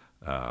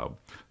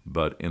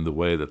 but in the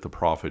way that the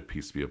Prophet,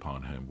 peace be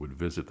upon him, would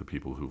visit the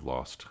people who've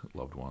lost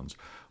loved ones,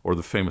 or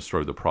the famous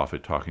story of the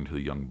Prophet talking to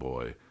the young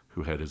boy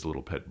who had his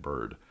little pet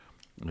bird,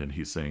 and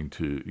he's saying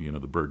to,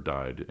 the bird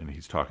died, and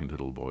he's talking to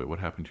the little boy, what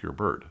happened to your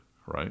bird,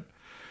 right?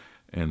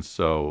 And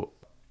so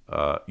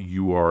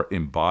you are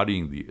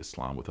embodying the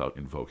Islam without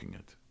invoking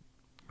it,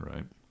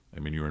 right? I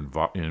mean, you're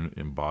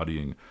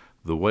embodying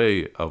the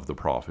way of the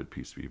Prophet,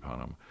 peace be upon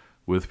him,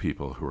 with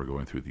people who are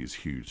going through these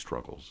huge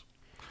struggles.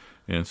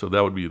 And so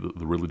that would be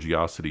the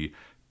religiosity,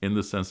 in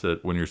the sense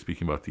that when you're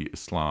speaking about the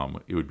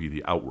Islam, it would be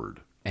the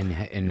outward.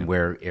 and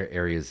where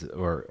areas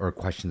or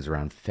questions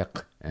around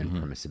fiqh and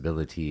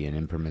permissibility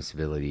and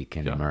impermissibility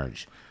can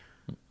emerge.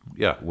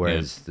 Yeah.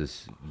 Whereas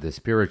the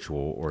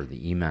spiritual or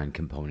the Iman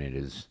component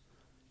is...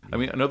 I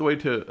mean, another way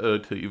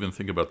to even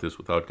think about this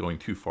without going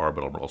too far,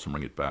 but I'll also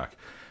bring it back,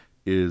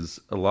 is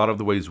a lot of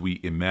the ways we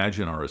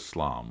imagine our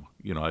Islam.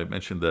 I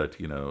mentioned that,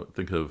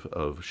 think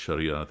of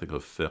Sharia, think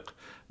of fiqh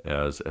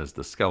as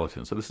the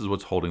skeleton. So this is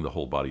what's holding the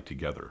whole body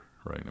together,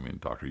 right? I mean,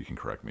 doctor, you can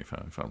correct me if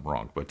I'm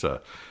wrong. But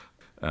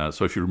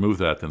so if you remove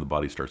that, then the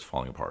body starts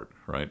falling apart,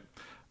 right?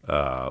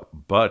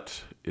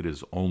 But it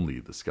is only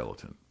the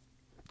skeleton,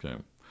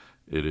 okay?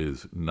 It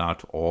is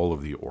not all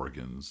of the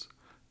organs,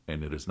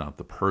 and it is not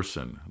the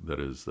person that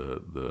is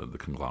the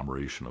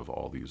conglomeration of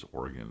all these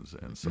organs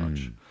and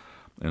such.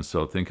 And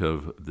so think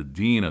of the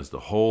deen as the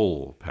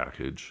whole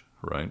package,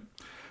 right?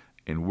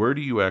 And where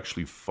do you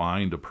actually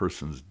find a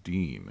person's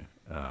deen?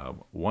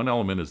 One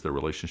element is their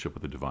relationship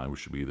with the divine,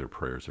 which should be their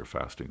prayers, their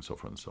fasting, so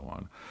forth and so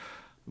on.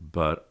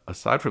 But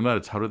aside from that,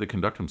 it's how do they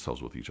conduct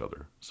themselves with each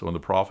other? So when the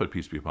Prophet,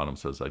 peace be upon him,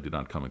 says, I did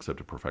not come except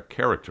to perfect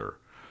character,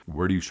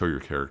 where do you show your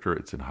character?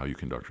 It's in how you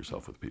conduct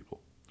yourself with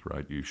people,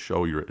 right? You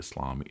show your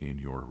Islam in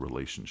your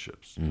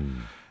relationships.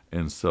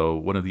 And so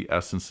one of the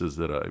essences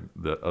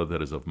that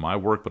is of my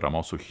work, but I'm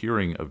also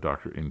hearing of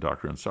Dr.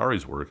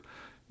 Ansari's work,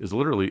 is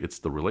literally it's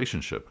the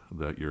relationship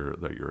that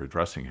you're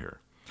addressing here.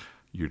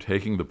 You're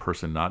taking the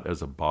person not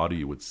as a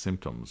body with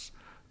symptoms,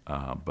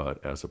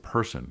 but as a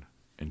person,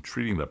 and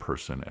treating that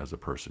person as a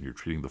person. You're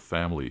treating the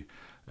family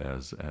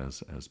as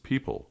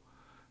people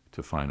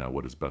to find out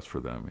what is best for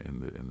them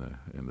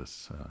in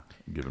this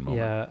given moment.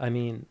 Yeah, I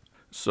mean,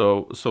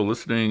 so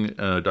listening,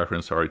 Dr.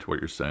 Ansari, to what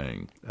you're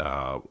saying,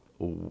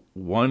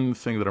 one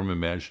thing that I'm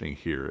imagining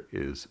here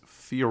is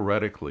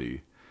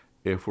theoretically,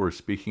 if we're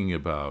speaking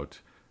about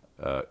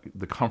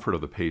the comfort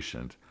of the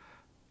patient,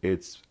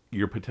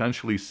 you're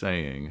potentially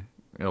saying,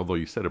 although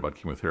you said about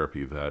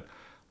chemotherapy, that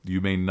you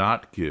may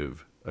not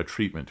give a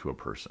treatment to a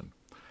person.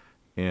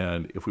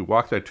 And if we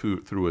walk that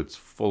through its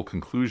full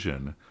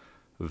conclusion,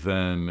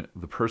 then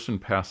the person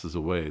passes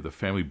away, the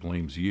family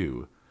blames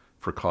you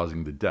for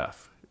causing the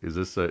death. Is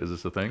this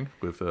a thing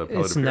with palliative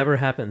it's care? never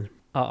happened.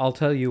 I'll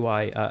tell you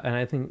why, and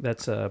I think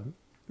that's a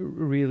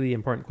really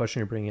important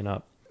question you're bringing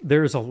up.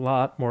 There's a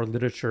lot more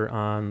literature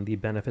on the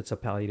benefits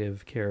of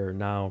palliative care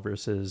now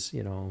versus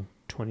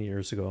 20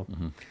 years ago.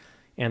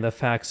 And the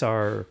facts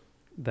are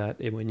that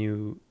when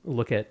you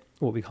look at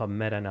what we call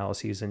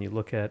meta-analyses and you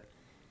look at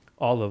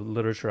all the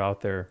literature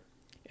out there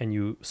and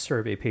you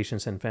survey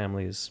patients and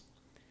families,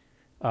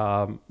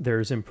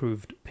 there's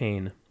improved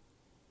pain,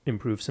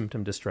 improved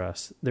symptom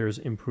distress, there's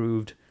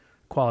improved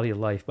quality of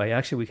life.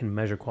 We can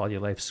measure quality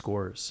of life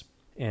scores.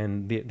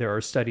 And there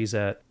are studies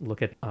that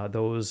look at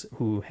those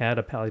who had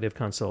a palliative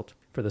consult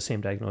for the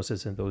same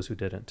diagnosis and those who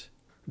didn't.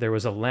 There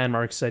was a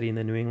landmark study in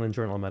the New England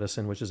Journal of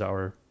Medicine, which is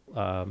our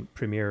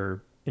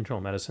premier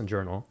internal medicine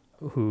journal,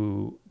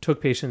 who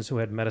took patients who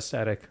had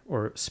metastatic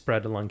or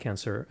spread lung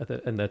cancer at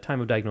the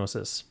time of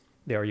diagnosis.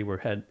 They already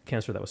had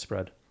cancer that was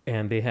spread.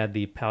 And they had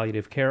the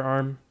palliative care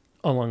arm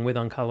along with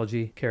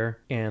oncology care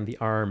and the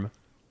arm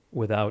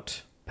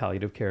without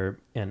palliative care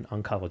and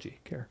oncology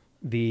care.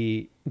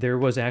 There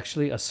was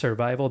actually a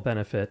survival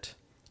benefit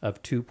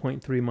of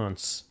 2.3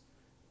 months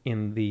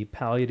in the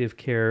palliative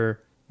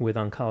care with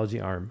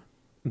oncology arm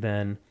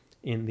than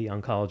in the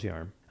oncology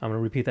arm. I'm going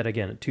to repeat that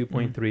again,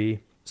 2.3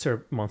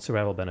 month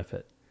survival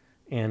benefit.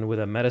 And with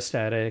a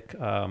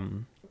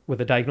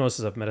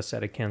diagnosis of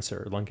metastatic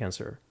cancer, lung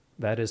cancer,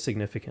 that is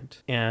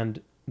significant.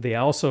 And they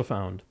also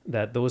found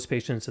that those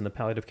patients in the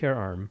palliative care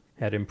arm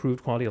had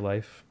improved quality of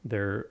life.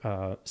 Their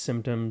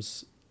symptom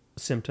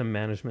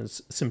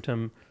management,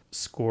 symptom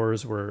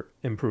scores were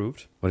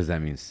improved. What does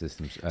that mean,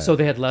 systems? So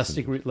they had less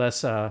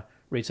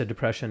rates of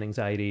depression,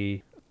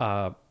 anxiety,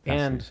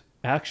 and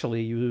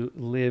actually you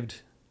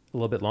lived a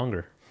little bit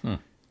longer.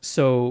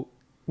 So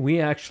we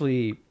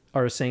actually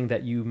are saying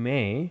that you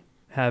may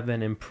have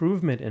an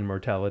improvement in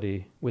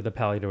mortality with a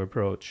palliative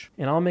approach.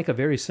 And I'll make a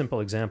very simple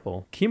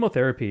example.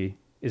 Chemotherapy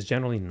is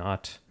generally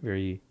not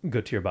very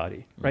good to your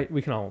body, right?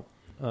 We can all,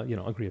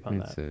 agree upon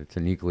that. It's a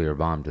nuclear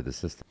bomb to the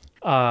system.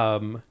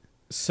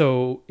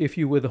 So if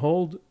you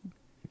withhold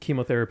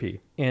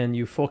chemotherapy and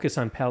you focus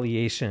on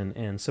palliation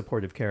and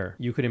supportive care,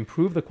 you could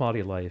improve the quality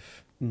of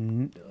life,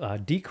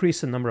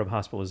 decrease the number of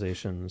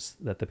hospitalizations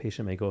that the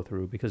patient may go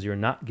through because you're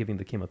not giving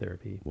the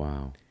chemotherapy.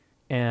 Wow.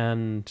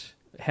 And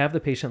have the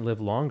patient live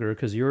longer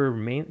because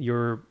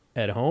you're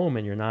at home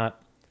and you're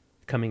not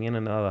coming in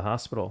and out of the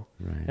hospital.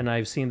 Right. And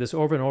I've seen this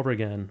over and over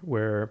again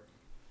where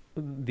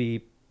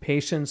the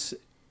patients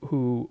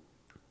who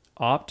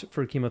opt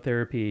for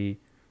chemotherapy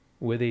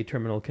with a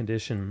terminal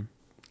condition,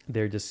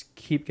 they just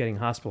keep getting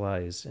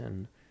hospitalized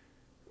and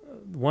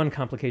one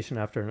complication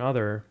after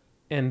another.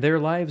 And their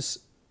lives,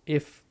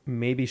 if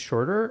maybe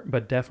shorter,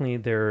 but definitely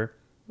their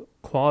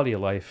quality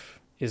of life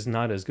is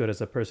not as good as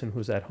a person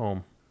who's at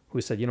home, who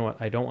said, you know what,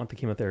 I don't want the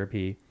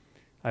chemotherapy.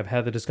 I've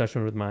had the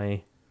discussion with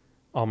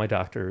all my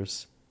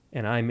doctors,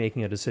 and I'm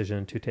making a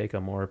decision to take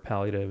a more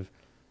palliative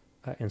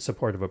and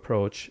supportive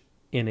approach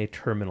in a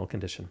terminal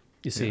condition.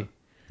 You see?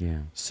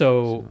 Yeah.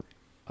 So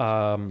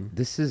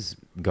this is,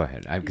 go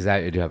ahead, because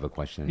I do have a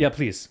question. Yeah,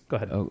 please, go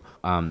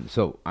ahead.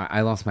 So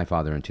I lost my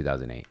father in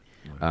 2008,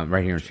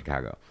 right here in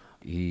Chicago.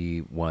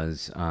 He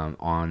was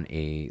on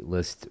a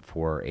list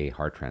for a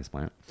heart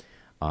transplant.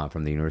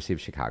 from the University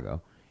of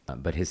Chicago,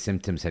 but his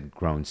symptoms had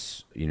grown,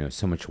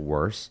 so much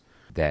worse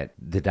that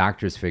the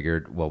doctors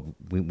figured, well,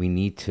 we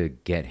need to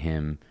get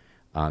him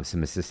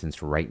some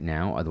assistance right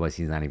now. Otherwise,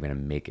 he's not even going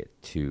to make it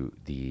to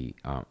the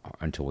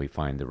until we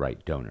find the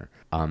right donor.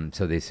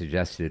 So they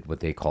suggested what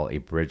they call a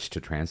bridge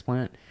to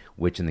transplant,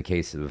 which in the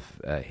case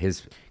of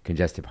his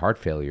congestive heart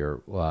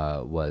failure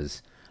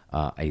was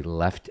a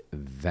left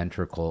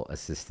ventricle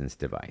assistance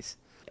device,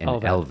 an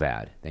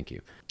LVAD. Thank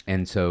you.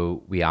 And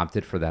so we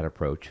opted for that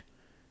approach.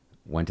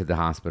 Went to the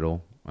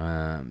hospital.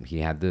 He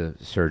had the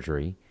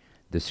surgery.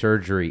 The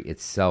surgery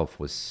itself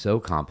was so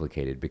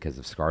complicated because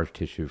of scar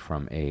tissue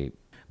from a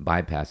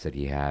bypass that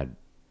he had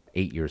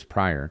 8 years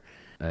prior.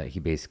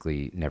 He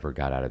basically never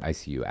got out of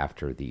ICU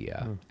after the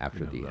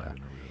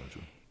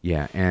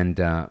yeah. And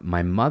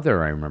my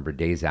mother, I remember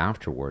days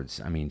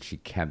afterwards, I mean, she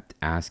kept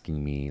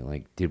asking me,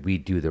 like, did we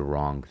do the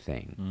wrong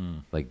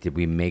thing? Like, did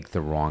we make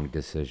the wrong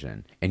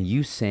decision? And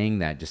you saying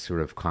that just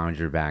sort of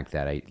conjured back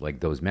that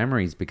those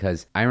memories,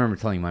 because I remember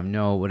telling Mom,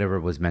 no, whatever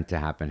was meant to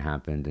happen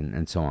happened,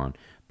 and so on.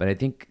 But I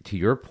think to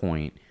your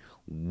point,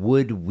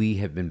 would we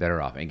have been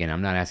better off? Again,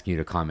 I'm not asking you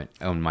to comment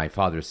on my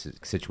father's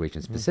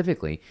situation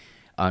specifically,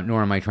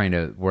 nor am I trying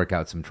to work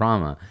out some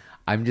trauma.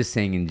 I'm just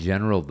saying in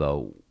general,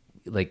 though,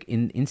 like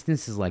in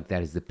instances like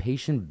that, is the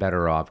patient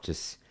better off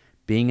just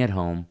being at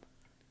home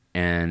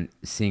and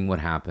seeing what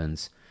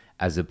happens,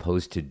 as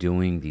opposed to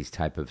doing these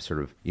type of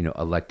sort of,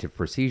 elective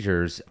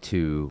procedures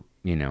to,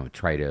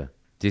 try to,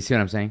 do you see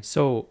what I'm saying?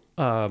 So,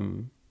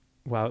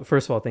 wow.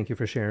 First of all, thank you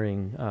for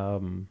sharing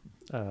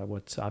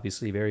what's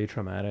obviously very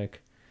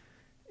traumatic.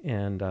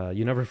 And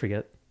you never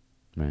forget.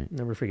 Right.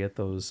 Never forget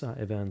those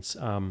events.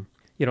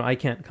 I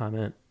can't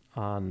comment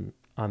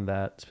on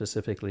that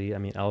specifically. I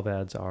mean,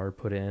 LVADs are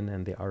put in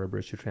and they are a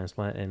bridge to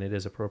transplant, and it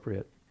is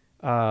appropriate.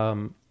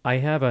 I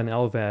have an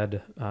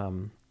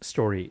LVAD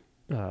story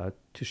to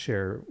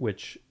share,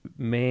 which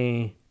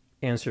may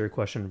answer your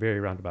question very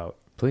roundabout.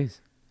 Please.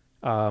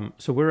 So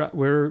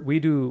we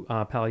do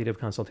palliative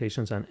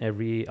consultations on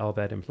every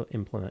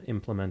LVAD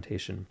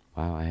implementation.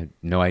 Wow, I had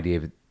no idea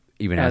of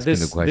even asking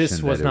the question.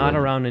 This was not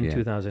around in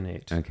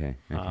 2008. Okay.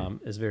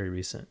 It's very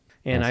recent.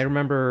 And I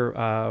remember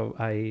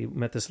I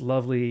met this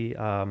lovely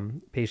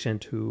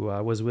patient who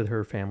was with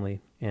her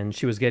family, and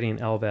she was getting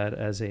LVAD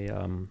as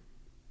a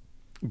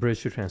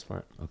bridge to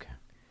transplant. Okay.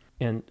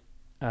 And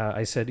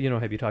I said,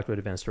 have you talked about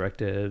advanced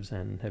directives,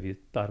 and have you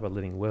thought about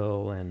living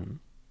will, and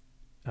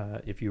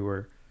if you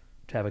were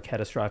to have a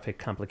catastrophic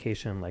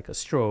complication like a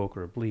stroke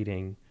or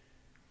bleeding,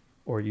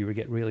 or you would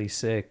get really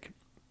sick,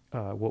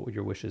 what would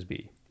your wishes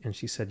be? And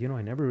she said,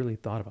 I never really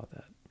thought about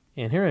that.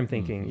 And here I'm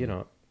thinking,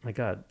 my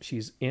God,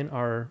 she's in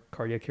our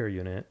cardiac care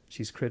unit.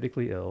 She's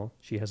critically ill.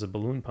 She has a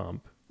balloon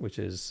pump, which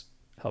is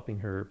helping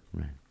her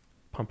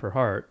pump her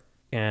heart.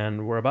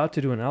 And we're about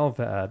to do an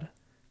LVAD,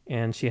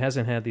 and she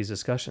hasn't had these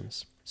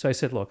discussions. So I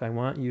said, look, I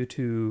want you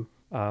to,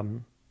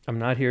 I'm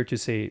not here to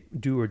say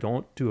do or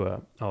don't do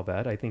a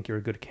LVAD. I think you're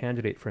a good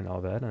candidate for an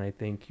LVAD, and I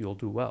think you'll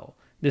do well.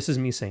 This is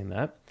me saying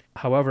that.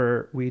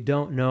 However, we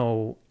don't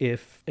know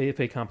if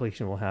a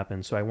complication will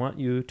happen. So I want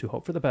you to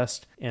hope for the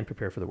best and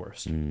prepare for the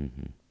worst.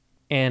 Mm-hmm.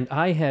 And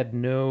I had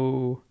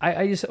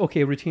I just,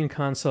 routine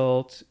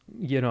consult,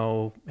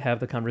 have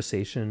the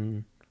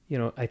conversation,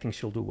 I think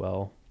she'll do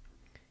well.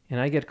 And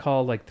I get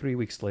called like 3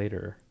 weeks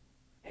later,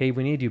 hey,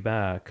 we need you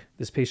back.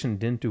 This patient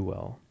didn't do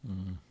well.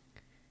 Mm.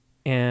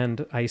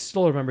 And I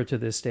still remember to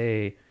this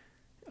day,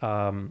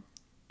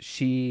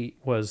 she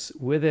was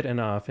with it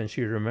enough, and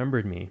she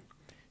remembered me.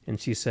 And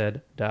she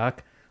said,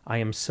 Doc, I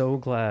am so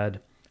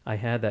glad I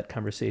had that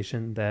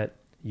conversation, that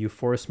you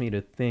forced me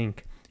to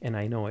think, and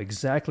I know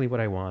exactly what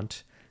I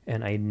want,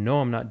 and I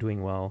know I'm not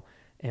doing well,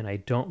 and I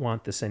don't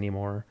want this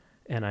anymore,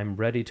 and I'm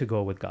ready to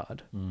go with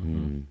God.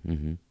 Mm-hmm.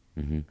 Mm-hmm.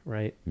 Mm-hmm.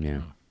 Right?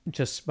 Yeah.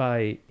 Just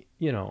by,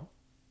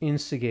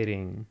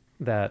 instigating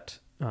that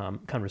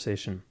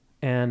conversation.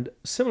 And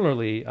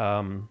similarly,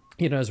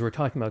 as we're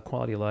talking about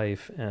quality of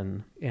life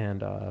and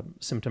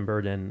symptom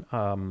burden,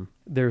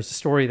 there's a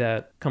story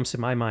that comes to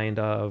my mind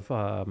of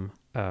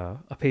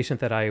a patient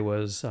that I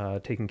was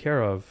taking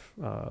care of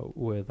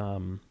with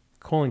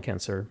colon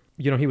cancer.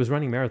 He was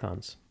running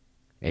marathons.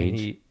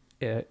 Age?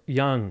 And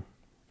young,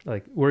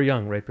 like we're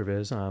young, right,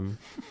 Pervez?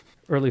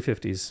 Early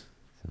 50s.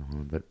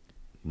 But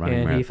running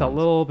and marathons. He felt a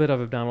little bit of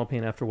abdominal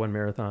pain after one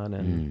marathon,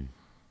 and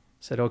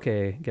said,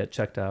 okay, get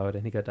checked out.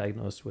 And he got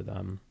diagnosed with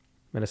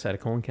metastatic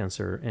colon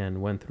cancer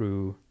and went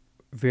through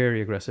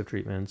very aggressive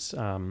treatments,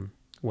 got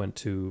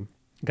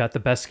the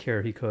best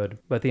care he could.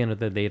 But at the end of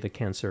the day, the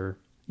cancer,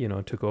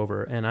 took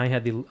over. And I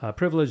had the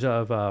privilege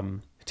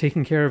of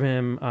taking care of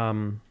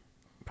him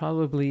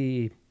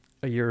probably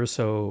a year or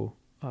so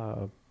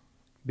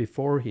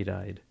before he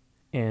died,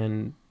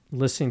 and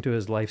listening to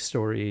his life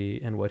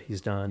story and what he's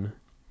done,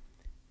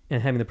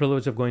 and having the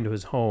privilege of going to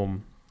his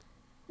home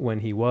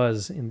when he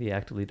was in the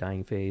actively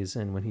dying phase,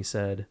 and when he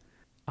said,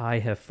 I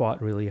have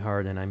fought really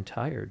hard and I'm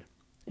tired,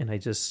 and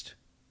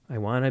I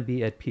want to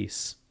be at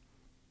peace.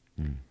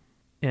 Mm.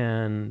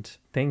 And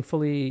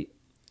thankfully,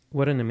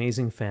 what an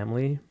amazing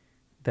family,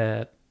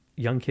 that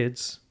young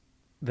kids,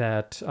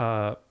 that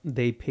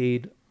they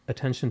paid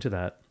attention to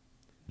that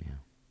Yeah.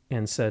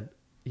 and said,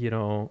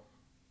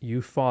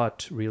 you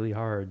fought really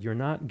hard. You're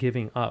not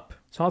giving up.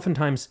 So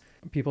oftentimes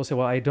people say,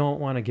 well, I don't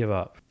want to give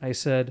up.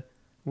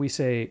 We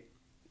say,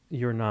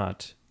 you're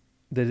not.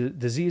 The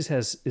disease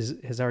has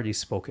already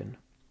spoken,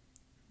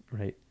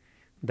 right?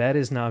 That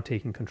is now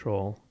taking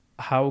control.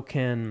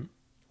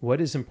 What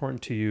is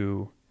important to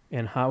you,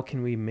 and how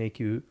can we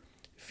make you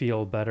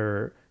feel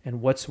better,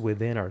 and what's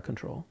within our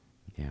control?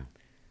 Yeah.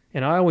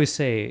 And I always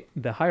say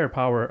the higher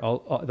power,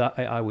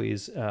 I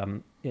always,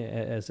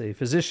 as a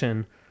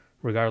physician,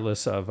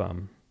 regardless of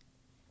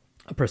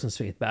a person's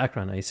faith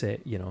background, I say,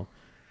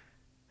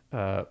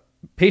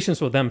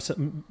 patients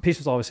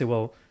always say,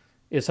 well,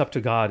 it's up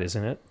to God,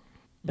 isn't it?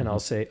 And I'll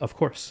say, of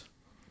course.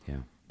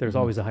 Yeah. There's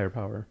always a higher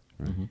power.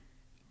 Mm-hmm.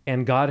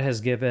 And God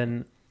has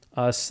given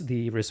us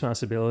the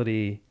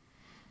responsibility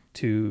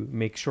to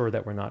make sure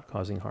that we're not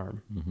causing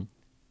harm. Mm-hmm.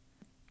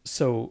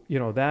 So,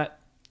 that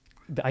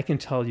I can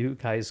tell you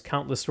guys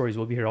countless stories.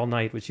 We'll be here all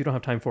night, which you don't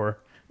have time for.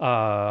 No,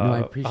 I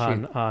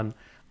appreciate on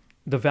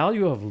the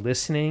value of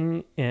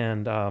listening,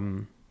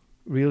 and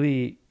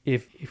really,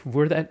 if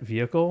we're that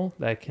vehicle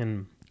that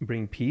can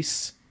bring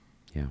peace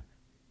Yeah.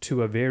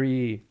 to a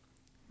very,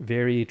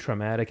 very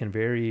traumatic and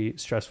very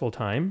stressful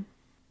time,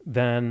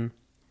 then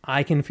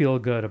I can feel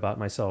good about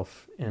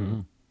myself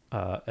and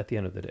at the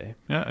end of the day.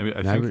 Yeah, I mean,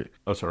 I think.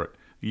 Sorry.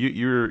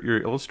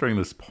 You're illustrating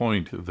this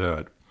point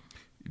that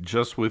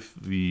just with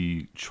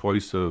the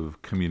choice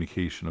of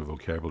communication, of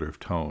vocabulary, of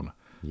tone,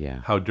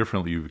 Yeah. how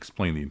differently you've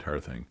explained the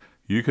entire thing.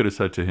 You could have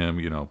said to him,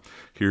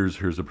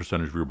 here's a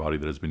percentage of your body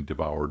that has been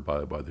devoured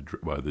by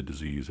the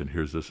disease, and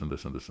here's this and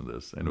this and this and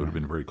this, and it would have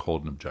been very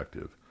cold and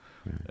objective,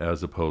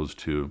 as opposed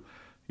to,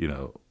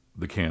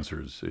 the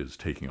cancer is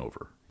taking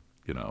over,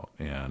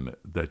 and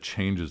that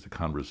changes the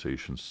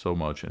conversation so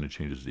much, and it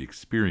changes the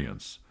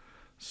experience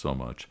so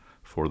much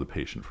for the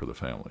patient, for the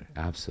family.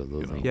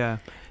 Absolutely. Yeah.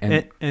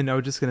 And I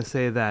was just going to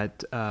say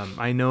that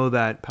I know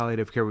that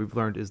palliative care, we've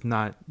learned, is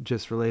not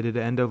just related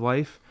to end of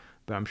life,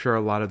 but I'm sure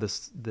a lot of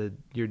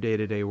your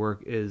day-to-day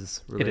work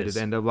is related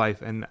to end of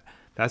life. And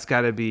that's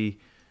got to be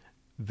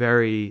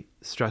very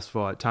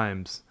stressful at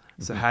times.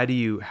 So how do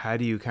you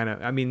kind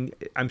of, I mean,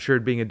 I'm sure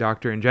being a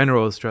doctor in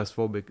general is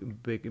stressful,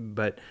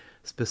 but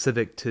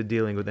specific to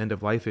dealing with end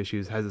of life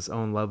issues has its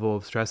own level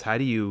of stress. How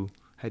do you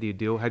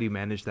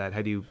manage that?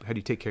 How do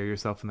you take care of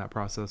yourself in that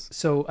process?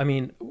 So, I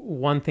mean,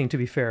 one thing, to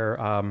be fair,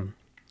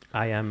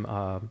 I am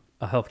a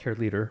healthcare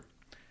leader,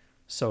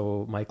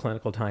 so my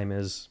clinical time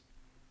is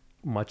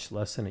much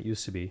less than it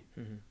used to be.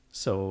 Mm-hmm.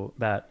 So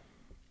that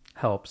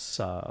helps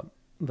the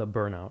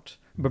burnout.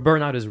 But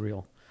burnout is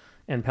real.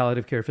 And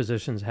palliative care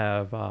physicians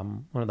have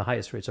one of the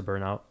highest rates of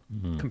burnout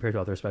compared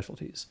to other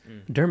specialties.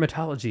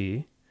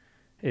 Dermatology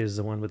is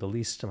the one with the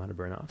least amount of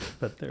burnout,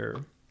 but they're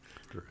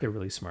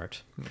really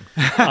smart.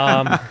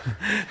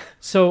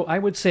 So I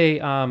would say,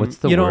 what's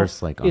the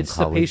worst, like, oncology? It's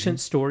the patient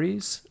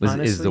stories.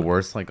 Is the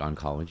worst like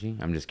oncology?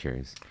 I'm just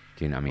curious.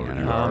 Do you know? I mean, I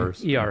don't know.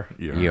 ER.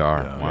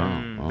 ER.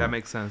 Wow. That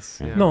makes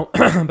sense. Yeah. No,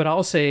 but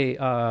I'll say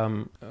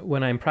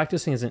when I'm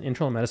practicing as an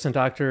internal medicine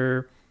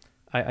doctor,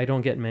 I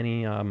don't get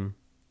many,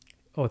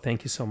 oh,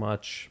 thank you so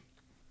much.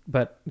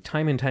 But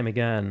time and time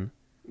again,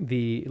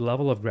 the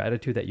level of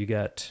gratitude that you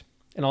get,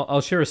 and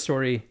I'll share a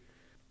story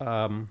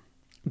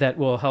that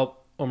will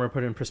help Omer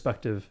put it in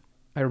perspective.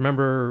 I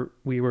remember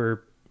we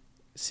were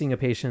seeing a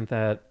patient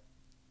that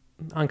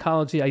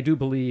oncology, I do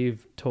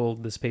believe,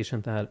 told this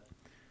patient that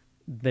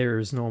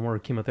there's no more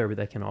chemotherapy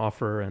that can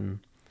offer, and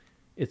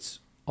it's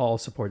all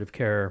supportive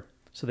care.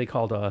 So they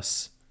called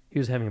us. He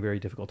was having a very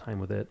difficult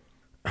time with it.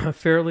 A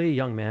fairly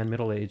young man,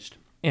 middle-aged,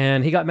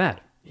 and he got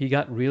mad. He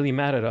got really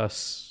mad at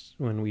us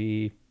when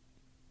we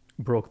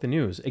broke the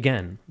news.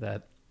 Again,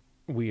 that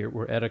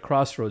we're at a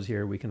crossroads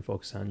here. We can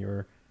focus on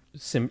your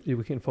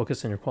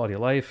quality of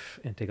life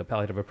and take a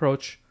palliative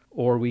approach,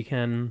 or we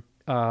can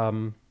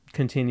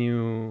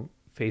continue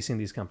facing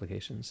these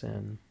complications.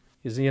 And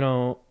he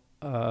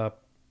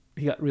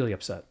got really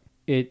upset.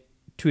 2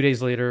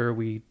 days later,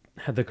 we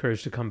had the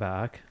courage to come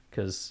back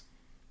because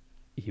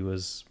he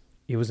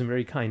wasn't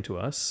very kind to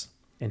us.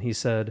 And he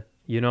said,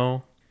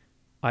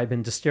 I've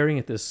been just staring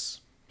at this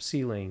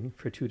ceiling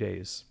for 2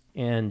 days,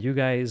 and you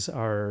guys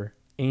are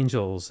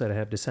angels that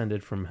have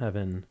descended from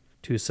heaven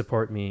to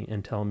support me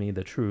and tell me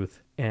the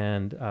truth.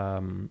 And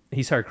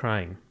he started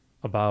crying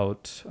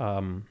about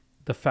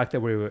the fact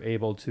that we were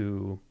able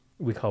to,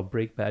 we call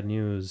break bad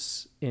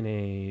news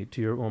to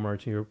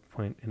your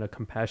point, in a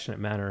compassionate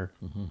manner,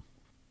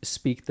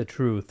 speak the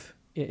truth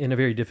in a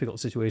very difficult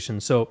situation.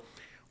 So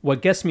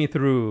what gets me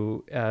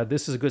through,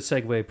 this is a good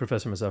segue,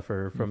 Professor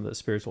Mozaffar, from the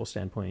spiritual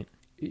standpoint.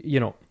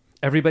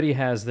 Everybody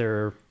has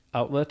their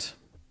outlet,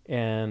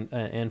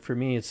 and for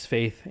me, it's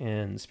faith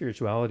and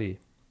spirituality.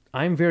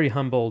 I'm very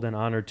humbled and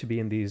honored to be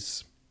in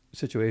these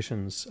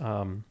situations.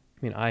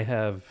 I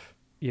have,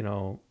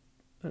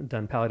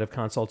 done palliative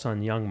consults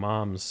on young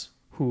moms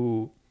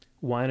who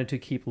wanted to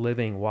keep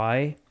living.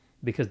 Why?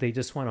 Because they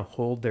just want to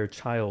hold their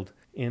child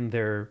in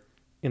their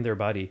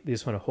body. They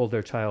just want to hold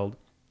their child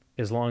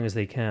as long as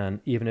they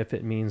can, even if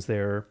it means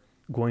they're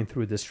going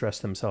through distress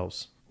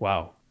themselves.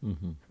 Wow.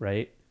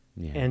 Right?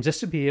 Yeah. And just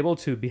to be able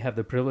to have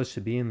the privilege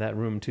to be in that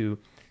room, to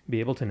be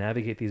able to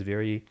navigate these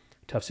very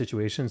tough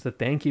situations, the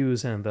thank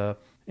yous and the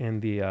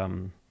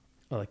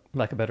like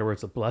lack of better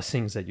words, the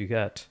blessings that you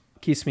get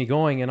keeps me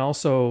going. And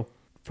also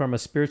from a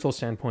spiritual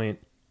standpoint,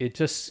 it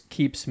just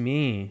keeps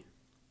me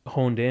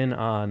honed in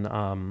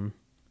on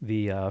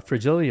the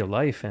fragility of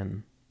life,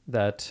 and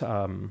that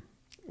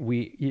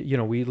we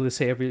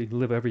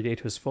live every day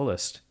to its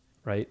fullest,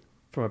 right?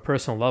 From a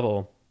personal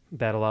level,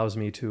 that allows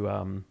me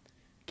to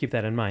keep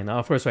that in mind. Now,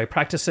 of course, I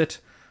practice it.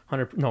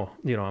 We're all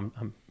human.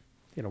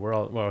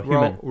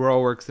 We're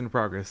all works in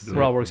progress.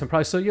 We're all works in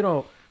progress.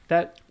 So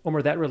that,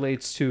 Omer, that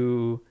relates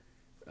to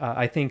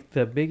I think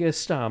the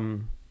biggest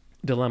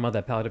dilemma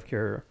that palliative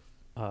care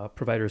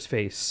providers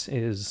face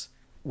is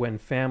when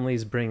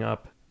families bring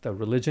up the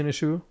religion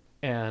issue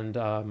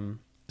and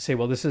say,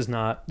 well, this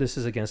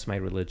is against my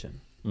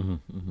religion.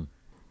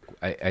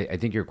 I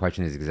think your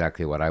question is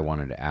exactly what I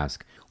wanted to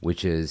ask,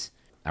 which is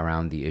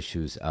around the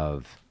issues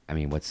of,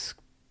 what's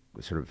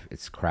sort of,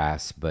 it's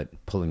crass, but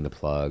pulling the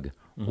plug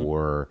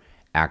or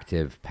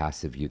active,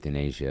 passive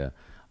euthanasia.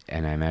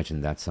 And I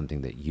imagine that's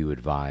something that you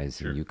advise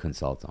and you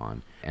consult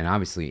on. And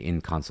obviously in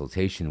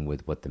consultation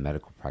with what the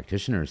medical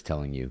practitioner is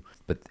telling you.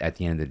 But at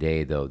the end of the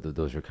day, though,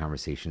 those are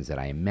conversations that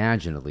I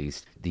imagine at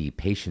least the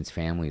patient's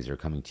families are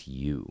coming to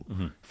you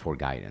for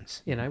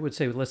guidance. And I would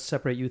say let's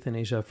separate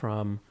euthanasia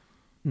from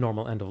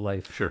normal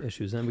end-of-life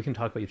issues. And we can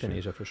talk about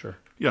euthanasia for sure.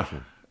 Yeah.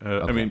 Sure.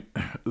 Okay.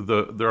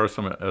 There are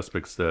some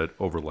aspects that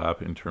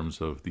overlap in terms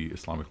of the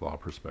Islamic law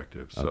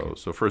perspective.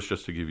 So first,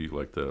 just to give you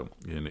like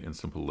in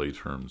simple lay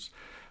terms,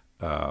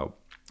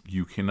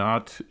 you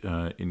cannot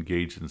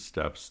engage in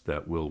steps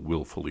that will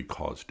willfully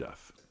cause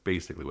death.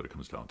 Basically, what it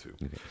comes down to.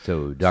 Okay.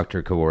 So,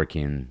 Dr.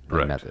 Kevorkian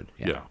method.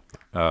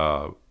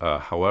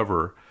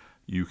 However,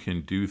 you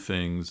can do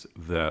things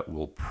that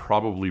will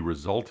probably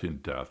result in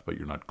death, but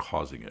you're not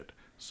causing it.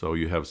 So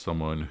you have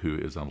someone who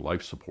is on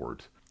life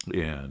support,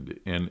 and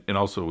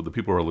also the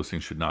people who are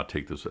listening should not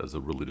take this as a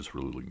religious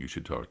ruling. You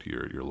should talk to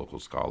your local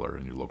scholar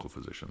and your local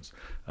physicians.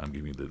 I'm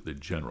giving you the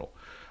general.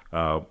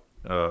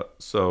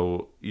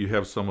 So you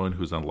have someone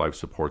who's on life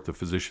support. The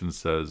physician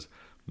says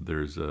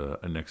there's a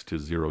next to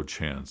zero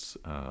chance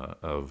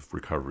of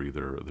recovery.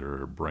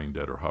 They're brain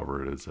dead or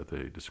however it is that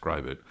they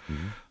describe it.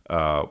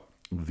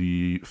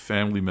 The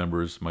family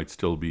members might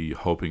still be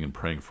hoping and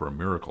praying for a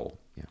miracle,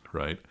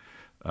 right?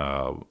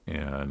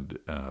 And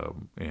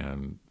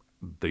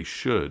they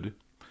should,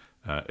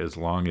 as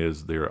long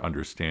as they're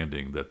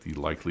understanding that the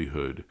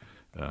likelihood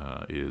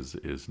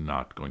is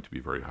not going to be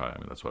very high.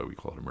 That's why we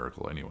call it a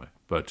miracle anyway.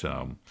 But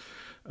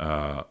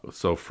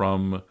so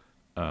from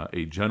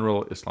a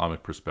general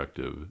Islamic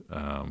perspective,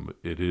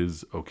 it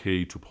is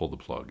okay to pull the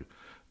plug.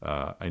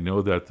 I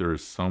know that there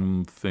is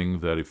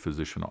something that a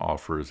physician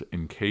offers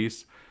in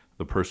case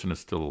the person is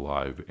still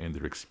alive and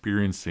they're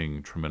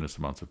experiencing tremendous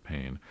amounts of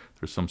pain.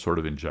 There's some sort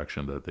of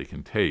injection that they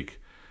can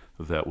take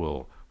that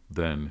will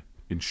then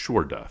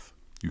ensure death.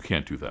 You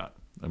can't do that.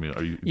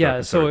 Are you?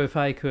 Yeah. So if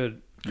I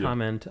could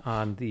comment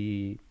on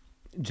the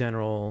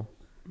general,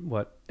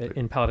 what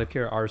in palliative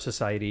care, our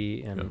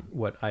society and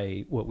what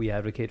we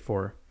advocate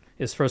for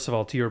is, first of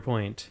all, to your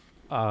point,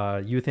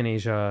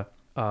 euthanasia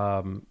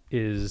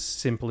is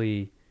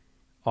simply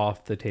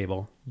off the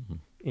table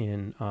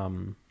in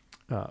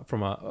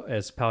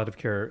as palliative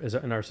care, as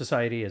in our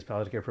society, as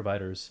palliative care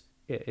providers.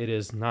 It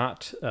is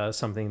not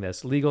something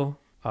that's legal,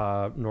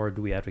 nor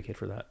do we advocate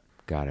for that.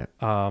 Got it.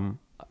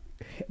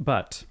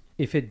 But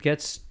if it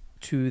gets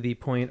to the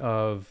point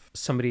of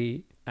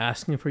somebody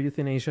asking for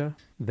euthanasia,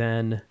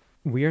 then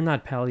we are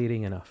not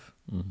palliating enough.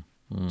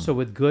 So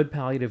with good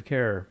palliative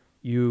care,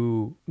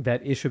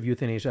 that issue of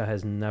euthanasia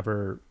has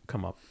never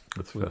come up.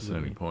 That's a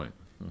fascinating point.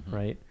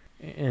 Right?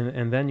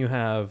 And then you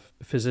have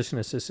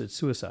physician-assisted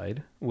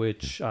suicide,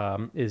 which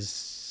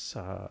is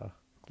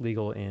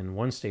legal in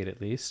one state at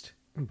least.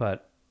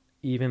 But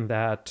even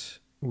that,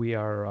 we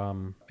are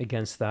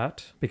against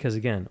that because,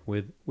 again,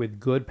 with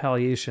good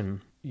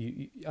palliation,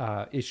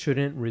 it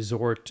shouldn't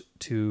resort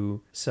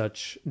to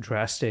such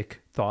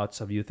drastic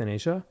thoughts of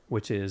euthanasia,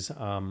 which is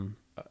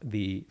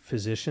the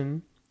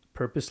physician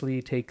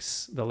purposely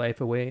takes the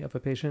life away of a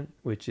patient,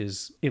 which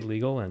is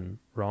illegal and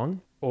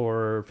wrong,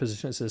 or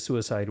physician-assisted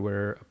suicide,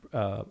 where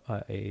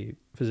a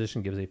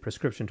physician gives a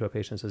prescription to a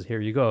patient and says, here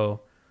you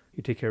go,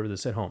 you take care of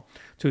this at home.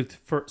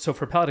 So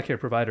for palliative care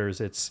providers,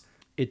 it's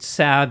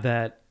sad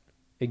that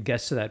it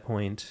gets to that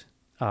point.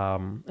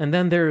 And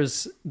then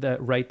there's the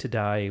right to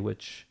die,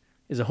 which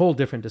is a whole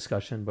different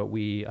discussion, but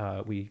we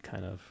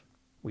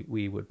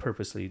would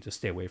purposely just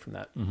stay away from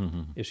that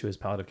issue as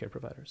palliative care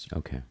providers.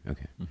 Okay.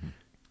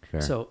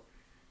 Fair. So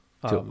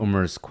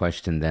Omer's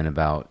question then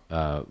about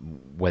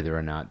whether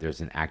or not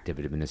there's an active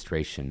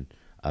administration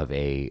of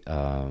an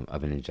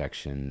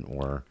injection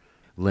or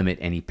limit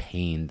any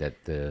pain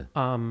that the...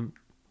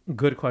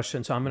 Good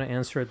question. So I'm going to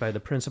answer it by the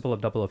principle of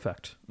double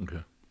effect.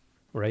 Okay.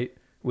 Right?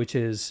 Which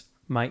is,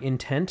 my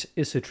intent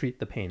is to treat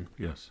the pain.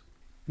 Yes.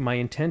 My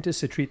intent is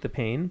to treat the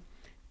pain,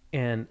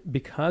 And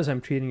because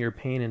I'm treating your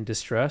pain and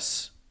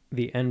distress,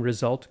 the end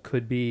result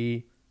could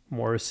be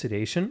more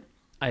sedation.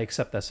 I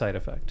accept that side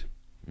effect.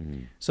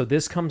 Mm-hmm. So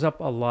this comes up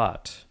a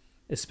lot,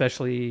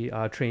 especially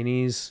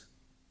trainees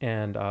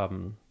and,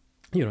 an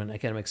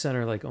academic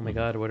center, like, oh my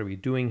God, what are we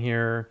doing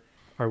here?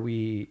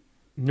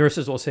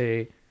 Nurses will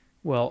say,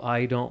 well,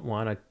 I don't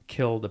want to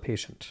kill the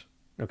patient.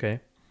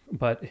 Okay.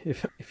 But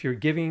if you're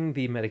giving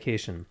the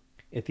medication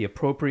at the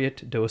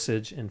appropriate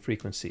dosage and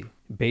frequency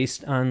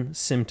based on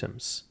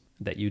symptoms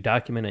that you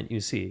document and you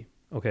see,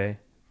 okay,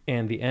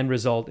 and the end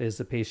result is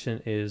the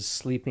patient is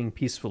sleeping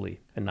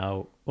peacefully. And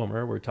now,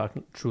 Omer, we're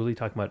truly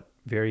talking about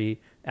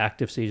very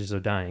active stages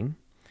of dying.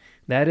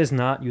 That is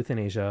not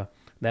euthanasia.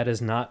 That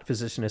is not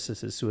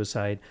physician-assisted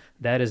suicide.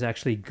 That is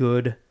actually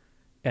good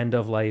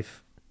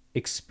end-of-life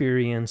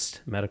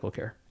experienced medical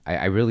care.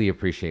 I really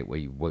appreciate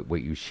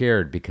what you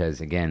shared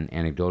because, again,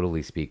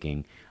 anecdotally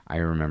speaking, I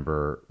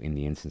remember in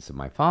the instance of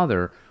my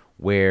father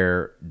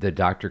where the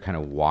doctor kind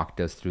of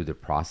walked us through the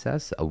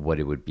process of what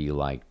it would be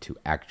like to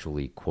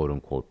actually, quote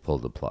unquote, pull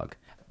the plug.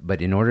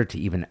 But in order to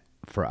even,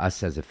 for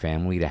us as a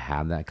family to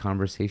have that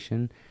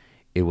conversation,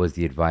 it was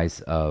the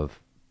advice of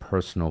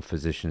personal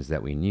physicians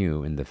that we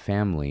knew in the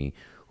family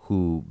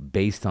who,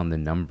 based on the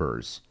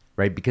numbers,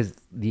 right? Because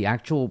the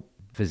actual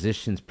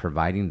physicians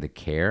providing the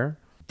care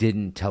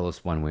didn't tell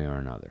us one way or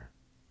another,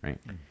 right?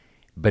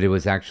 But it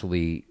was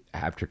actually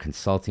after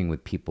consulting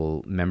with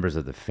people, members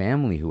of the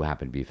family who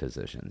happened to be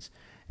physicians,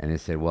 and they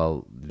said,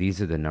 well,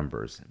 these are the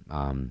numbers.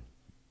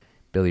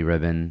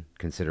 Bilirubin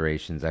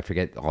considerations, I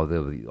forget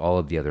all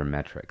of the other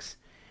metrics.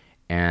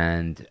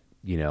 And,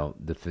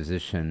 the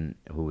physician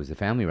who was a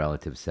family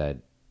relative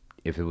said,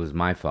 if it was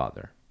my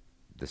father,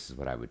 this is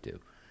what I would do.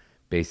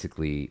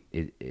 Basically,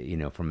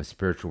 from a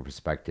spiritual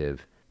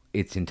perspective,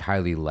 it's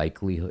entirely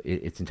likely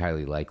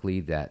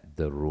that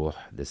the ruh,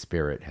 the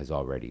spirit, has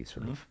already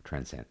sort of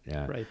transitioned,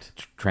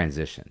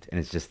 and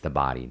it's just the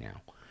body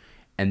now.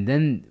 And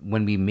then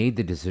when we made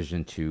the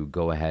decision to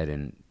go ahead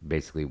and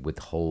basically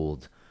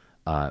withhold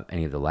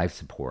any of the life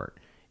support,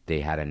 they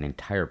had an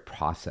entire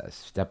process,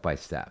 step by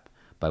step,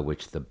 by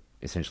which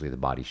essentially the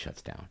body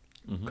shuts down.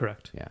 Mm-hmm.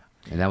 Correct. Yeah,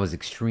 and that was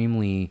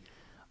extremely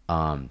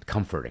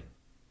comforting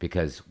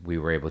because we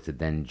were able to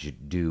then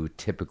do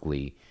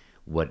typically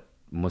what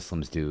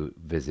Muslims do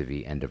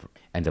vis-a-vis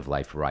end of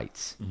life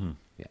rites. Mm-hmm.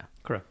 Yeah,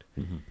 correct.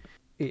 Mm-hmm.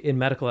 In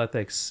medical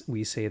ethics,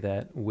 we say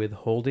that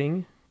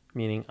withholding,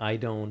 meaning I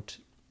don't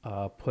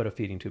put a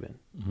feeding tube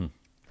in.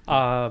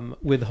 Mm-hmm.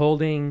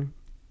 Withholding,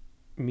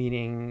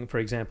 meaning, for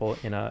example,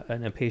 in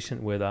a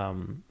patient with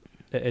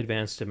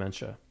advanced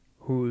dementia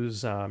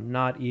who's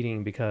not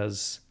eating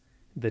because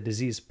the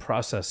disease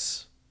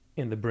process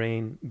in the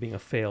brain, being a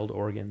failed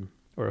organ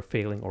or a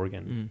failing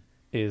organ,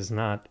 is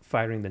not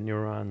firing the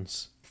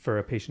neurons for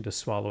a patient to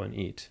swallow and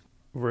eat,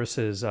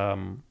 versus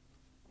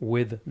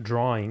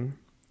withdrawing,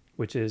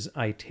 which is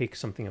I take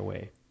something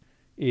away,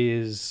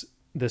 is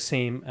the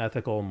same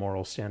ethical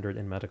moral standard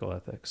in medical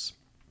ethics.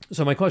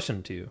 So my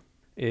question to you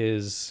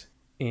is,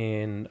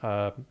 in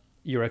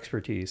your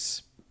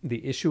expertise,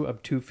 the issue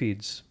of tube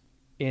feeds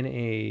in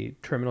a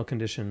terminal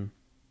condition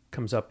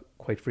comes up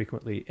quite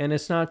frequently. And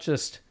it's not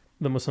just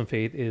the Muslim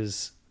faith,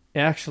 is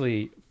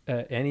actually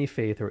any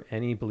faith or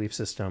any belief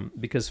system,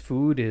 because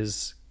food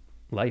is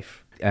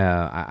life.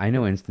 I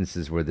know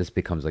instances where this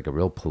becomes like a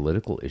real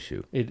political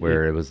issue, it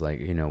was like,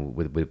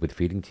 with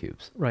feeding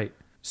tubes. Right.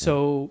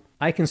 So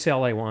I can say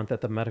all I want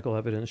that the medical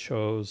evidence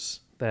shows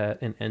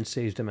that in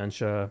end-stage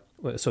dementia,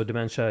 so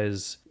dementia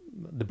is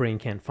the brain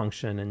can't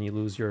function and you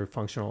lose your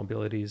functional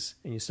abilities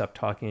and you stop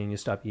talking, you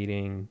stop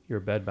eating,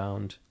 you're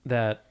bedbound,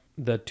 that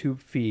the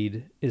tube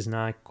feed is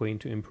not going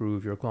to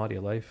improve your quality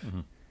of life. Mm-hmm.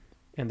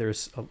 And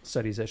there's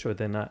studies that show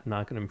they're not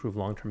going to improve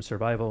long-term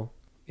survival.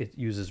 It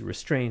uses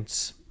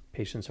restraints.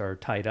 Patients are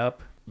tied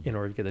up in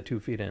order to get the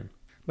tube feed in.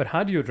 But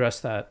how do you address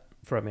that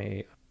from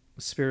a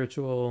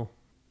spiritual,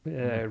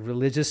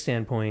 religious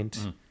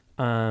standpoint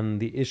on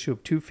the issue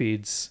of tube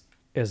feeds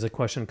as the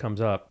question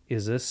comes up?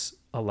 Is this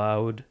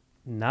allowed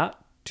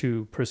not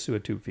to pursue a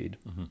tube feed?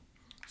 Mm-hmm.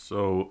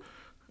 So,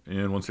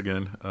 and once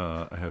again,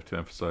 I have to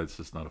emphasize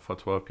this is not a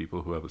fatwa.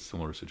 People who have a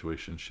similar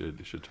situation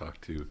should talk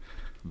to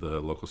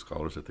the local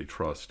scholars that they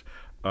trust.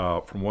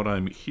 From what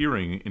I'm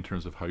hearing in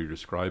terms of how you're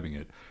describing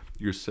it,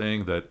 you're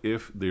saying that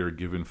if they are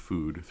given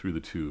food through the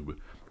tube,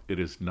 it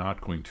is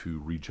not going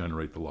to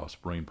regenerate the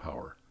lost brain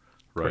power,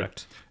 right?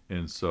 Correct.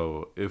 And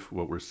so if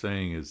what we're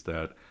saying is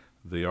that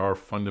they are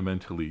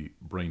fundamentally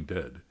brain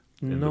dead.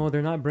 No,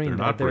 they're not brain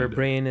dead. Their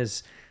brain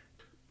is,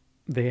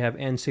 they have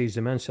end-stage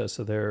dementia,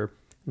 so they're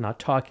not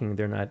talking,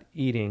 they're not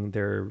eating,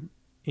 they're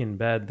in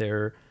bed,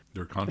 they're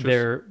conscious.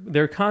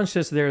 They're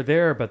conscious, they're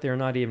there, but they're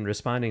not even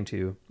responding to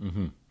you.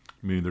 Mm-hmm.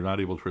 Meaning they're not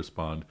able to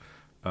respond,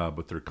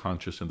 but they're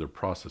conscious and they're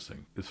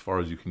processing, as far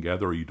as you can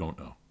gather, or you don't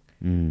know.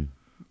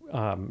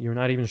 You're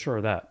not even sure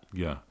of that.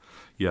 Yeah.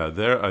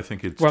 There, I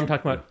think it's... Well, I'm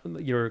talking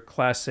about your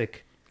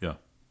classic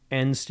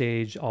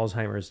end-stage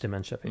Alzheimer's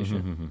dementia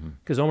patient.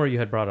 Because Omer, you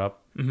had brought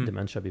up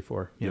dementia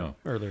before,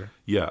 earlier.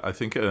 Yeah, I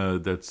think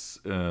that's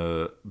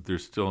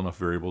there's still enough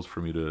variables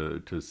for me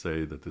to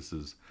say that this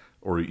is,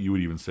 or you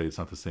would even say it's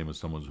not the same as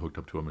someone's hooked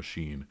up to a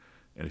machine,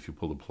 and if you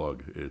pull the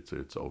plug,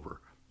 it's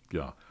over.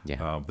 Yeah.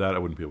 That I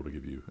wouldn't be able to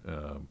give you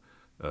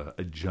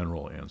a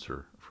general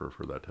answer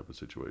for that type of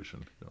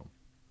situation.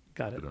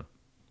 Got it.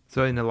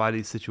 So in a lot of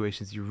these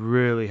situations, you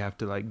really have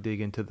to like dig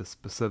into the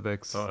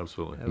specifics. Oh,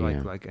 absolutely.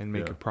 And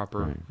make a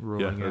proper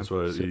ruling. Yeah, that's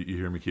why you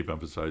hear me keep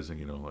emphasizing.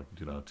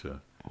 Do not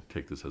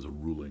take this as a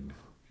ruling.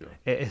 Yeah.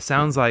 It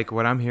sounds like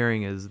what I'm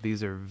hearing is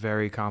these are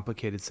very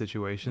complicated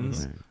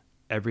situations.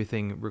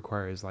 Everything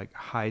requires like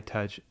high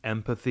touch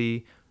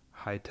empathy,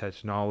 high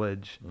touch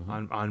knowledge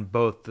on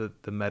both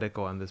the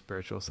medical and the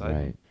spiritual side.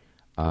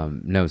 Right.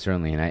 No,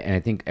 certainly. And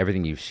I think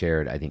everything you've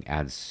shared, I think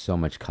adds so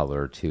much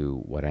color to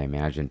what I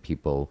imagine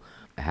people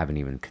haven't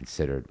even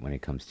considered when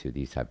it comes to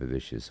these type of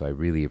issues. So I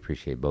really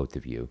appreciate both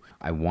of you.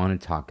 I want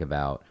to talk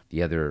about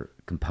the other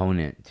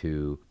component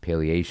to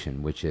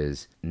palliation, which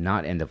is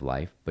not end of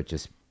life, but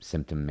just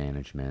symptom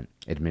management,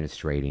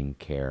 administrating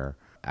care.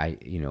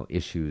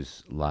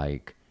 Issues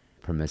like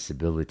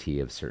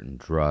permissibility of certain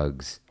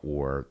drugs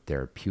or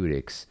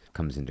therapeutics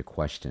comes into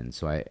question.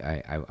 So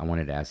I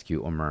wanted to ask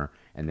you, Omer,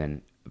 and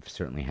then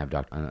certainly have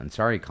Dr.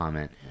 Ansari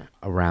comment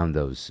around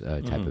those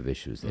type of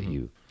issues that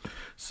you...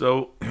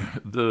 So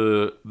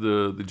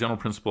the general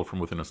principle from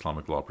within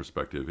Islamic law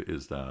perspective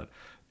is that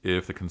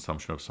if the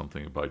consumption of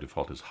something by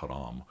default is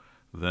haram,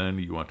 then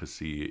you want to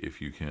see if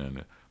you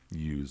can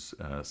use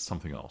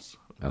something else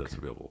that's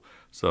available.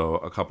 So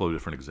a couple of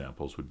different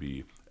examples would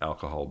be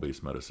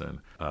alcohol-based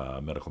medicine,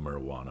 medical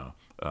marijuana.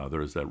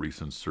 There was that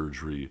recent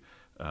surgery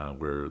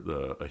where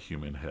a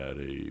human had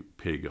a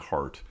pig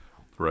heart,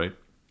 right?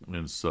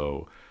 And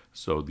so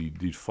the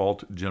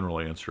default general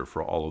answer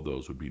for all of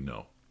those would be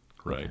no,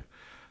 right?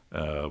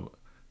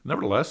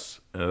 Nevertheless,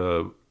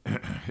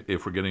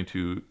 if we're getting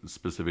to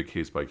specific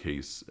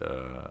case-by-case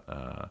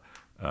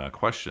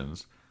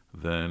questions,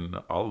 then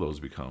all of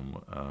those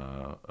become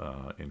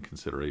in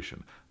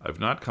consideration. I've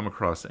not come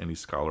across any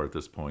scholar at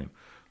this point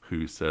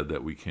who said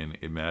that we can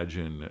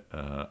imagine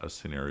a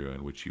scenario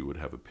in which you would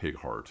have a pig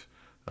heart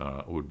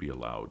would be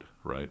allowed,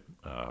 right?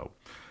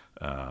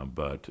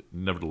 But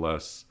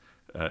nevertheless,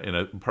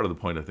 and part of the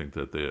point I think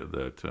that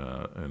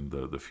and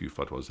the few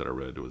fatwas that I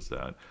read was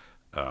that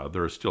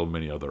there are still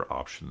many other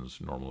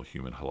options, normal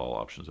human halal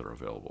options that are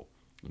available.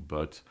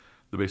 But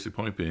the basic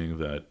point being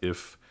that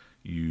if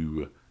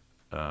you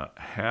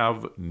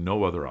have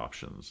no other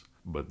options,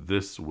 but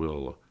this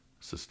will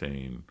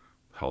sustain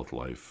health,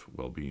 life,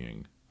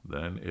 well-being,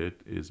 then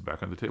it is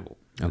back on the table.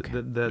 Okay.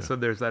 So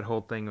there's that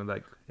whole thing of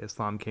like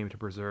Islam came to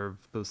preserve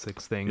those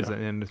 6 things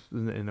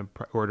in a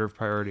order of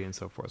priority and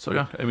so forth.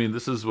 So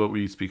this is what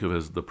we speak of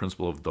as the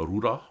principle of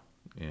darura,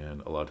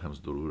 and a lot of times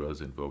darura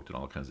is invoked in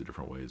all kinds of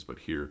different ways. But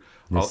here,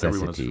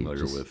 everyone is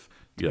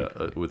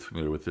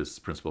familiar with this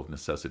principle of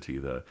necessity.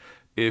 That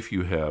if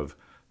you have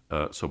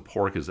so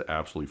pork is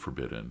absolutely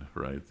forbidden,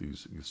 right?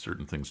 These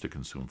certain things to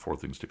consume, 4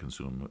 things to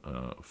consume,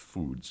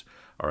 foods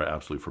are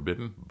absolutely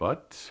forbidden.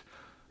 But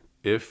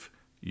if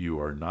you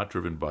are not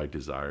driven by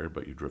desire,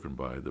 but you're driven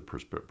by the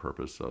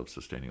purpose of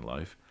sustaining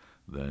life,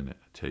 then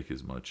take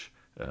as much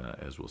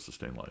as will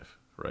sustain life,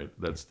 right?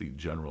 That's the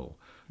general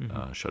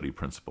Shari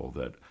principle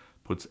that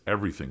puts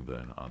everything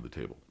then on the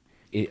table.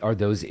 Are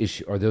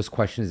those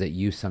questions that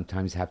you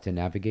sometimes have to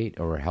navigate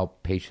or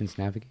help patients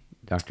navigate,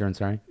 Dr.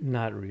 Ansari?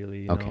 Not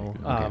really. Okay.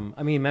 No.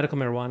 Okay. Medical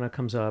marijuana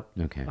comes up.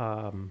 Okay.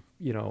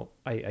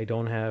 I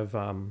don't have.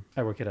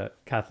 I work at a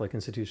Catholic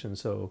institution,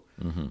 so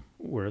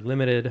we're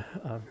limited.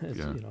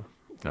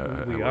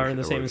 We are in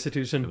the same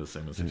institution. In the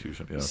same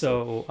institution, yeah.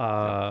 So,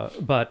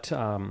 but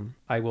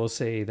I will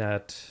say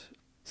that.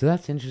 So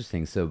that's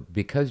interesting. So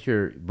because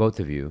both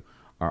of you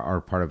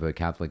are part of a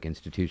Catholic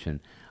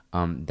institution,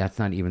 that's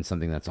not even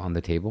something that's on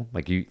the table.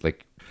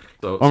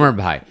 Omer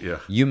Bhai,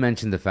 you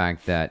mentioned the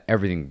fact that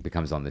everything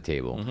becomes on the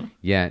table,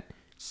 yet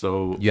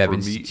you have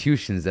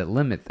institutions that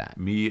limit that.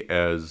 Me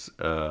as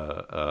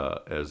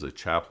a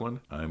chaplain,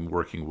 I'm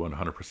working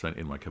 100%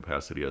 in my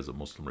capacity as a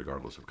Muslim,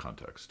 regardless of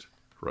context.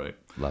 Right.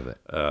 Love it.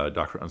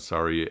 Dr.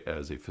 Ansari,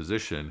 as a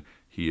physician,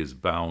 he is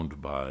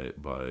bound by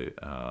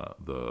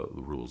the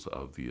rules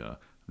of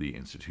the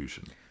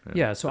institution.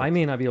 So I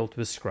may not be able to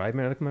prescribe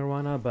medical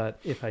marijuana, but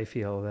if I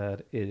feel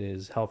that it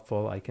is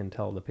helpful, I can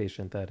tell the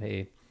patient that,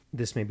 hey,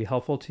 this may be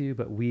helpful to you,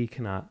 but we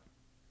cannot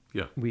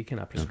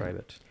prescribe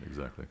it.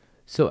 Exactly.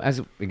 So I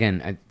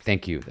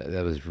thank you.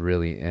 That was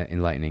really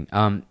enlightening.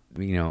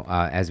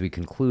 As we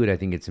conclude, I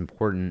think it's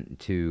important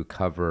to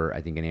cover, I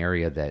think, an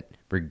area that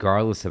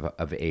regardless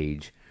of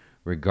age,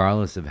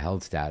 regardless of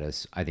health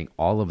status, I think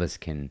all of us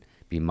can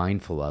be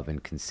mindful of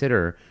and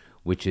consider,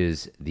 which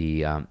is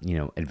the,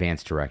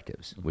 advanced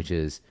directives, which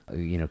is,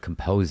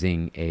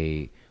 composing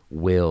a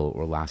will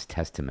or last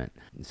testament.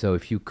 So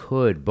if you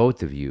could,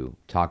 both of you,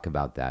 talk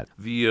about that.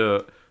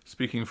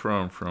 Speaking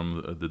from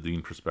the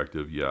Deen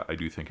perspective, I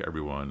do think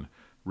everyone,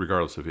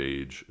 regardless of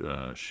age,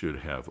 should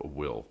have a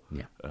will.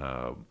 Yeah.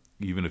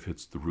 even if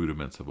it's the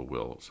rudiments of a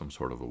will, some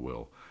sort of a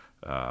will.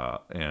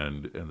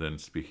 And then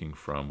speaking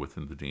from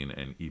within the deen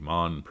and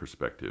iman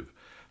perspective,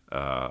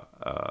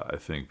 I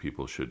think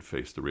people should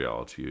face the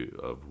reality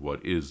of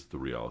what is the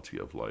reality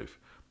of life,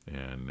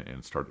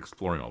 and start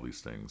exploring all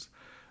these things,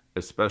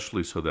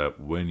 especially so that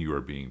when you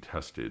are being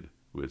tested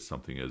with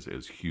something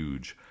as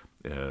huge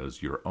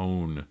as your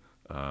own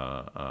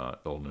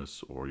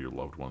illness or your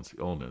loved one's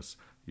illness,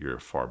 you're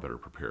far better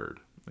prepared.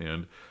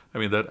 And I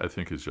mean, that I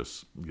think is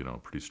just,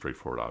 pretty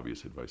straightforward,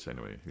 obvious advice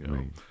anyway.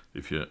 Right.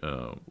 If you,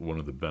 one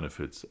of the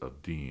benefits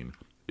of deen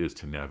is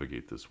to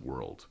navigate this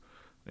world.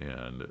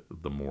 And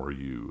the more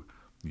you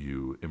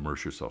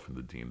immerse yourself in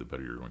the deen, the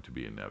better you're going to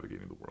be in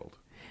navigating the world.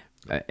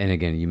 And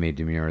again, you may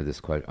demur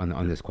this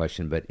on this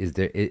question, but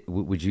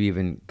would you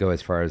even go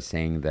as far as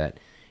saying that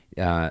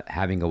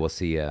having a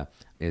wasiya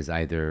is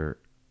either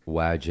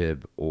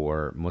wajib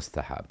or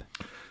mustahab?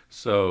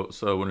 So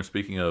when we're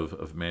speaking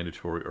of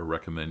mandatory or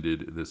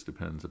recommended, this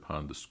depends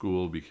upon the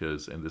school,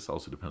 and this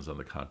also depends on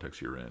the context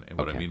you're in. And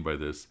what I mean by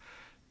this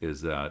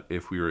is that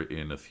if we are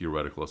in a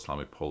theoretical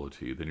Islamic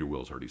polity, then your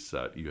will's already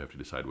set. You have to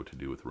decide what to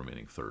do with the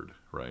remaining third,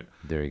 right?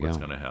 There you What's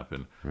go. going to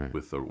happen Right.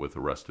 with the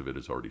rest of it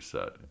is already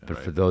set. But right?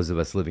 for those of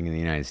us living in the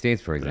United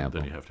States, for example,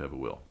 then you have to have a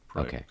will.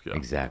 Right? okay, Yeah.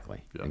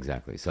 exactly, Yeah.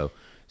 exactly. So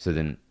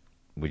then,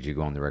 would you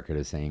go on the record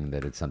as saying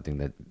that it's something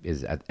that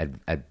is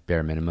at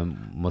bare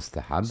minimum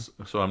mustahab?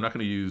 So I'm not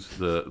going to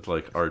use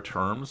our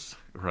terms,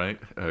 right?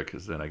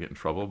 Because then I get in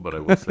trouble. But I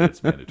will say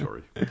it's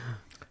mandatory.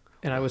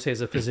 And I would say, as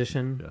a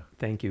physician, Yeah.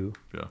 thank you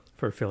Yeah.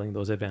 for filling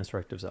those advance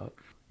directives out.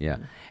 Yeah,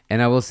 and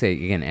I will say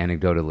again,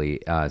 anecdotally,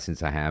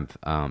 since I have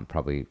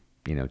probably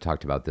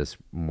talked about this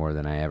more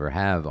than I ever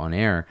have on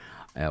air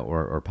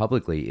or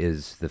publicly,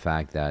 is the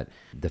fact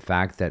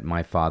that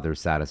my father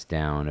sat us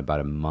down about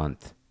a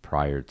month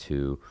prior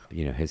to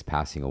his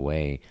passing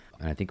away,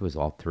 and I think it was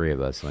all three of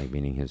us,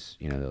 meaning his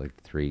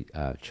three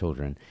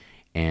children,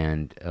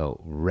 and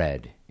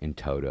read in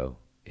toto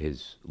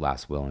his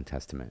last will and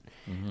testament,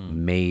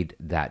 made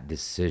that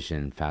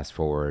decision. Fast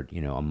forward,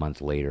 a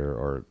month later,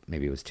 or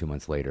maybe it was 2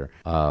 months later,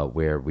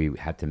 where we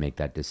had to make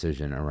that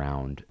decision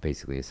around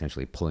basically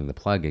essentially pulling the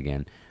plug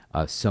again.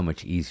 So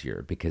much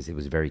easier because it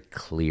was very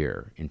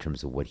clear in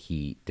terms of what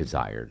he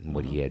desired and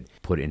what he had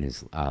put in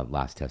his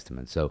last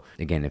testament. So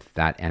again, if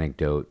that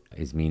anecdote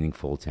is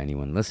meaningful to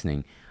anyone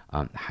listening,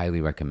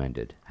 highly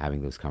recommended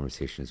having those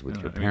conversations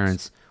with your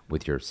parents,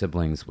 with your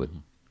siblings, with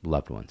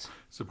loved ones.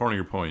 Supporting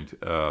your point,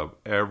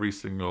 every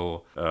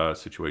single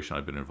situation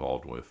I've been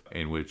involved with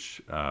in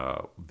which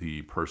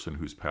the person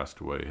who's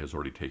passed away has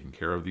already taken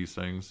care of these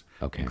things,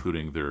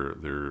 including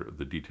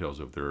the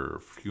details of their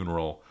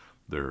funeral,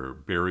 their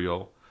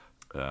burial,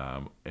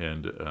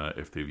 and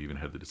if they've even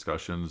had the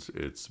discussions,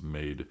 it's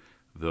made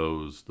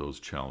those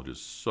challenges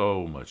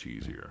so much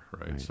easier,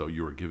 right? So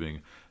you are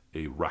giving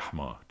a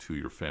rahmah to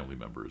your family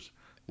members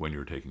when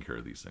you're taking care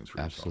of these things for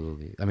yourself.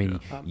 Absolutely. I mean,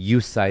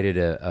 you cited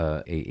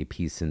a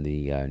piece in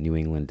the New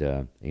England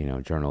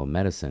Journal of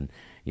Medicine.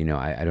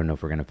 I don't know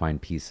if we're going to find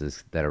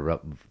pieces that are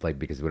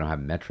because we don't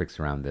have metrics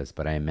around this,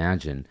 but I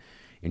imagine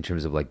in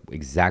terms of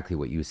exactly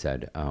what you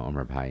said,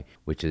 Omer Bhai,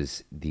 which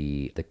is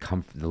the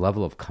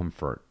level of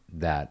comfort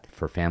that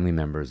for family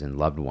members and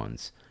loved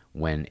ones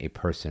when a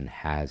person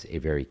has a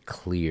very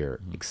clear,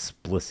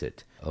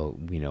 explicit,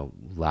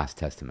 last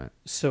testament.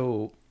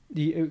 So,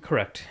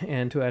 correct.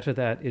 And to add to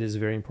that, it is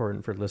very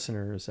important for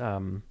listeners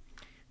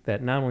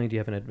that not only do you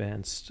have an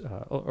advanced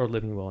or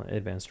living will and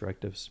advanced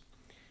directives,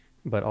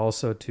 but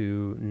also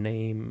to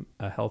name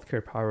a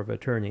healthcare power of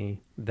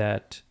attorney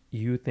that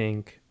you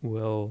think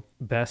will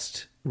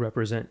best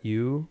represent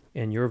you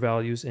and your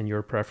values and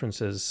your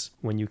preferences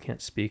when you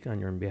can't speak on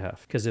your own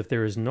behalf. Because if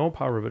there is no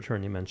power of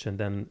attorney mentioned,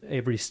 then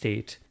every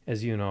state,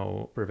 as you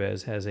know,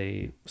 Pervez, has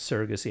a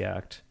surrogacy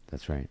act.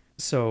 That's right.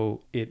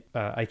 So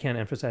I can't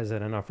emphasize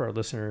that enough for our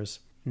listeners.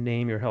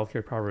 Name your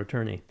healthcare power of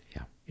attorney.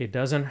 Yeah. It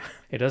doesn't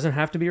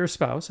have to be your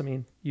spouse. I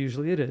mean,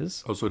 usually it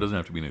is. Oh, so it doesn't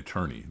have to be an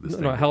attorney.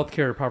 No,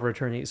 healthcare power of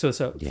attorney. So it's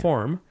a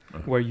form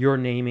where you're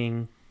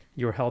naming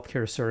your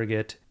healthcare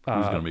surrogate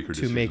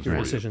to make your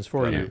decisions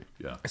for you.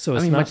 Yeah. So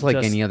it's much like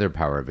just any other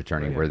power of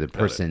attorney, where the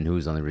person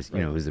who's on the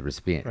who's the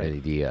recipient,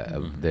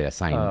 the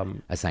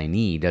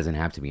assignee doesn't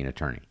have to be an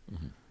attorney.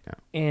 Mm-hmm. Yeah.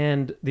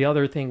 And the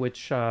other thing,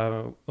 which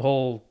a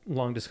whole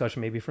long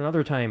discussion maybe for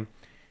another time,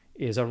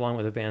 is along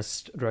with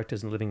advanced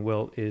directives and living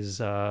will is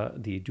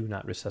the do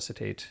not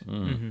resuscitate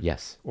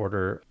Yes.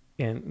 order,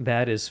 and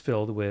that is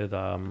filled with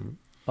a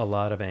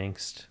lot of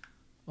angst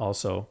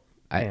also.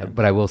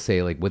 But I will say,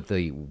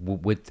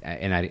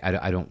 and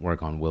I don't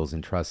work on wills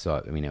and trusts, so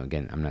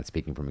again, I'm not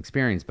speaking from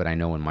experience, but I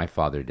know when my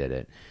father did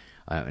it,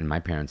 and my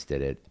parents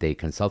did it, they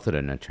consulted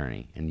an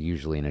attorney, and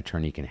usually an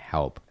attorney can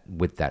help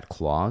with that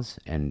clause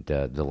and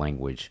the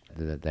language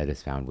that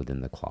is found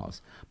within the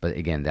clause. But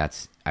again,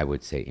 that's, I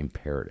would say,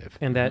 imperative.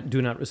 And that do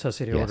not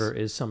resuscitate order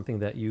is something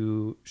that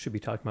you should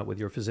be talking about with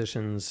your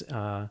physicians,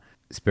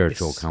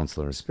 spiritual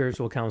counselors,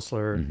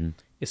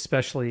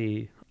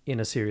 especially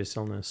in a serious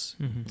illness.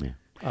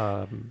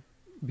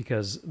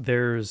 Because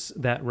there's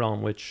that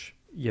realm which,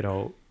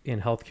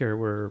 in healthcare,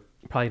 we're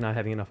probably not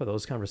having enough of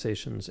those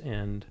conversations.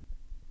 And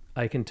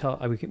I can tell,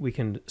 we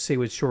can say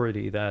with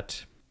surety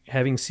that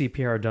having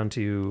CPR done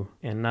to you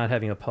and not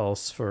having a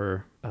pulse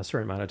for a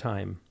certain amount of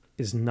time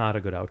is not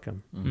a good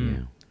outcome.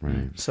 Yeah,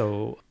 right.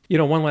 So, you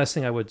know, one last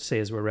thing I would say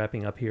as we're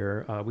wrapping up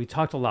here, we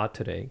talked a lot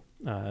today,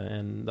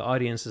 and the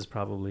audience is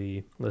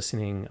probably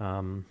listening,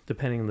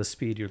 depending on the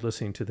speed you're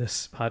listening to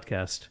this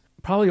podcast,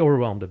 probably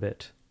overwhelmed a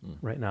bit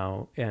right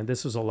now. And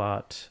this was a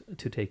lot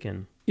to take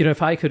in. You know,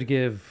 if I could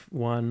give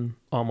one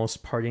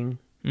almost parting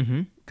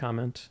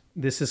comment,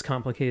 this is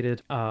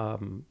complicated.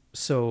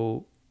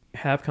 So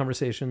have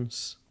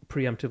conversations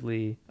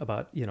preemptively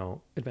about, you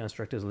know, advanced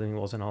directives, living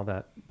wills and all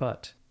that.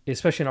 But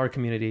especially in our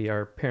community,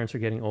 our parents are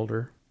getting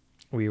older.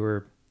 We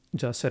were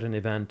just at an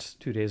event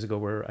 2 days ago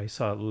where I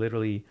saw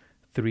literally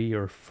 3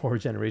 or 4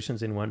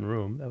 generations in one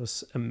room. That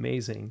was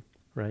amazing,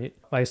 right?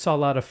 I saw a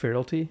lot of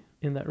frailty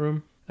in that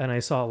room, and I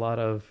saw a lot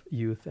of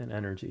youth and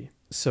energy.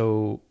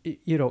 So,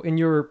 you know,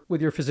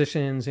 with your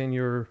physicians in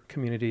your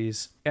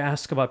communities,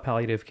 ask about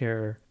palliative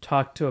care.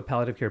 Talk to a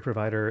palliative care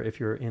provider if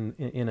you're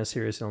in a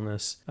serious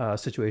illness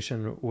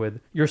situation with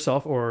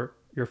yourself or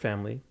your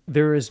family.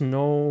 There is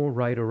no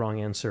right or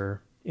wrong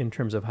answer in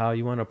terms of how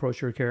you want to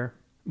approach your care,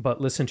 but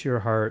listen to your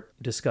heart,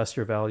 discuss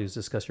your values,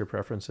 discuss your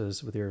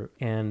preferences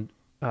and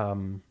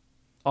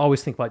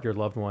always think about your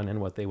loved one and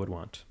what they would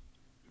want.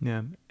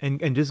 Yeah,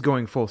 and just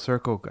going full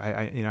circle,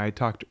 I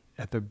talked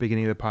at the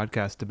beginning of the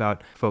podcast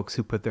about folks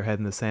who put their head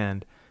in the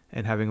sand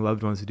and having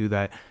loved ones who do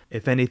that.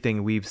 If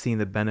anything, we've seen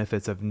the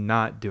benefits of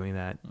not doing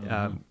that.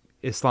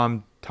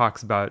 Islam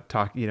talks about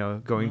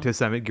going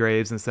to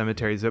graves and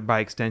cemeteries, but by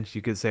extension,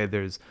 you could say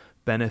there's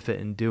benefit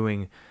in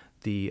doing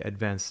the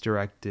advanced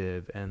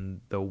directive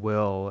and the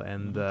will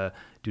and the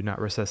do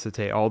not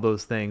resuscitate, all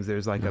those things.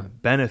 There's like a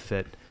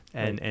benefit.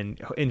 And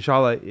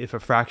inshallah, if a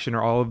fraction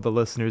or all of the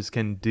listeners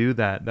can do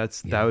that,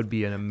 that would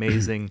be an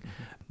amazing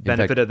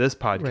benefit of this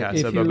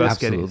podcast. Right.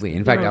 Absolutely.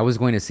 In fact, I was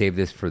going to save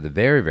this for the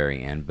very,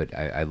 very end, but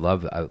I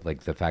love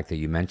like the fact that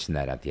you mentioned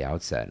that at the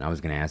outset. And I was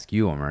going to ask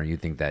you, Omer, you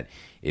think that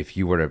if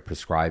you were to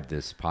prescribe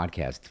this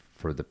podcast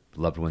for the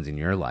loved ones in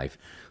your life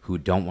who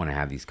don't want to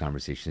have these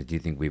conversations, do you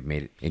think we've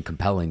made a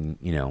compelling,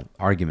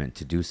 argument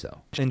to do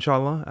so?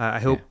 Inshallah, I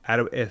hope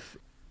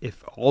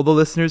if all the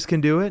listeners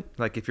can do it,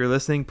 like if you're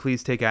listening,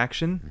 please take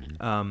action.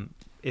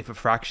 If a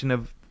fraction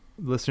of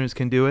listeners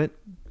can do it,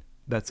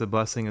 that's a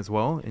blessing as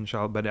well,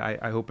 inshallah. But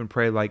I hope and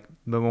pray like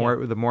the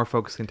more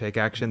folks can take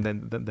action,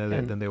 then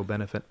they will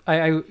benefit.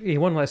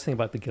 One last thing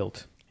about the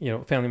guilt.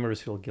 Family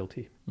members feel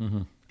guilty.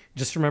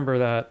 Just remember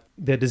that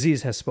the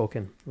disease has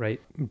spoken, right?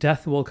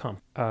 Death will come.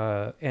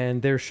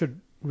 And there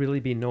should really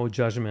be no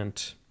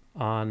judgment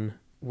on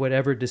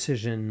whatever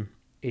decision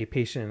a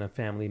patient and a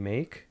family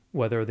make,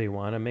 whether they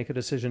want to make a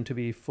decision to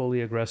be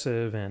fully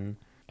aggressive and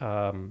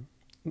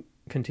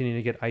continue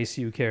to get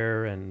ICU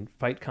care and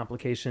fight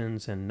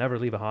complications and never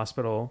leave a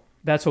hospital.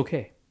 That's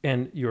okay.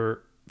 And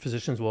your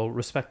physicians will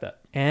respect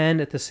that.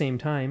 And at the same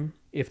time,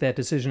 if that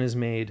decision is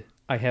made,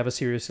 I have a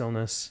serious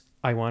illness,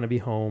 I want to be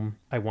home,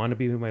 I want to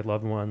be with my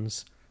loved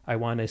ones, I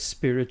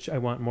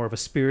want more of a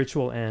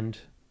spiritual end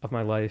of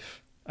my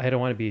life. I don't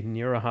want to be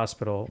near a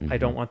hospital. I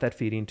don't want that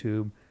feeding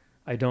tube.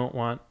 I don't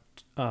want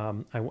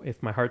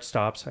if my heart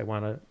stops, I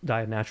want to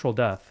die a natural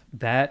death.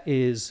 That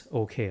is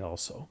okay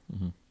also.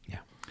 Yeah.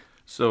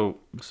 So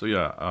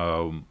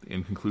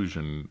in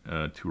conclusion,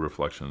 2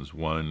 reflections.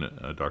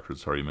 One, Dr.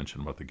 Ansari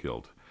mentioned about the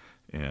guilt,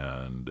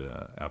 and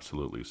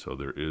absolutely. So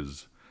there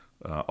is,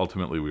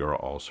 ultimately, we are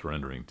all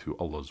surrendering to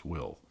Allah's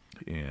will.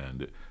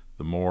 And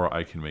the more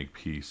I can make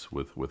peace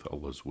with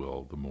Allah's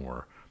will, the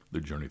more the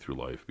journey through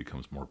life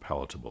becomes more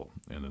palatable.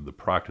 And then the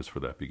practice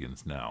for that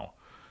begins now.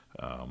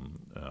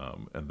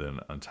 And then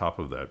on top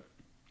of that,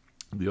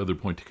 the other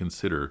point to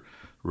consider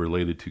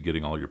related to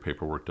getting all your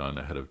paperwork done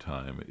ahead of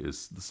time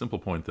is the simple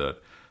point that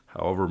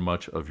however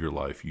much of your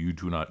life you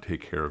do not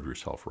take care of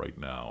yourself right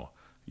now,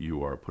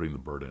 you are putting the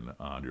burden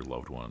on your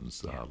loved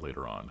ones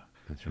later on.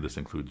 That's right. And this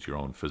includes your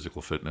own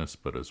physical fitness,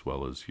 but as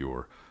well as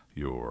your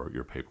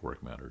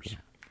paperwork matters.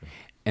 Yeah.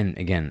 And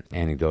again,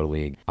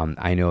 anecdotally,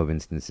 I know of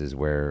instances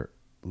where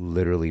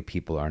literally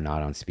people are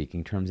not on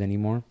speaking terms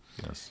anymore.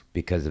 Yes.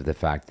 Because of the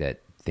fact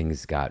that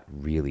things got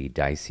really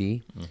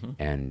dicey,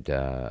 and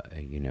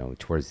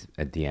towards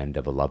at the end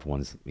of a loved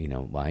one's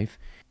life,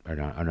 are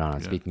not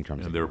on speaking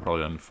terms. And they were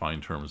probably on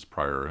fine terms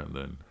prior, and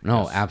then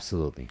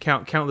absolutely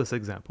countless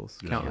examples.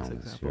 Countless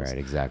examples. Right,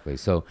 exactly.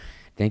 So,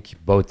 thank you,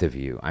 both of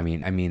you. I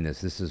mean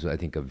this. This is, I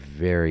think, a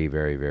very,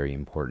 very, very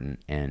important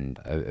and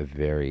a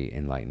very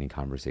enlightening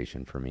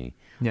conversation for me.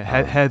 Yeah,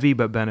 heavy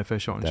but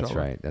beneficial.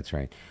 Inshallah. That's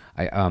right.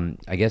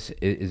 I guess,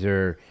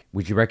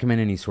 would you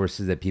recommend any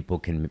sources that people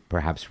can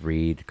perhaps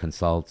read,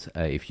 consult,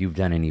 if you've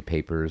done any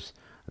papers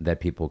that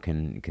people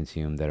can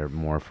consume that are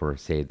more for,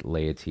 say,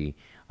 laity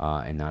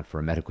and not for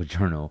a medical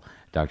journal,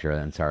 Dr.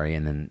 Ansari?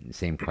 And then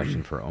same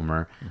question for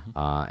Omer.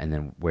 And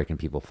then where can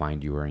people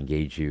find you or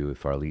engage you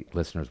if our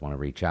listeners want to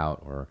reach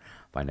out or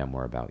find out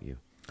more about you?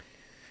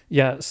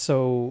 Yeah,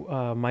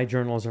 so my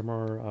journals are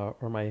more,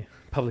 or my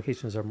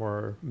publications are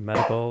more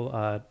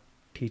medical,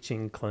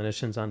 teaching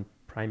clinicians on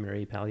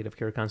primary palliative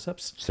care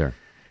concepts. Sure.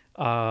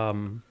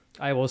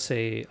 I will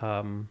say,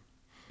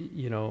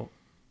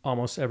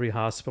 almost every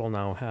hospital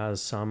now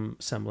has some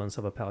semblance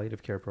of a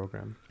palliative care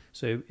program.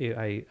 So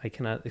I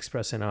cannot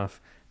express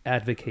enough.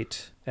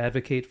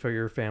 Advocate for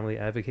your family,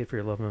 advocate for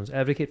your loved ones,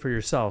 advocate for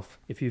yourself.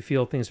 If you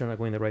feel things are not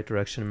going the right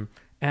direction,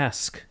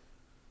 ask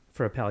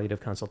for a palliative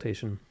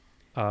consultation,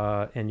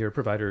 and your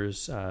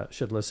providers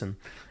should listen.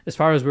 As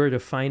far as where to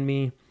find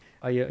me,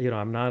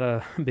 I'm not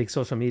a big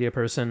social media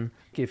person.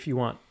 If you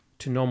want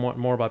to know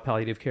more about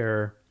palliative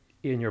care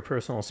in your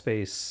personal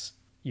space,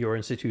 your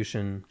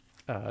institution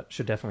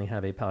should definitely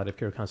have a palliative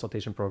care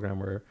consultation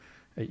program where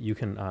you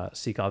can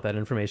seek out that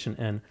information.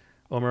 And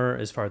Omer,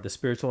 as far as the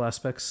spiritual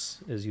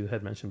aspects, as you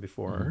had mentioned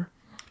before.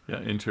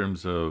 Yeah, in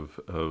terms of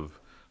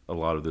a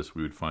lot of this,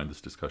 we would find this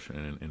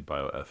discussion in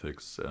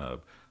bioethics.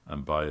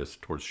 I'm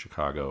biased towards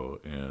Chicago,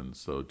 and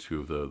so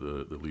two of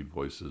the lead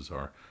voices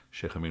are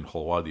Sheikh Amin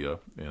Kholwadia,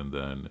 and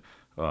then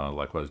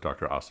likewise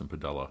Dr. Asim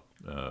Padella,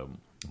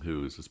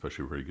 who is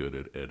especially very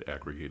good at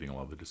aggregating a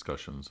lot of the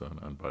discussions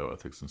on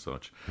bioethics and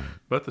such.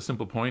 But the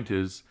simple point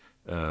is,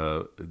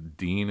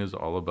 Dean is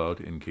all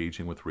about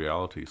engaging with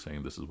reality,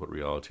 saying this is what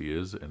reality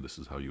is and this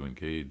is how you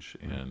engage.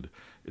 And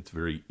it's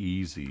very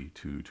easy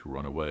to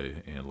run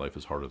away, and life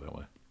is harder that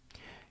way.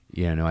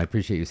 Yeah, no, I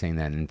appreciate you saying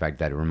that. In fact,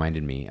 that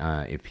reminded me,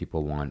 if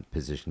people want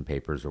position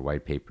papers or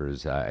white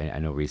papers, I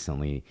know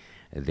recently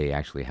they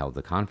actually held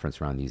a conference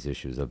around these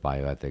issues of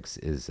bioethics,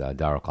 is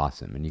Dar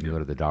al-Qasim. And you can go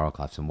to the Dar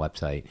al-Qasim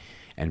website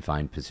and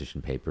find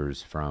position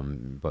papers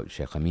from both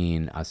Sheikh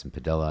Amin, Asim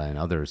Padilla, and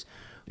others.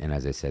 And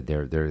as I said,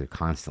 they're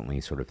constantly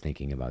sort of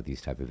thinking about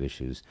these type of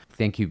issues.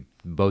 Thank you,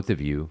 both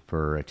of you,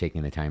 for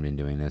taking the time and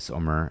doing this.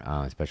 Omer,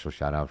 special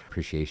shout out,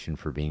 appreciation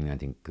for being, I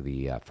think,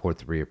 the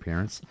fourth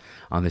reappearance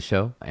on the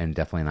show, and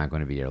definitely not going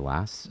to be your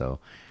last. So,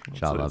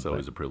 inshallah. It's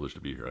always a privilege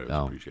to be here. I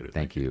always appreciate it.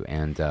 Thank you.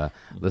 And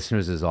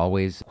listeners, as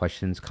always,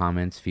 questions,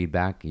 comments,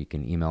 feedback, you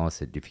can email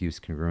us at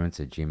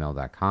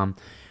diffusecongruence@gmail.com.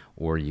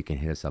 Or you can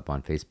hit us up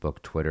on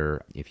Facebook,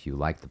 Twitter. If you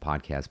like the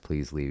podcast,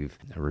 please leave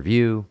a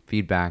review,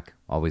 feedback.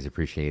 Always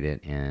appreciate it.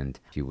 And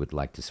if you would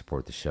like to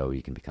support the show,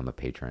 you can become a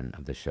patron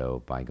of the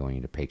show by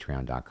going to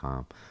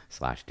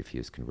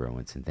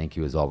patreon.com/diffusecongruence. And thank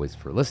you as always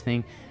for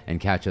listening, and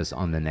catch us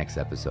on the next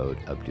episode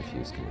of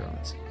Diffuse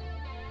Congruence.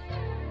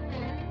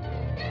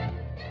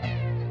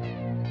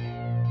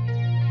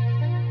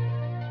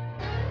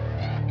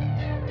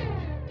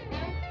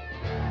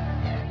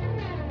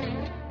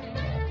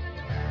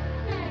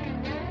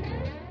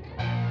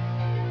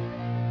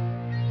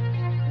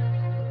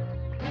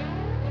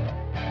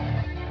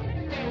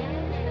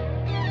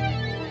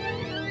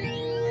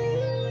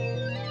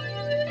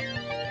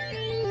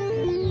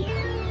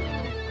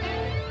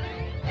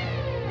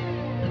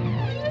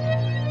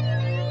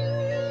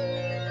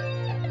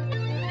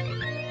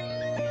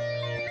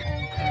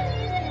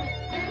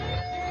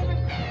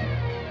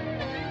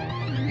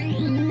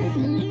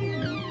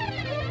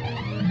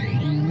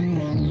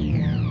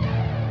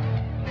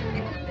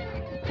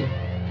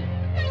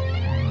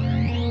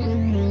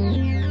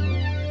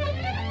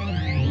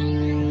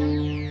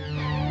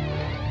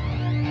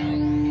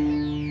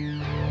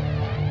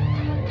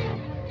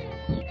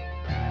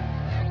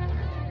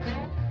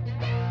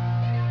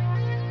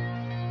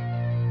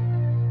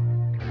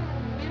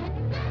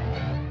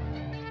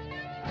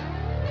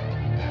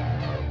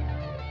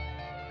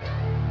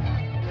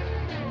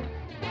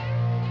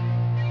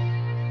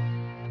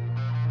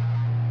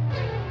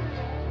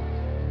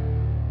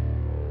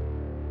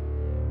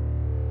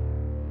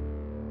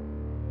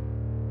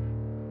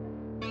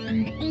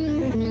 Mm-hmm.